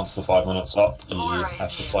 so once the 5 minutes up, you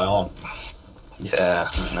have to play on. Yeah,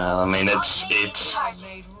 no, I mean, it's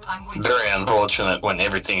very unfortunate when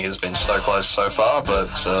everything has been so close so far, but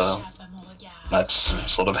that's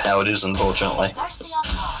sort of how it is, unfortunately.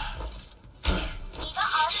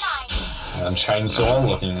 And Chainsaw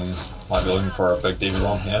might be looking for a big Diva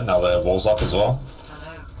bomb here. Now their wall's up as well.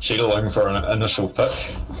 Cheetah looking for an initial pick.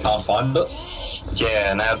 Can't find it.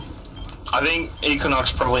 Yeah, now I think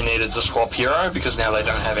Equinox probably needed to swap hero because now they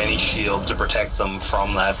don't have any shield to protect them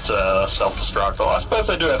from that self-destruct. Well, I suppose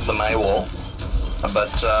they do have the Mei wall,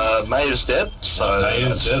 but Mei is dead, so Mei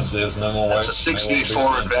is dead. There's no more way. It's a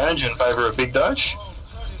 64 advantage in favour of Big Doge.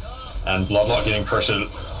 And Bloodlock getting pressured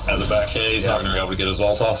at the back here. He's not going to be able to get his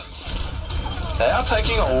ult off. They are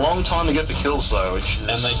taking a long time to get the kills though, which is...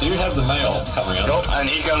 And they do have the Mei ult coming up. Oh, and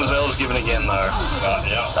here comes L's given again though.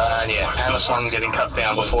 And yeah, Amazon getting cut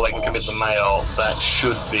down before they can commit the Mei ult. That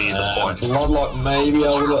should be the point. Bloodlock may be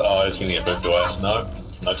able to... Oh, he's going to get booked away. No.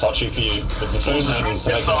 No touchy for you. It's the first handles to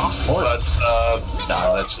make that point. But,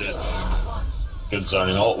 no, that's it. Good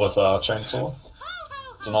zoning ult with Chainsaw.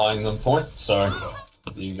 Denying them point, so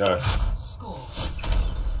there you go. Score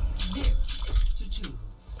 0-2.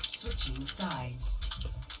 Switching sides.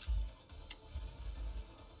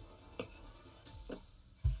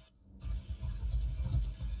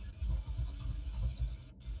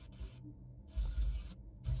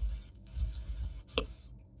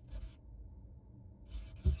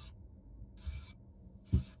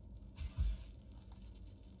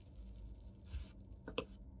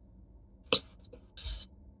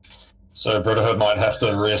 So Brooderhood might have to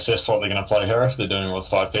reassess what they're going to play here if they're doing it with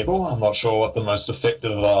 5 people. I'm not sure what the most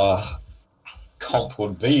effective comp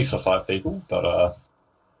would be for 5 people, but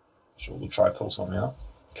sure we'll try to pull something out.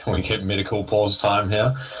 Can we get medical pause time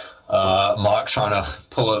here? Mark trying to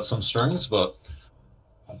pull out some strings, but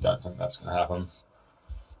I don't think that's going to happen.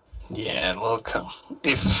 Yeah, look,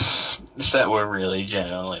 if that were really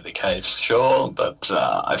genuinely the case, sure, but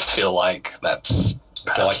I feel like that's...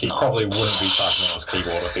 I feel like he probably wouldn't be typing on his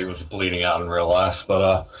keyboard if he was bleeding out in real life,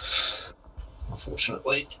 but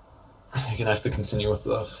unfortunately, they're going to have to continue with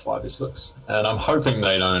the 5v6. And I'm hoping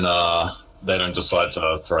they don't decide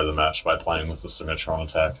to throw the match by playing with the Symmetron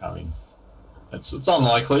attack. I mean, it's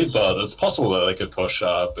unlikely, but it's possible that they could push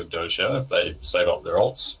Big Doge here if they save up their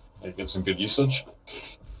ults. They get some good usage.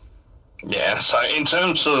 Yeah, so in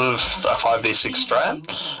terms of a 5v6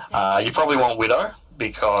 strat, you probably want Widow,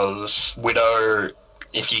 because Widow,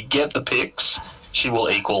 if you get the picks, she will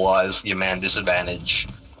equalize your man disadvantage.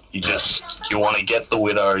 You want to get the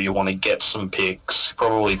Widow, you want to get some picks,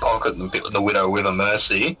 probably pocket the Widow with a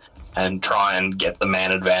Mercy, and try and get the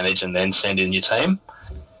man advantage and then send in your team.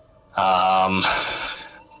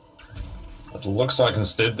 It looks like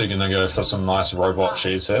instead they're going to go for some nice robot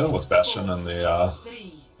cheese here with Bastion and the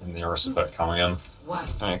Aristocrat coming in.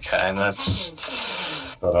 Okay, and that's...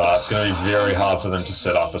 But it's going to be very hard for them to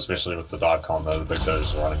set up, especially with the dive con that the Big Doge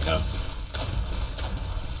is running here.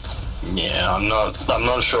 Yeah, I'm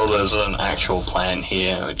not sure there's an actual plan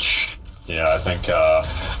here, which... Yeah, I think,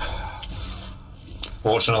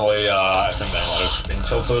 fortunately, I think they might have been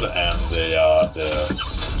tilted, and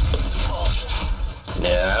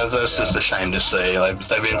yeah, that's just a shame to see.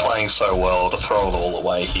 They've been playing so well to throw it all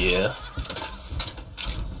away here.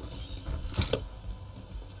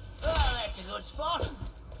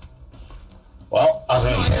 Well, I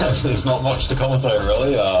mean, there's not much to commentate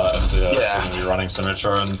really. If they're going to be running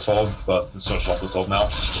Symmetra and Torb, but it's switched off the Torb now.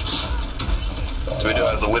 So we do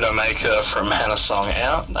have the Widowmaker from Hanasong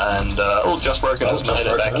out, and Just Broken has made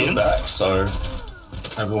it back in. So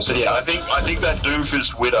yeah, I think that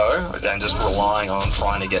Doomfist Widow, and just relying on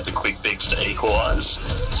trying to get the quick picks to equalise,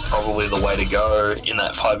 is probably the way to go in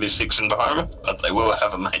that 5v6 environment, but they will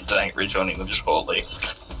have a main tank rejoining them shortly.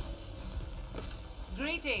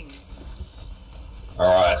 Greetings.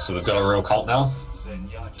 Alright, so they've got a real cult now.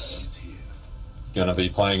 Gonna be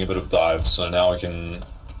playing a bit of dive, so now we can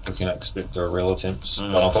expect a real attempt.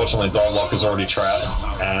 But unfortunately Doglok is already trapped,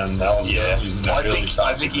 and that was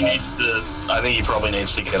I think he probably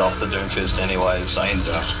needs to get off the Doomfist anyways. I mean,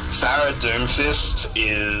 Farah Doomfist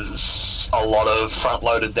is a lot of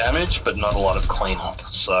front-loaded damage, but not a lot of cleanup.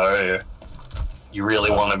 So you really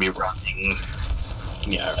want to be running,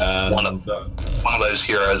 you know, one of those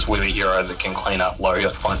heroes with a hero that can clean up low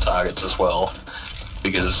hit point targets as well.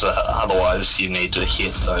 Because otherwise you need to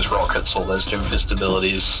hit those rockets or those Doomfist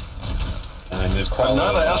abilities. And there's quite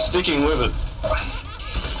no, they are sticking with it.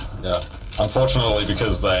 Yeah. Unfortunately,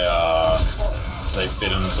 because they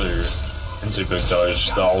fit into Big Doge,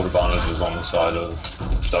 the old advantage is on the side of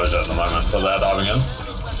Doge at the moment. But they're diving in.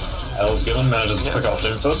 L's given manages to pick up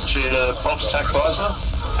Doomfist. Cheetah pops Tack Visor.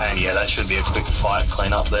 And yeah, that should be a quick fight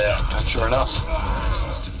clean up there. And sure enough.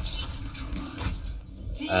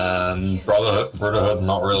 And Brotherhood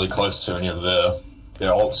not really close to any of their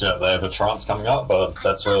ults yet. They have a trance coming up, but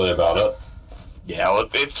that's really about it. Yeah, well,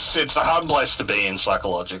 it's a hard place to be in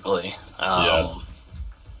psychologically. Yeah.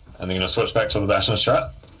 And they're going to switch back to the Bastion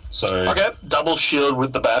strat. So Okay, double shield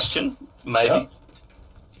with the Bastion, maybe. Yeah.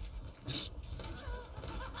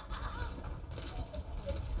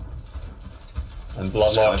 And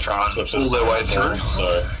Just gonna Bloodlock try and switches pull their way through.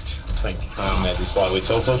 So I think maybe slightly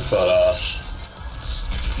tilted, but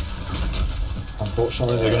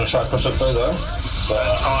unfortunately they're going to try to push it through though.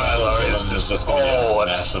 But Tire though is just oh,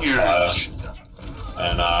 it's massive huge. tire.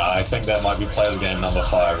 And I think that might be play of the game number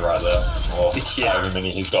 5 right there, or Yeah. however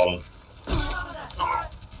many he's gotten.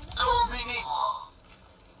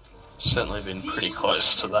 Certainly been pretty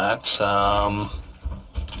close to that.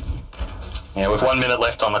 Yeah, with 1 minute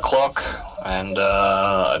left on the clock, and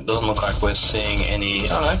it doesn't look like we're seeing any.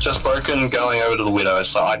 I don't know, just broken going over to the Widow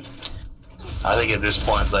side. I think at this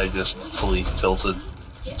point they just fully tilted.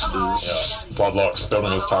 Yeah. Bloodlock's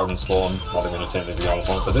building his turret and spawn, not even attempting to go on the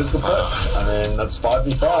point, but there's the pick. I mean, that's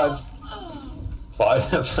 5v5.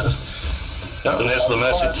 5. And there's the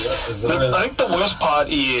message. Yeah, I think the worst part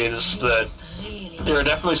is that there are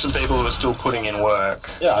definitely some people who are still putting in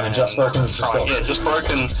work. Yeah, I mean, Just Broken is just Yeah, Just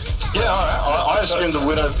Broken. Yeah, I assumed the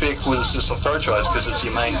Widow pick was just a throw choice because it's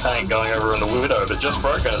your main tank going over on the Widow, but Just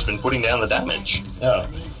Broken has been putting down the damage. Yeah.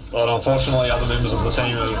 But unfortunately, other members of the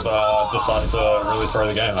team have decided to really throw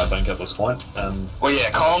the game, I think, at this point. And Well,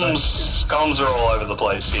 yeah, comms are all over the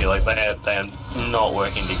place here. Like, they're not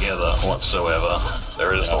working together whatsoever.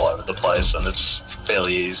 They're just all over the place, and it's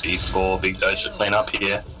fairly easy for Big Doge to clean up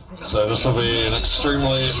here. so this will be an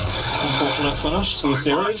extremely unfortunate finish to the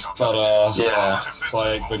series, but Yeah.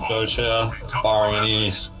 like Big Doge here, barring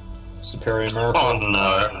any superior miracle. Oh,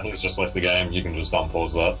 no. He's just left the game. You can just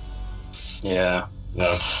unpause that. Yeah.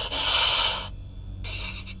 Yeah.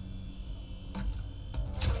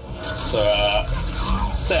 So,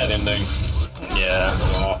 sad ending. Yeah.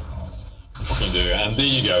 What can you do? And there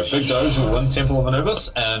you go. Big Doge will win Temple of Anubis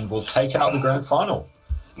and will take out the grand final.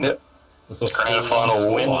 Yep. With a Grand 4-1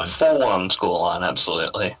 final win, scoreline. 4-1 scoreline,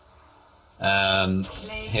 absolutely. And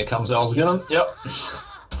here comes Elsgillen. Yep.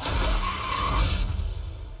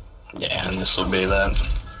 Yeah, and this will be that.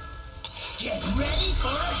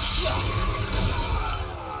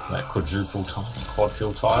 That quadruple tie, quad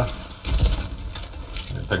kill tie.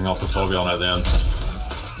 And picking off the tourbillon at the end.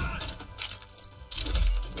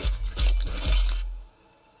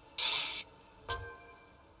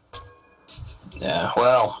 Yeah,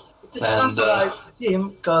 well, It's tough for like him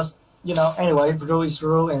because anyway, rule is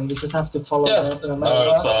rule, and we just have to follow that. No matter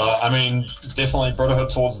No, it's, what. I mean, definitely Brooderhood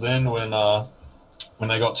towards then when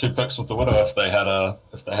they got 2 picks with the Widow, if they had a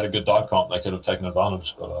good dive comp, they could have taken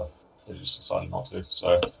advantage, but they just decided not to.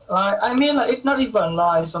 So Like, I mean, like, it's not even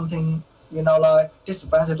like something, like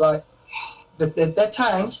disadvantage. Like, the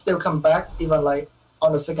tank still come back even like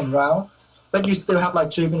on the second round, but you still have like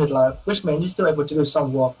 2 minutes left, which means you're still able to do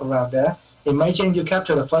some work around there. Imagine you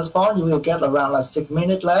capture the first pawn, you will get around like 6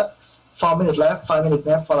 minutes left, 4 minutes left, 5 minutes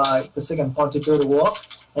left for like the second pawn to do the work.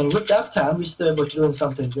 And with that time, we're still able to do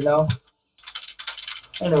something,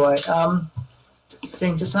 Anyway,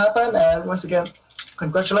 things just happened, and once again,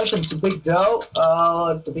 congratulations to Big Doe,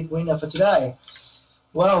 the big winner for today.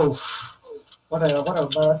 Wow, what a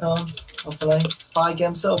marathon! Hopefully, 5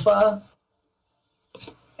 games so far.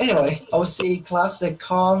 Anyway, OC Classic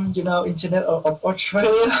Com, Internet of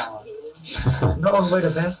Australia. Not always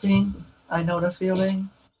the best thing. I know the feeling.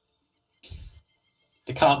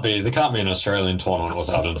 there can't be an Australian tournament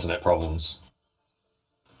without internet problems.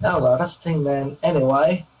 Oh well, that's the thing, man.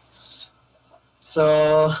 Anyway,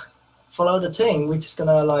 so follow the thing. We're just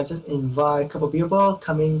gonna just invite a couple people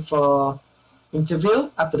coming for interview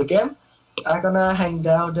after the game. I'm gonna hang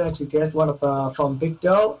down there to get one of from Big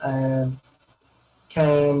Doe, and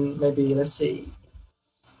can maybe let's see.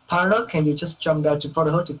 Partner, can you just jump down to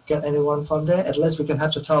Brotherhood to get anyone from there? At least we can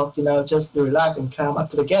have to talk, just relax and calm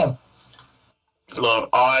after the game. Look,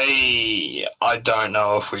 I don't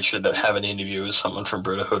know if we should have an interview with someone from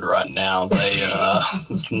Brooderhood right now. They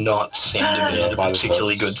not seem to be in a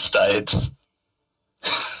particularly good state.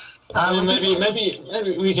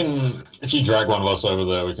 Maybe we can, if you drag one of us over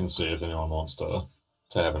there, we can see if anyone wants to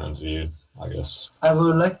have an interview, I guess. I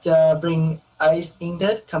would like to bring Ice in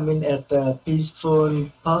there, come in at the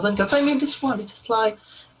peaceful person. Because I mean, this one is just like,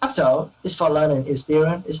 after all, it's for learning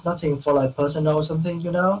experience. It's nothing for like personal or something,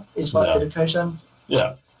 It's for education.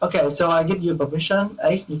 Yeah. Okay, so I give you permission.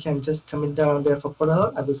 Ace, you can just come in down there for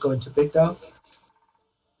Brotherhood. I will go into Big Doe.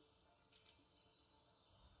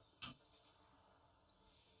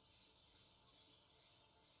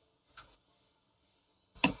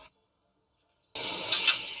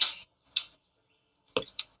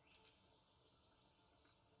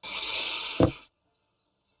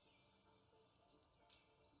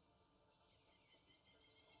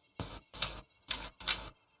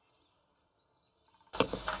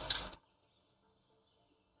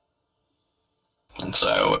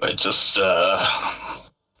 So we're just,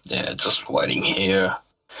 just waiting here.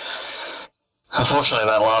 Unfortunately,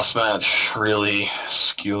 that last match really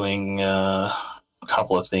skewing a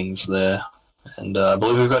couple of things there. And I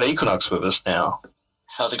believe we've got Equinox with us now.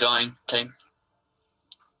 How's it going, team?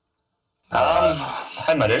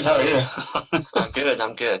 Hey, my dude, how are you? I'm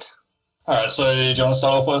good. Alright, so do you want to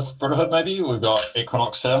start off with Brooderhood maybe? We've got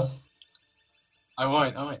Equinox here. I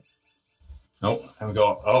won't. Nope, and we've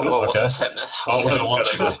got... Oh, Whoa, okay. what's happening? Oh, we don't want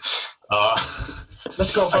to.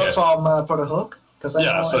 Let's go first from Brotherhood.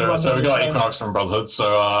 Yeah, so we got Equinox from Brotherhood.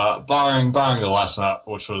 So barring the last map,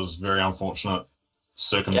 which was very unfortunate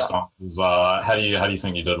circumstances, how do you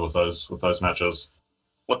think you did with those matches?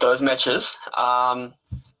 With those matches,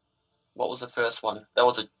 what was the first one? That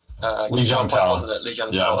was a Lijiang Tower, wasn't it?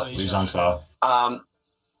 Lijiang yeah, Tower. Lijiang Tower.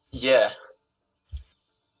 Yeah.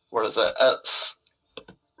 What is it? It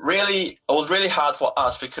was really hard for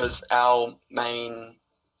us because our main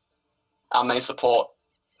support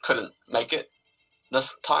couldn't make it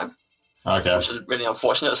this time. Okay. Which is really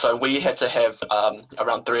unfortunate. So we had to have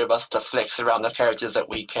around 3 of us to flex around the characters that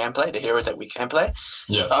we can play, the heroes that we can play.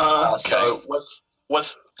 Yeah. Okay. So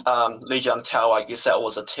with Lijiang Tao, I guess that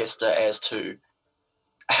was a tester as to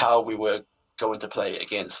how we were going to play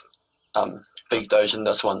against Big Doge in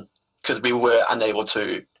this one, because we were unable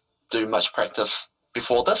to do much practice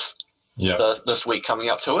before this. Yeah. This week coming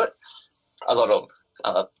up to it, a lot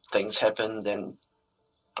of things happened and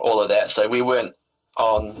all of that. So we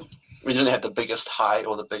didn't have the biggest high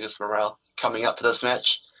or the biggest morale coming up to this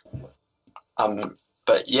match.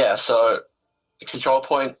 But yeah, so the control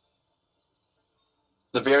point,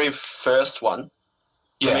 the very first one,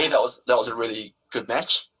 to me that was a really good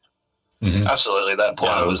match. Mm-hmm. Absolutely, that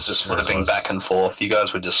point was just flipping back and forth. You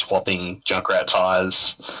guys were just swapping Junkrat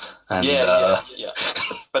ties. And, yeah.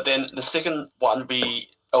 But then the second one, it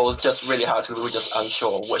was just really hard because we were just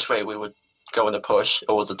unsure which way we would go in the push.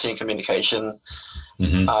 It was the team communication.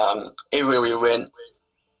 Mm-hmm. Everywhere we went,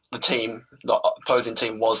 the opposing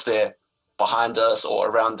team was there behind us or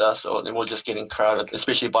around us, and we were just getting crowded,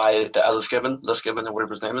 especially by the other Given or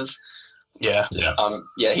whatever his name is. Yeah.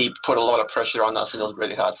 He put a lot of pressure on us, and it was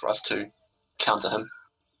really hard for us to counter him.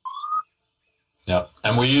 Yeah,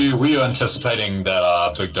 and were you anticipating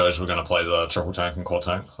that Big Doge were going to play the triple tank and quad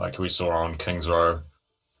tank like we saw on Kings Row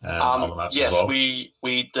and other maps yes, as well? we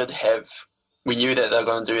knew that they were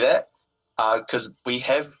going to do that because we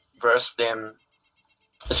have versed them,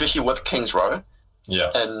 especially with Kings Row. Yeah.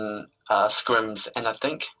 In scrims, and I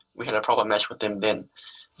think we had a proper match with them then.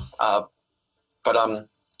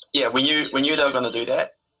 We knew they were going to do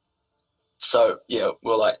that. So yeah,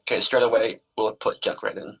 we're like, okay, straight away we'll put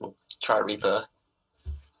Junkrat in, we'll try Reaper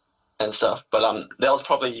and stuff. But that was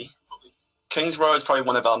probably Kings Row is probably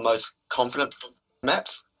one of our most confident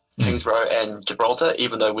maps. Kings Row and Gibraltar,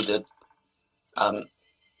 even though we did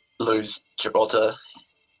lose Gibraltar,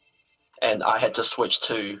 and I had to switch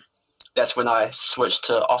to. That's when I switched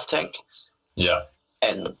to off tank. Yeah.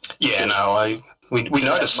 And we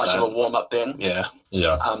noticed much of a warm up then. Yeah.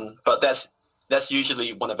 But that's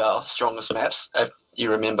usually one of our strongest maps, if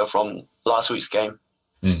you remember from last week's game.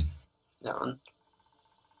 That one.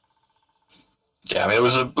 Yeah, I mean, it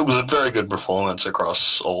was a very good performance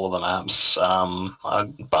across all of the maps,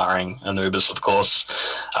 barring Anubis, of course.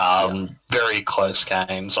 Very close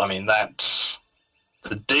games. I mean, that's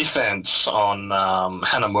the defense on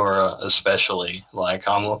Hanamura, especially. Like,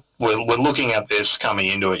 we're looking at this coming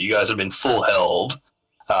into it. You guys have been full held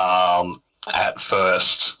at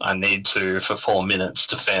first. I need to, for 4 minutes,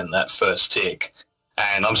 defend that first tick.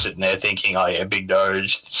 And I'm sitting there thinking, oh yeah, Big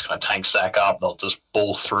Doge, it's going to tank stack up. They'll just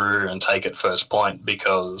ball through and take it first point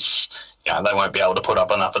because they won't be able to put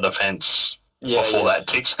up enough of defense before that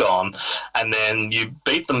tick's gone. And then you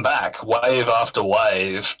beat them back wave after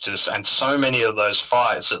wave, and so many of those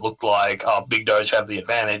fights, it looked like, Big Doge have the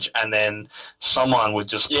advantage, and then someone would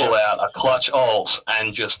just pull out a clutch ult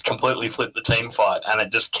and just completely flip the team fight, and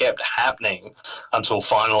it just kept happening until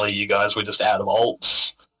finally you guys were just out of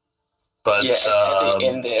ults. But at the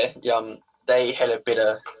end there, they had a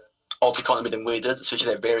better ult economy than we did,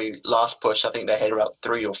 especially that very last push. I think they had about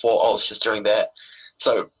 3 or 4 ults just during that.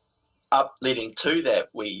 So up leading to that,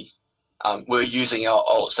 we were using our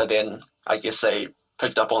ult. So then I guess they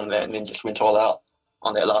picked up on that and then just went all out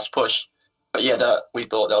on that last push. But we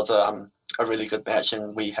thought that was a really good match,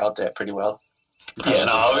 and we held that pretty well. Yeah,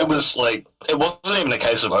 no, it was like, it wasn't even a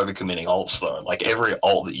case of overcommitting ults though. Like, every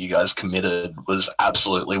ult that you guys committed was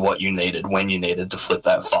absolutely what you needed when you needed to flip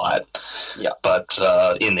that fight. Yeah. But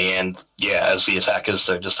in the end, as the attackers,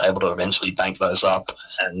 they're just able to eventually bank those up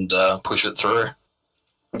and push it through.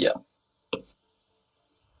 Yeah.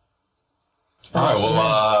 All right.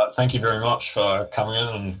 Well, thank you very much for coming in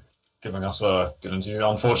and giving us a good interview.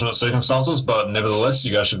 Unfortunate circumstances, but nevertheless,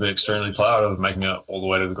 you guys should be extremely proud of making it all the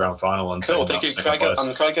way to the grand final and Cool, taking thank you. out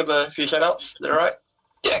second place. Can I give a few shout outs? Is that all right?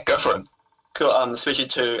 Yeah, go for it. Cool. Especially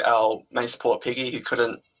to our main support Piggy,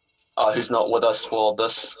 who's not with us for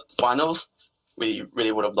this finals. We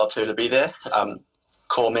really would have loved her to be there.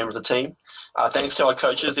 Core member of the team. Thanks to our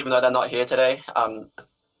coaches, even though they're not here today.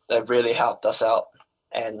 They've really helped us out,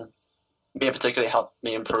 and me in particular helped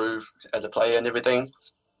me improve as a player and everything.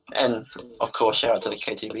 And of course, shout out to the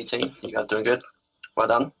KTV team. You guys are doing good. Well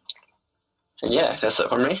done. And yeah, that's it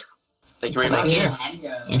from me. Thank you very much.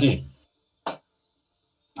 Thank you.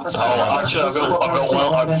 Actually,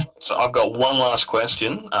 I've got one last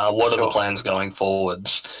question. What are the plans going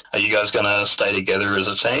forwards? Are you guys going to stay together as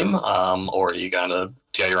a team, or are you going to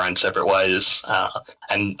go your own separate ways?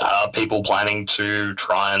 And are people planning to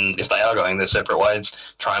try and, if they are going their separate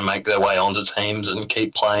ways, try and make their way onto teams and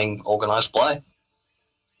keep playing organised play?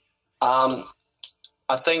 I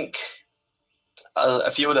think a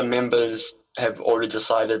few of the members have already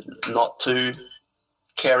decided not to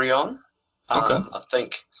carry on. Okay. I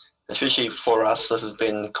think, especially for us, this has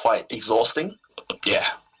been quite exhausting. Yeah.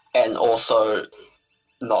 And also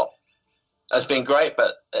it's been great,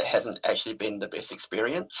 but it hasn't actually been the best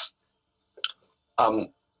experience.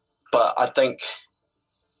 But I think,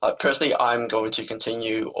 personally, I'm going to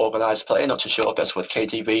continue organised play. Not too sure if that's with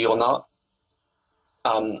KTV or not.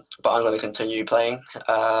 But I'm going to continue playing.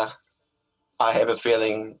 I have a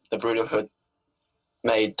feeling the Brooderhood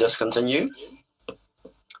may discontinue.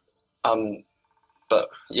 But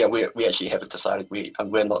yeah, we actually haven't decided.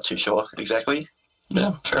 We're not too sure exactly.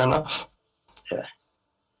 Yeah, fair enough. Yeah.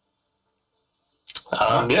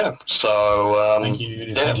 Yeah. So Thank you.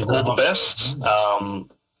 yeah, Thank you very all the much. best.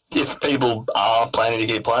 If people are planning to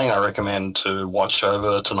keep playing, I recommend to watch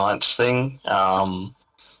over tonight's thing. And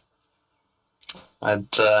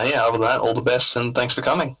yeah, other than that, all the best and thanks for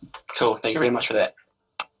coming. Cool. Thank you very much for that.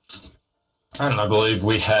 And I believe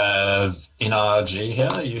we have NRG here.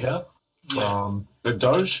 Are you here? From Big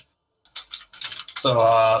Doge. So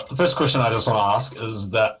the first question I just want to ask is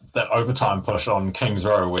that overtime push on Kings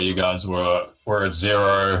Row where you guys were at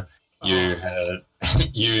 0. You had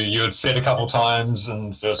you had fed a couple times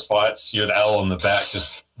in first fights. You had L in the back,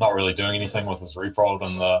 just not really doing anything with his reprod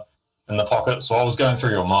in the pocket. So I was going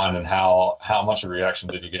through your mind and how much of a reaction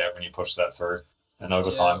did you get when you pushed that through in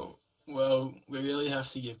overtime? Yeah, well, we really have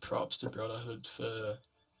to give props to Brotherhood for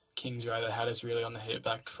Kings Row. They had us really on the hit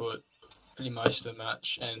back foot pretty much the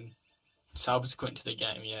match, and subsequent to the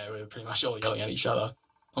game, we were pretty much all yelling at each other,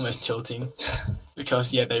 almost tilting, because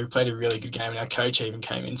they played a really good game, and our coach even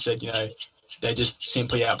came in and said, they're just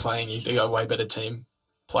simply outplaying you. They got a way better team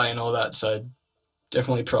play and all that, so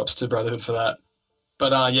definitely props to Brotherhood for that.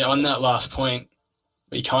 But on that last point,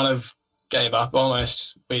 we kind of gave up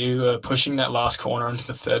almost. We were pushing that last corner into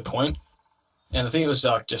the third point, and I think it was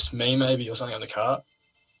just me maybe or something on the cart,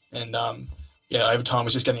 and overtime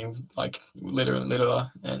was just getting littler and littler,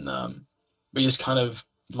 and we just kind of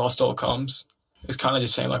lost all comms. It kind of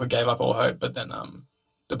just seemed like we gave up all hope, but then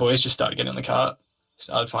the boys just started getting on the cart,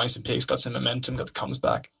 started finding some picks, got some momentum, got the comms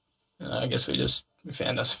back, and I guess we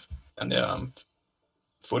found us and their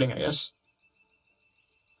footing, I guess.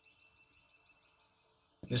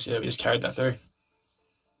 And we just carried that through.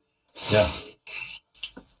 Yeah.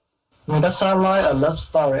 That sounds like a love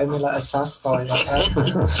story. I mean, like a sad story.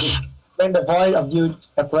 When the voice of you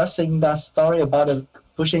expressing that story about the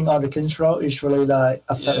pushing on the control is really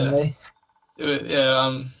affecting me. We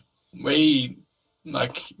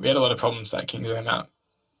had a lot of problems that King Row map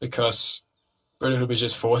because Brooderhood was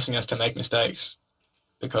just forcing us to make mistakes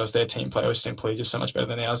because their team play was simply just so much better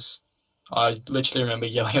than ours. I literally remember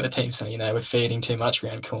yelling at the team saying, we're feeding too much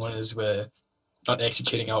around corners, we're not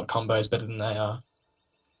executing ult combos better than they are.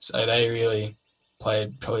 So they really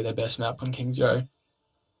played probably their best map on Kings Row.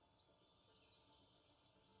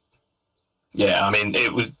 Yeah, I mean,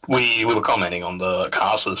 we were commenting on the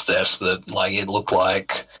casters desk that it looked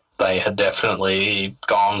like they had definitely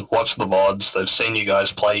gone, watched the VODs, they've seen you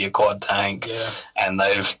guys play your quad tank, and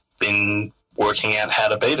they've been working out how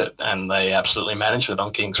to beat it, and they absolutely managed it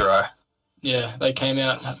on Kings Row. Yeah, they came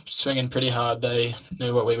out swinging pretty hard. They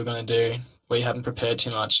knew what we were going to do. We hadn't prepared too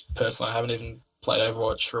much. Personally, I haven't even played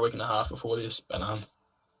Overwatch for a week and a half before this, but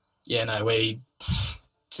we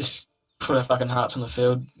just put our fucking hearts on the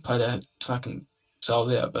field, played our fucking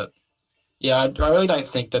souls out. But I really don't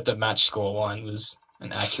think that the match score line was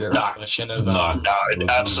an accurate reflection of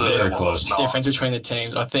absolutely very close. Difference between the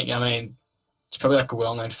teams. I think, it's probably a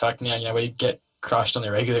well-known fact now. We get crushed on the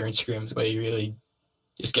regular in scrims where you really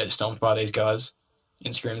just get stomped by these guys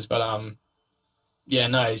in scrims. But yeah,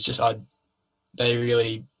 no, it's just I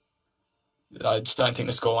just don't think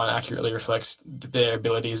the scoreline accurately reflects their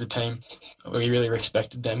ability as a team. We really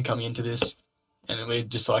respected them coming into this, and we'd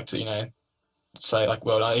just like to, say like,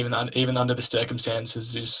 well, even under the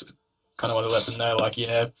circumstances, just kind of want to let them know, like,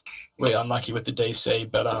 yeah, we're unlucky with the DC,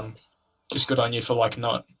 but just good on you for like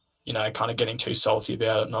not, kind of getting too salty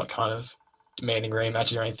about it, not kind of demanding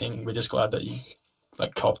rematches or anything. We're just glad that you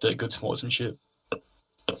like copped it, good sportsmanship.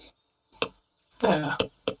 Yeah.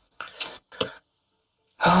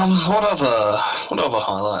 What other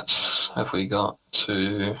highlights have we got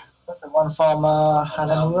to? That's the one from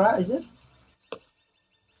Hanamura, is it?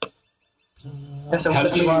 That's a How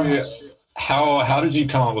did good one. how did you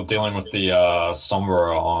come up with dealing with the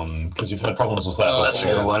Sombra on? Because you've had problems with that. That's a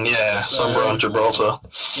good one, yeah. Sombra on Gibraltar.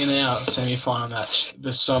 In our semi-final match, the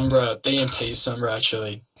DMT Sombra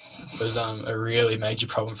actually was a really major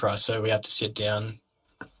problem for us. So we had to sit down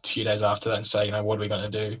a few days after that and say, what are we going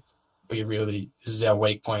to do? This is our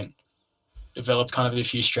weak point. Developed kind of a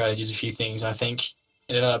few strategies, a few things. And I think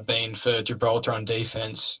it ended up being for Gibraltar on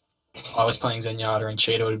defense. I was playing Zenyatta and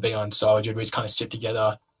Cheetah would be on Soldier. We just kind of sit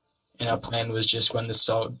together. And our plan was just when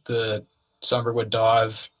the Sombra would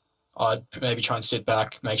dive, I'd maybe try and sit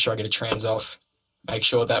back, make sure I get a trans off, make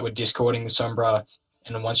sure that we're discording the Sombra.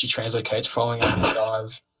 And then once she translocates, following up the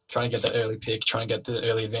dive, trying to get the early pick, trying to get the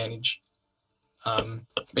early advantage.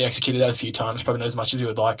 We executed that a few times, probably not as much as we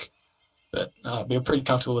would like. But we were pretty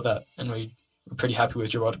comfortable with that, and we were pretty happy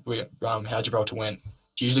with how Gibraltar went.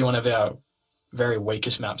 It's usually one of our very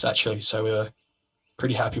weakest maps, actually, so we were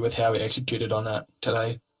pretty happy with how we executed on that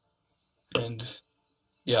today. And,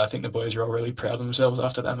 yeah, I think the boys were all really proud of themselves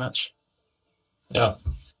after that match. Yeah.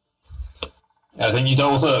 I think you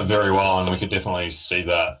dealt with it very well, and we could definitely see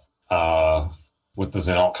that with the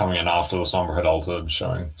Zenot coming in after the Sombra had altered,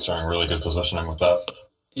 showing really good positioning with that.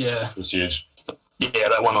 Yeah. It was huge. Yeah,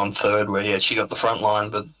 that one on third where she got the front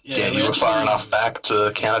line, but you were far enough back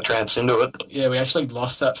to counter trance into it. Yeah, we actually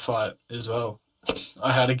lost that fight as well.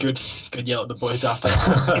 I had a good yell at the boys after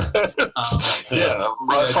that.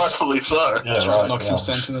 Rightfully so. Yeah, try to knock some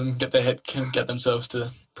sense in them, get themselves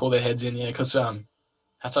to pull their heads in. Yeah, because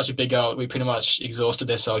had such a big goal, we pretty much exhausted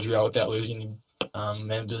their soldier role without losing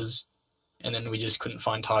members, and then we just couldn't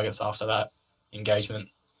find targets after that engagement,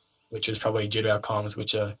 which was probably due to our comms,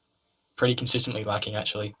 which are pretty consistently lacking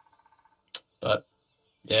actually. But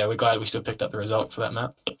yeah, we're glad we still picked up the result for that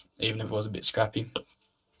map, even if it was a bit scrappy.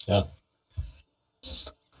 Yeah.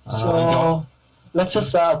 So let's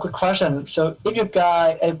just a quick question. So if you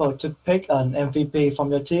guys able to pick an MVP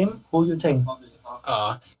from your team, who you think?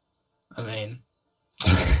 I mean,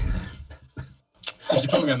 you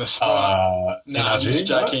put me on the spot. No, I'm just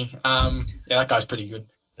joking. Yeah, that guy's pretty good.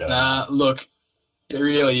 Yeah. Nah, look, it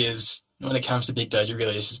really is. When it comes to Big Doge, it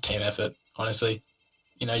really is just team effort, honestly.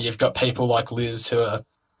 You've got people like Liz who are,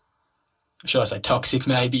 should I say, toxic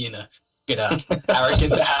maybe, and a bit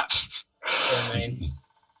arrogant perhaps. You know what I mean?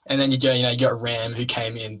 And then you got Ram who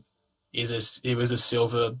came in. He was a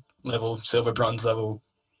silver bronze level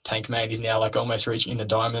tank main. He's now like almost reaching into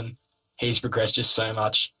diamond. He's progressed just so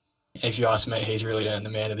much. If you ask me, he's really earned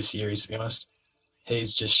the man of the series, to be honest.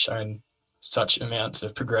 He's just shown such amounts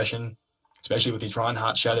of progression, especially with his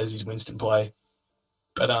Reinhardt shadows, his Winston play.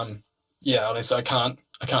 But yeah, honestly, I can't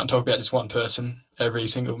talk about just one person. Every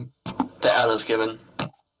single the others given.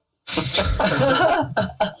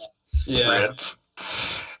 Yeah.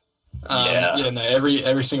 No,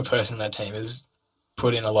 every single person in that team has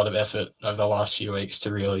put in a lot of effort over the last few weeks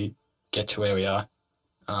to really get to where we are.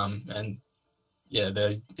 And yeah,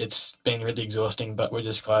 it's been really exhausting, but we're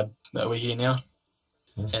just glad that we're here now.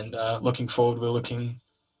 And looking forward, we're looking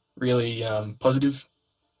really positive,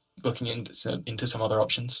 looking into some other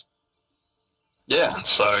options. Yeah,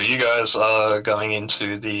 so you guys are going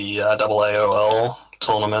into the AAOL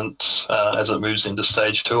tournament as it moves into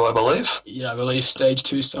stage 2, I believe. Yeah, I believe stage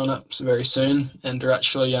 2 sign-ups very soon, and we're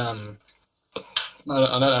actually I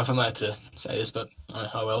don't know if I'm allowed to say this, but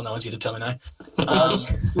oh well, no one's here to tell me no.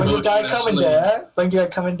 When you guys come in there,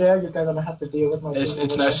 you're gonna have to deal with my.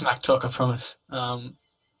 It's no smack talk, I promise. I'll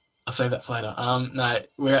save that for later. No,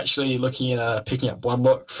 we're actually looking at picking up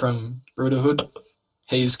Bloodlock from Brooderhood.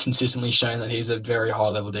 He's consistently shown that he's a very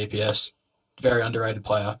high-level DPS, very underrated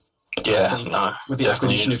player. Yeah, with the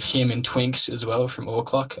acquisition of him and Twinks as well from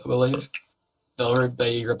Orclock, I believe, they'll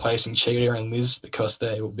be replacing Cheetah and Liz because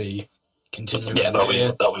they will be continuing. Yeah,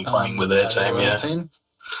 they'll be playing with their team.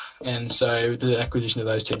 And so the acquisition of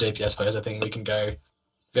those two DPS players, I think we can go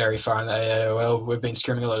very far in the AOL. We've been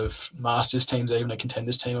scrimming a lot of Masters teams, even a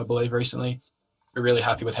Contenders team, I believe, recently. We're really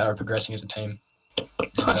happy with how we're progressing as a team.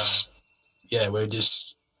 Nice. Yeah, we're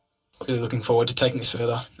just really looking forward to taking this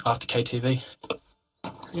further after KTV.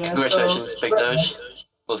 Yeah, Congratulations, Big great Doge.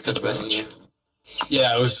 Well, it's good versing you.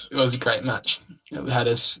 Yeah, it was a great match. It had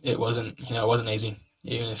us. It wasn't easy,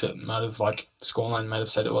 even if it might have like scoreline might have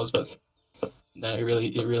said it was, but no, it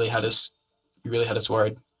really had us. It really had us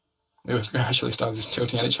worried. We were actually starting just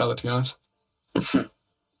tilting at each other, to be honest.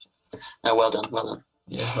 Oh, well done, well done.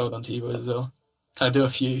 Yeah, well done to you boys as well. Can I do a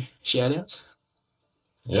few shout outs?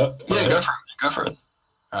 Yep. Yeah, go for it. Go for it.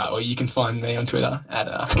 Alright, well, you can find me on Twitter at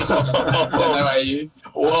NoAU.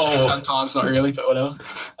 Whoa. Sometimes, not really, but whatever.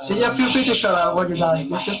 Yeah, feel free to shout out what you like.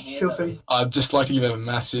 You just feel free. I'd just like to give a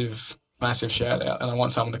massive shout out, and I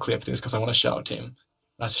want someone to clip this because I want to shout out to him.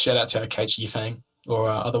 That's a shout out to our coach Yifang, or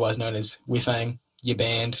otherwise known as Wifang, you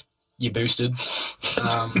banned, you boosted.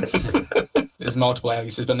 There's multiple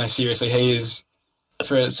aliases, but no, seriously, he is,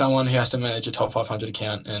 for someone who has to manage a top 500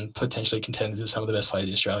 account and potentially contenders with some of the best players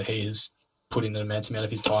in Australia, he is put in an immense amount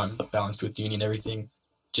of his time, balanced with uni and everything,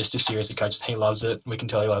 just to seriously coach us. He loves it. We can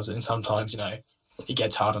tell he loves it, and sometimes, he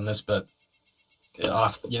gets hard on us, but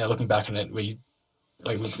after, looking back on it, we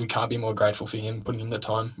can't be more grateful for him putting in the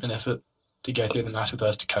time and effort to go through the match with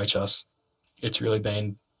us, to coach us. It's really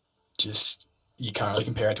been just, you can't really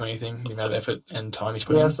compare it to anything, the amount of effort and time he's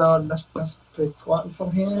put in. Yeah, so that's pretty important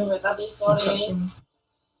from him. Impressive.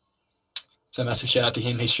 So massive shout out to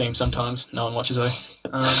him. He streams sometimes. No one watches though.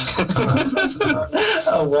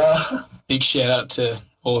 Oh wow! Big shout out to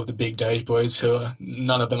all of the big Doge boys who are,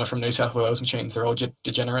 none of them are from New South Wales machines. They're all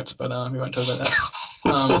degenerates, but we won't talk about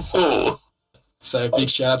that. So big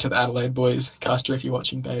shout out to the Adelaide boys. Castor, if you're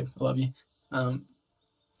watching, babe, I love you. No,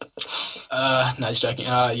 just joking.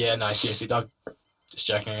 Yeah, no, seriously, I'm just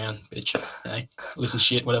joking around, bitch. Listen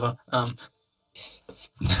shit, whatever.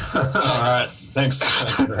 Alright, thanks.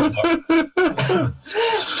 It's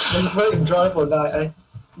a very enjoyable night.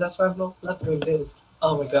 That's why I love doing this.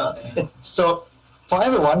 Oh my god! So for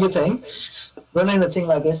everyone, you think running a thing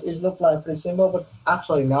like this, it looks like pretty simple, but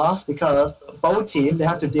actually not, because both teams, they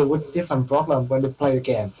have to deal with different problems when they play the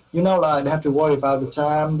game. They have to worry about the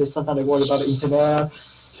time. Sometimes they worry about the internet.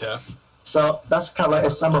 Yeah. So that's kind of like an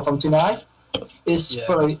example from tonight. It's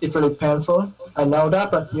really painful. I know that,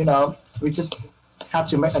 but we just have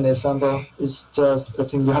to make an example. It's just the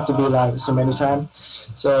thing you have to be like so many times.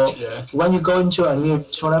 So when you go into a new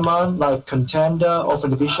tournament like contender or for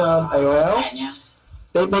division AOL,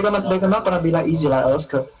 they're not gonna be like easy like us,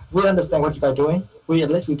 because we understand what you guys are doing. At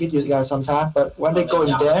least we give you guys some time, but when they go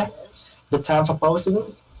in there, the time for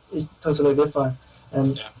posting is totally different,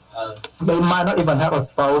 and they might not even have a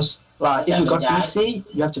post. Like if you got PC,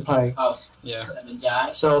 you have to play. Yeah.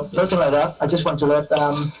 So something like that. I just want to let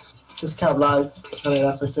just kind of like tell you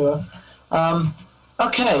that for sure.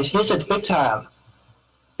 Okay, here's the big time.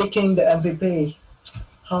 Picking the MVP.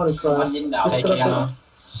 Holy crap! It's gonna be...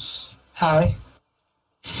 Hi.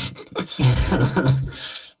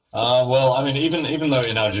 Well, I mean, even though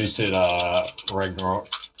in our GC Ragnarok,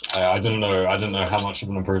 I didn't know how much of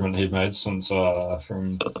an improvement he'd made since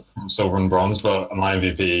from silver and bronze, but my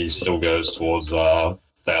MVP still goes towards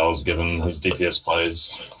Dale's, given his DPS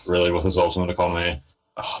plays really with his ultimate economy.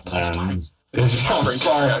 Oh, please don't. I'm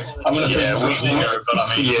sorry. I'm going to but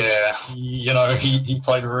I mean, he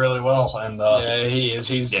played really well, and yeah, he is.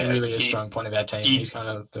 He's really a strong point of our team. He's kind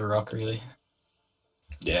of the rock, really.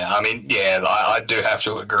 Yeah, I mean, I do have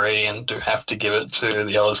to agree and do have to give it to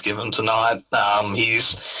the Ellis given tonight.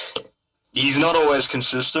 He's not always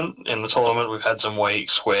consistent in the tournament. We've had some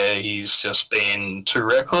weeks where he's just been too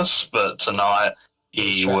reckless, but tonight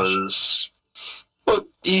he was. Look,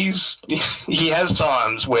 he has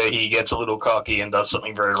times where he gets a little cocky and does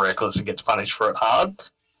something very reckless and gets punished for it hard.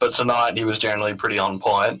 But tonight he was generally pretty on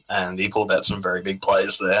point, and he pulled out some very big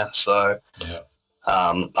plays there. So. Yeah.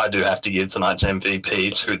 I do have to give tonight's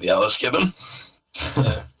MVP to the Ellis Gibbon.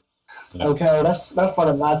 Okay, that's for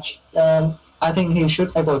the match. I think he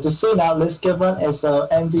should be able to see now Liz Gibbon as the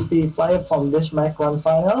MVP player from this match grand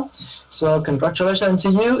final. So congratulations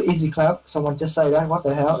to you. Easy clap. Someone just say that. What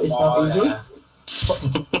the hell? It's not easy. Yeah.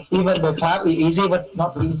 Even the clap is easy, but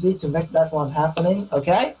not easy to make that one happening.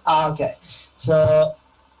 Okay? Okay. So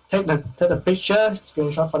take the picture,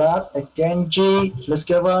 screenshot for that. Genji, Liz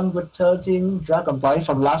Gibbon with 13 Dragonblade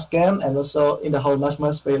from last game, and also in the whole match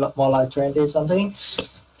must be more like 20 something.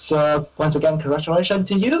 So once again, congratulations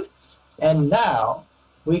to you. And now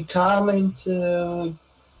we come into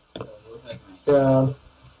the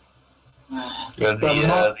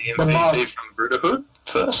MVP from Brooderhood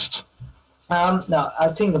first. No, I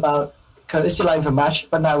think about, because it's like the match,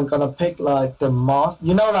 but now we're gonna pick like the most,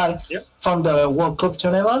 from the World Cup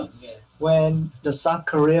tournament, when the South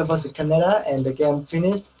Korea versus Canada and the game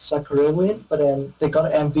finished, South Korea win, but then they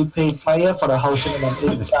got MVP player for the whole tournament.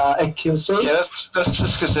 It's XQC. Yeah, that's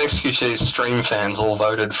just because XQC stream fans all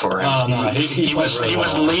voted for him. Oh, no, he was played really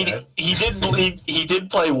was well, leading. okay. He did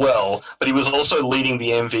play well, but he was also leading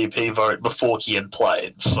the MVP vote before he had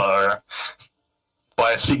played. So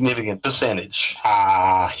by a significant percentage.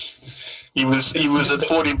 He was at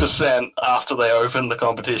 40% after they opened the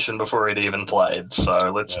competition before he'd even played. So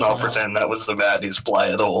let's not pretend that was about his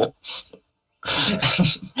play at all.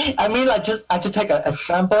 I mean, I just take an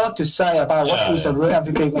example to say about what is a real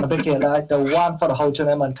MVP going to be here, like the one for the whole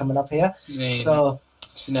tournament coming up here. Yeah. So,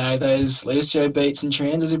 you know, those Lucio beats and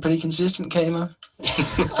transers are pretty consistent, Kima.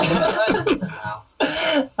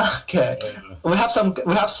 Okay, we have some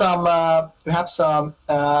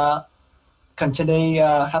continue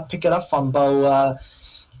have picked it up from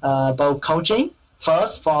both coaching.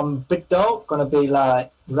 First from Big Doge, gonna be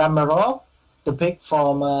like Ramaro, the pick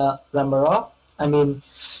from Ramaro. I mean,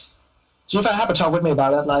 G5 have a talk with me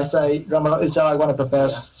about it. Like say Ramaro is like one of the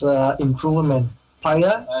best improvement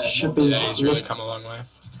player. Should be he's really come a long way.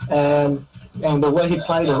 And the way he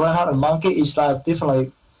played the Reinhardt and Monkey is like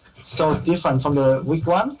definitely so different from the week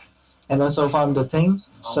one, and also from the thing.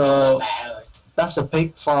 So that's the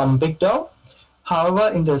pick from Big Doge. However,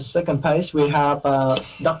 in the second page, we have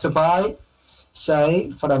Dr. Bai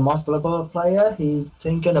say for the most global player, he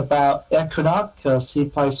thinking about Equinox because he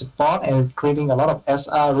plays support and creating a lot of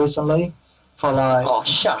SR recently for like. Oh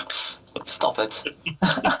shucks! Stop it.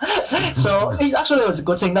 So it actually was a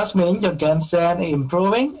good thing. That means your game sense is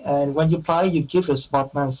improving, and when you play, you give the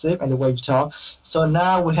sportsmanship and the way you talk. So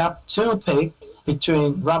now we have two picks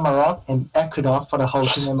between Ramarok and Equinox for the whole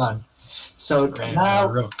tournament. So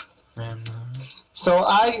now. So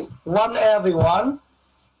I want everyone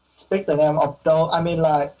speak the name of Doge. I mean,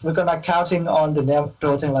 like we're gonna counting on the name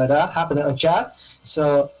Doge thing like that happening on chat.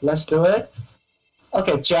 So let's do it.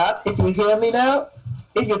 Okay, chat. If you hear me now,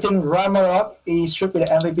 if you think Ramarok should be the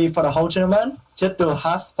MVP for the whole tournament, just do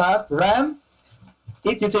hashtag Ram.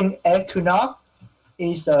 If you think Equinox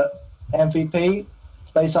is the MVP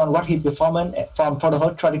based on what he performed from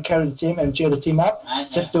Brooderhood, try to carry the team and cheer the team up,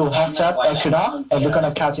 just do hashtag Equinox, and we're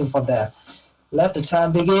gonna count him from there. Let the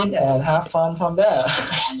time begin and have fun from there.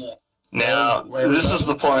 Now, this is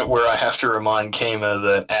the point where I have to remind Kima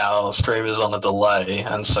that our stream is on a delay,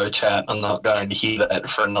 and so chat, I'm not going to hear that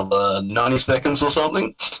for another 90 seconds or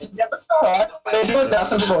something. Yeah, that's alright. They do that,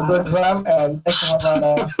 some people do it Ram and Equinox right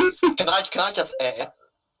now. Can I just add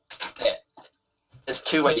that it's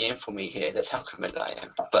 2 a.m. for me here. That's how committed I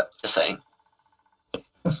am. But just saying.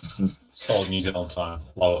 Solid New Zealand time.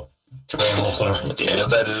 Love it. Yeah,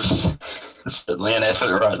 that's certainly an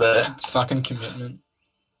effort right there. It's fucking commitment.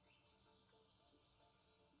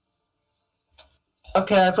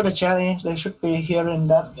 Okay, I put a challenge. They should be hearing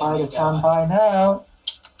that by the time by now.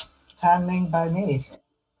 Timing by me.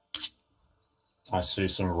 I see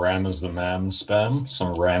some Ram is the man spam,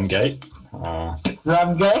 some Ramgate.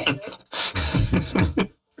 Ramgate?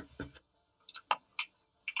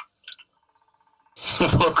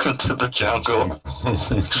 Welcome to the jungle.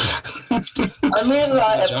 I mean,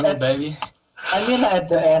 like, Jungle, baby. I mean, at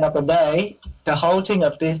the end of the day, the whole thing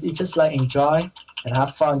of this is just like enjoy and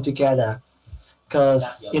have fun together.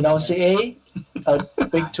 Because, you know, CA, a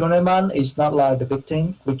big tournament is not like the big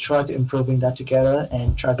thing. We try to improving that together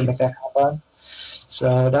and try to make that happen.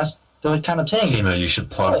 So that's the kind of thing. Kima, you should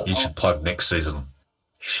plug next season.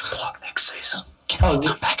 You should plug next season. Can we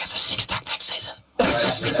come back as a six-stack next season?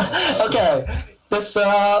 Okay. This,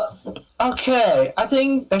 okay. I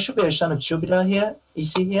think there should be a son of Jupiter here.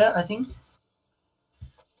 Is he here, I think?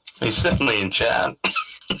 He's definitely in chat.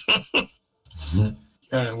 You're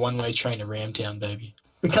on a one-way train to Ramtown, baby.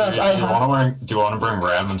 Because do you want to bring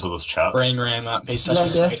Ram into this chat? Bring Ram up. He's such a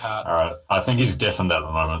sweetheart. All right. I think he's deafened at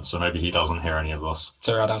the moment, so maybe he doesn't hear any of this. It's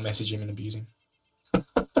alright. I'll message him and abuse him.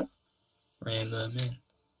 Ram the man.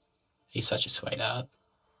 He's such a sweetheart.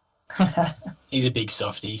 He's a big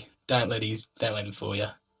softie. Don't let him fool you.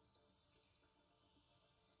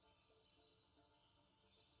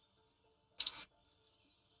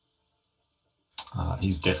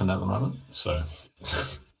 He's deafened at the moment, so.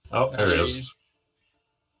 Oh, there he is.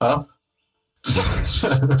 Huh?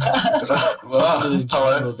 Welcome to the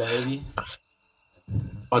jungle, baby.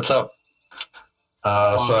 What's up?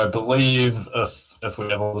 So I believe if we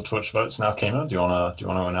have all the Twitch votes now, Kima, do you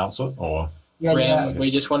wanna announce it or? Ram, we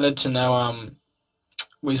just wanted to know.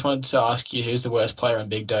 We just wanted to ask you who's the worst player in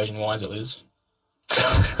Big Doge and why is it Liz?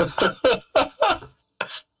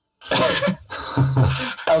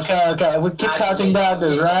 Okay. We keep counting down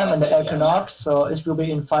the Ram and the Equinox, so it will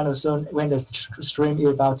be in final soon when the stream is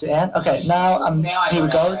about to end. Okay, now here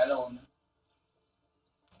we go.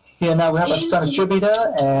 Here now we have a Sun of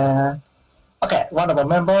Jupiter and okay, one of our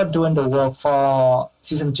members doing the work for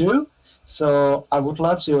season 2. So I would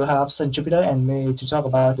love to have Sun Jupiter and me to talk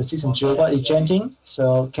about the season 2, what is changing.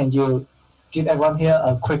 So can you give everyone here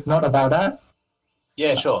a quick note about that?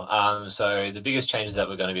 Yeah, sure. So the biggest changes that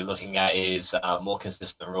we're going to be looking at is more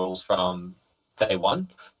consistent rules from day one.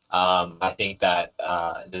 I think that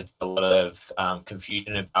there's a lot of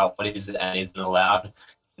confusion about what is and isn't allowed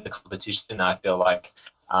in the competition. I feel like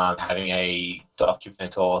having a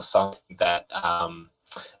document or something that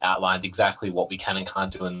outlines exactly what we can and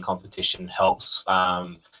can't do in the competition helps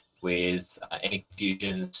with any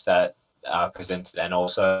confusions that are presented, and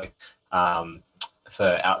also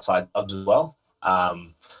for outside clubs as well.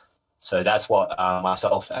 So that's what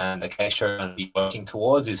myself and Acacia are going to be working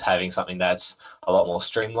towards, is having something that's a lot more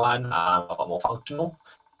streamlined, a lot more functional,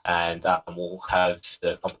 and we'll have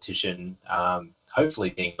the competition hopefully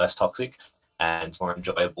being less toxic and more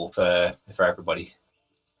enjoyable for everybody.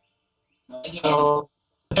 So,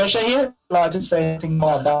 Acacia here, I'd like to say anything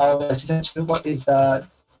more about season 2. What is the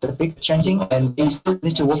big changing and is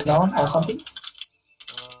need to work on or something?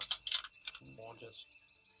 More just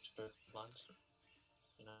strict lines,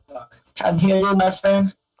 you know. Can't hear you, my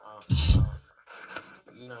friend.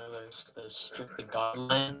 You know, those strict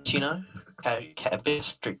guidelines, you know, how a bit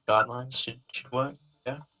strict guidelines should work,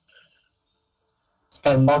 yeah.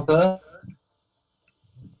 And more good.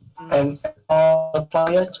 And all the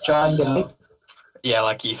players join the league. Yeah,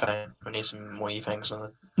 like Yifang. We need some more Yifangs on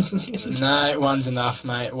it. No, one's enough,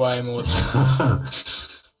 mate. Way more.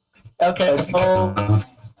 Okay, so.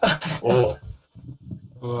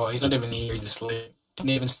 Oh, he's not even here. He's asleep.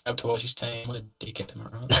 Didn't even step to watch his team. What a dickhead, am I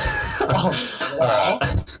right?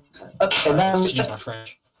 Alright. Okay, now. Excuse my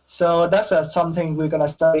French. So that's something we're gonna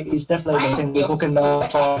study. Is definitely the thing we're working on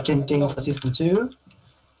for changing for season 2.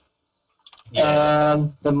 Yeah.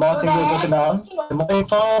 And the more thing we're working on, the more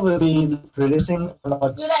info will be releasing on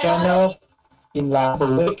our channel in like a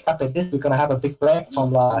week. After this, we're gonna have a big break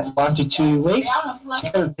from like 1 to 2 weeks.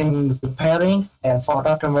 Everything preparing and for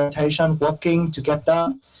documentation working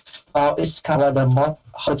together. It's kind of like the more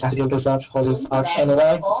hospital result holy fuck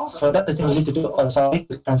anyway. So that's the thing we need to do. Also, we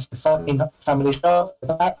can perform in family show.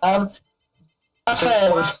 But,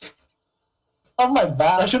 okay. Oh my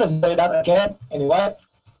bad, I should have said that again. Anyway.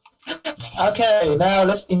 Okay, now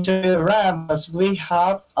let's into RAM, as we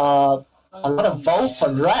have a lot of vote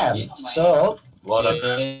for RAM. So So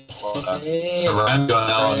Ram going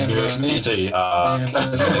out on UXDC,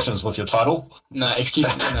 congratulations with your title. No, excuse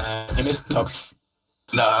me. No, he missed the talk.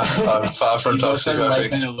 Nah, I'm far from He's toxic, also I way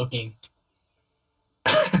think. better looking.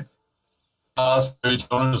 So do you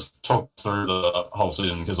want to just talk through the whole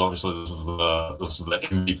season, because obviously this is the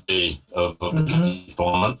MVP of the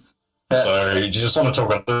tournament. So do you just want to talk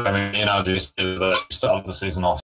about the NRG that you started the season off